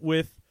go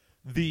with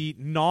the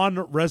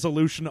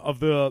non-resolution of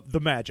the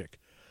magic.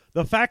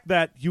 The fact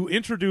that you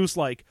introduce,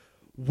 like,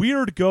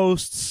 weird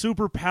ghosts,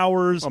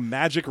 superpowers, a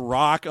magic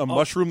rock, a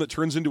mushroom that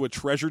turns into a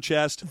treasure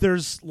chest.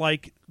 There's,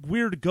 like,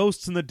 weird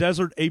ghosts in the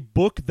desert, a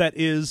book that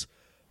is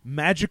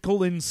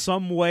magical in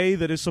some way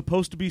that is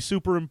supposed to be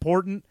super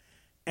important,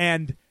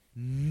 and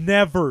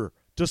never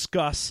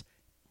discuss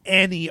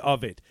any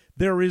of it.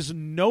 There is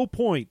no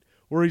point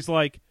where he's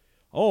like,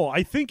 oh,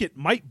 I think it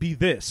might be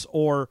this,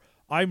 or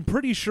I'm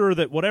pretty sure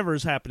that whatever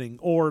is happening,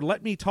 or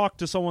let me talk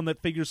to someone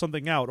that figures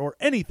something out, or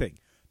anything.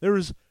 There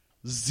is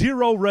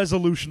zero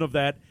resolution of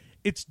that.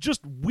 It's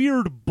just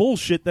weird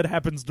bullshit that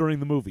happens during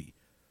the movie.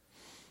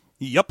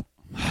 Yep.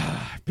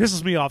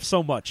 Pisses me off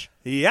so much.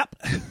 Yep.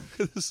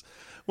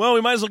 Well,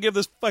 we might as well give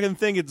this fucking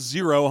thing its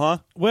 0, huh?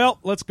 Well,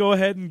 let's go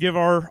ahead and give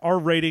our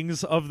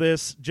ratings of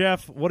this.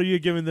 Jeff, what are you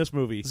giving this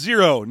movie?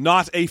 0,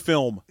 not a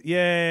film.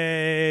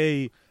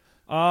 Yay.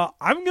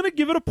 I'm going to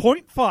give it a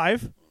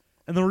 0.5,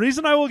 and the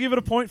reason I will give it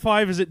a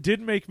 0.5 is it did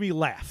make me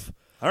laugh.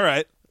 All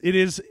right.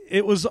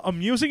 It was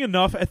amusing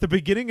enough at the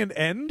beginning and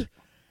end,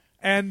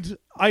 and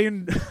I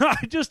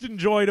just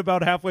enjoyed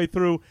about halfway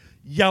through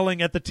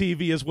yelling at the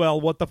TV as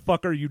well, what the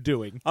fuck are you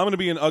doing? I'm going to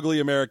be an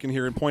ugly American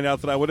here and point out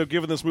that I would have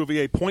given this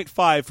movie a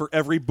 0.5 for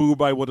every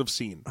boob I would have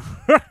seen.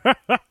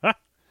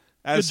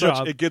 As Good such,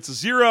 job. it gets a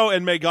 0,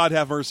 and may God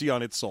have mercy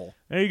on its soul.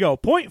 There you go.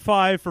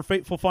 0.5 for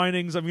Fateful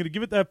Findings. I'm going to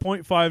give it that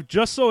 0.5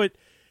 just so it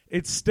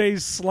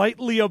stays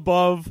slightly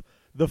above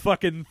the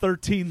fucking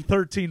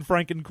 1313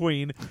 Franken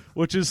Queen,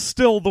 which is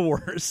still the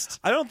worst.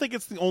 I don't think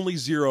it's the only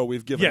 0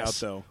 we've given out,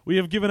 though. We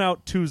have given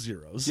out 2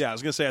 zeros. Yeah, I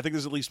was going to say, I think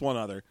there's at least one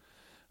other.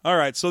 All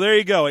right, so there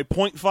you go. A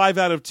 0.5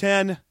 out of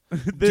 10.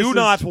 Do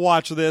not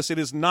watch this. It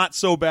is not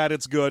so bad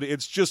it's good.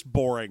 It's just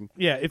boring.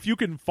 Yeah, if you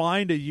can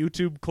find a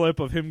YouTube clip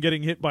of him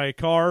getting hit by a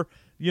car,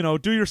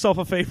 do yourself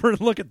a favor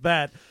and look at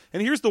that.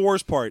 And here's the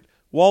worst part.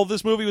 While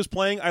this movie was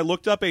playing, I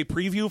looked up a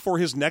preview for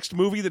his next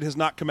movie that has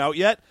not come out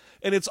yet,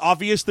 and it's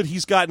obvious that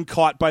he's gotten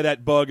caught by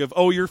that bug of,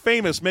 oh, you're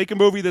famous, make a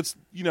movie that's,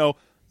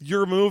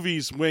 your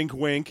movies, wink,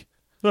 wink.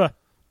 Huh.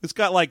 It's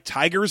got, like,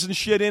 tigers and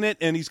shit in it,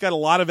 and he's got a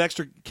lot of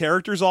extra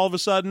characters all of a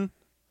sudden.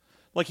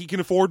 Like, he can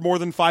afford more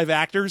than 5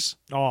 actors.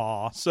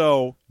 Aw.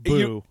 So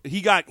Boo.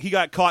 he got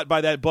caught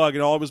by that bug,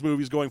 and all of his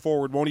movies going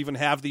forward won't even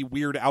have the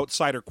weird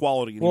outsider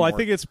quality anymore. Well, I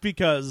think it's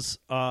because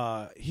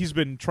he's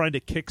been trying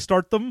to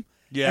kickstart them.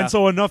 Yeah. And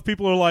so enough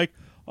people are like,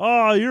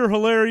 oh, you're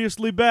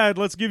hilariously bad.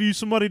 Let's give you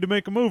some money to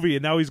make a movie.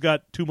 And now he's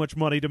got too much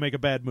money to make a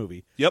bad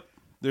movie. Yep.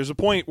 There's a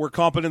point where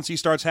competency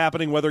starts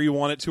happening whether you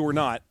want it to or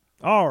not.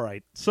 All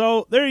right.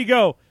 So there you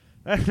go.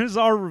 That is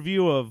our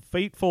review of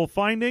Fateful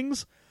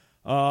Findings.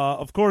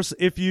 Of course,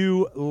 if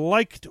you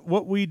liked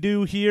what we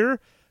do here,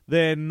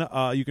 then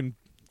you can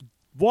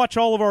watch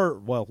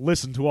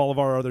listen to all of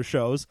our other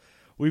shows.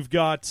 We've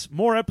got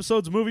more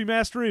episodes of Movie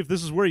Mastery if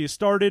this is where you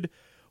started.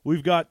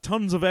 We've got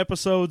tons of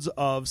episodes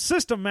of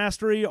System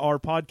Mastery, our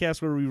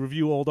podcast where we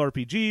review old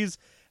RPGs.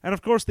 And,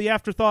 of course, The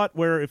Afterthought,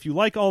 where if you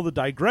like all the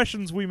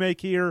digressions we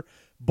make here,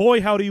 boy,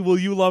 howdy, will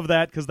you love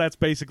that, because that's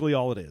basically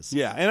all it is.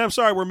 Yeah, and I'm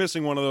sorry we're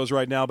missing one of those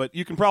right now, but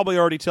you can probably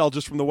already tell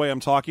just from the way I'm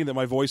talking that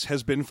my voice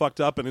has been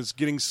fucked up and is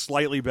getting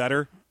slightly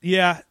better.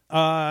 Yeah,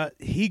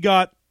 he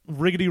got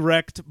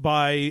riggedy-wrecked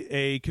by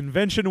a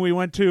convention we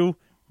went to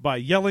by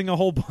yelling a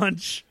whole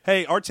bunch.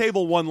 Hey, our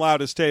table won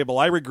loudest table.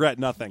 I regret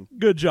nothing.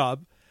 Good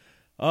job.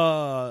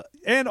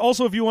 And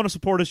also, if you want to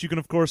support us, you can,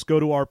 of course, go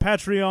to our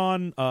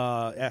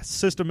Patreon,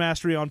 System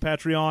Mastery on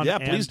Patreon. Yeah,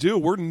 please do.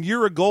 We're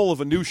near a goal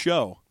of a new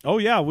show. Oh,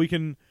 yeah, we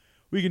can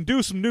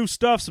do some new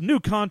stuff, some new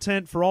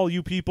content for all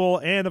you people,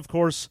 and, of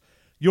course,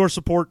 your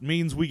support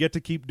means we get to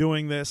keep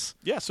doing this.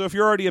 Yeah, so if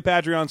you're already a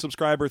Patreon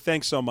subscriber,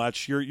 thanks so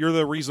much. You're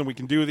the reason we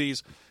can do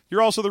these.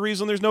 You're also the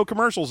reason there's no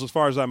commercials, as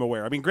far as I'm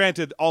aware. I mean,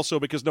 granted, also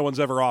because no one's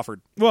ever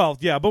offered. Well,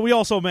 yeah, but we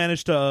also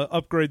managed to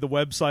upgrade the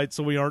website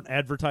so we aren't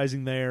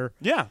advertising there.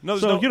 Yeah, no,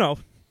 So,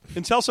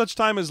 until such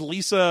time as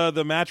Lisa,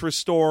 the mattress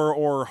store,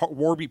 or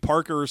Warby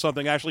Parker or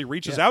something actually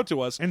reaches out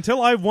to us.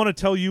 Until I want to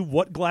tell you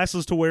what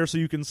glasses to wear so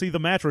you can see the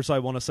mattress I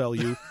want to sell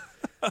you,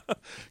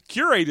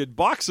 Curated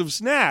box of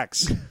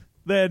snacks.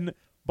 then,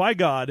 by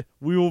God,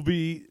 we will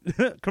be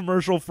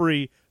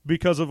commercial-free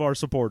because of our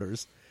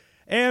supporters.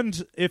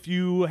 And if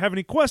you have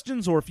any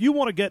questions or if you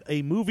want to get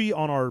a movie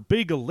on our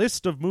big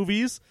list of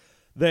movies,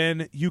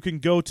 then you can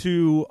go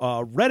to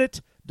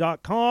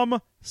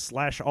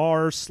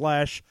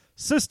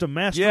reddit.com/r/System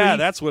Mastery. Yeah,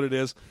 that's what it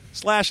is.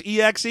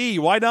 /EXE.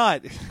 Why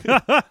not?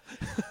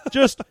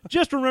 just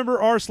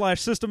remember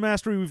r/System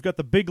Mastery. We've got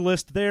the big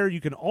list there.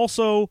 You can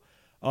also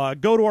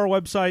go to our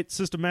website,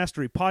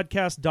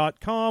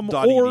 systemmasterypodcast.com,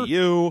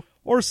 .edu.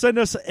 or send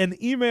us an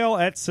email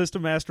at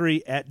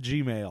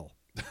systemmastery@gmail.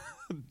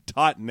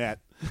 .net.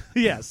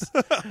 Yes,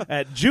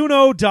 at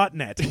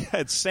juno.net.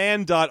 At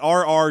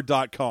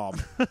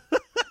sand.rr.com.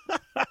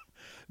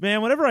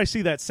 Man, whenever I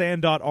see that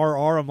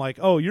sand.rr, I'm like,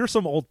 oh, you're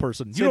some old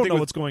person. You don't know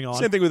what's going on.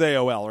 Same thing with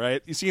AOL,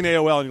 right? You see an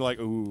AOL and you're like,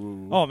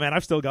 ooh. Oh, man,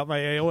 I've still got my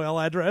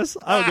AOL address.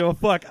 I don't give a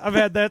fuck. I've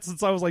had that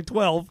since I was like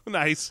 12.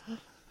 Nice.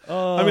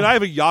 I mean, I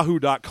have a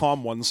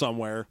yahoo.com one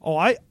somewhere. Oh,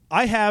 I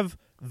have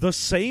the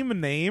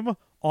same name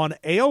on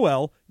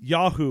AOL,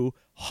 Yahoo,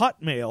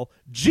 Hotmail,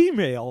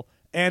 Gmail,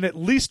 and at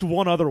least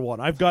one other one.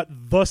 I've got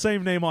the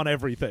same name on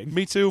everything.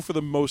 Me too, for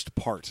the most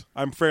part.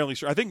 I'm fairly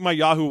sure. I think my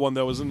Yahoo one,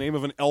 though, was the name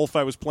of an elf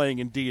I was playing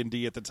in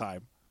D&D at the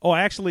time. Oh,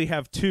 I actually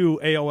have 2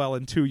 AOL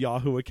and 2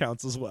 Yahoo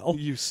accounts as well.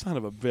 You son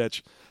of a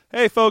bitch.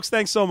 Hey, folks,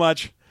 thanks so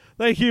much.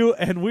 Thank you,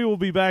 and we will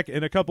be back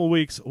in a couple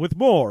weeks with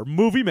more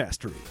Movie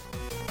Mastery.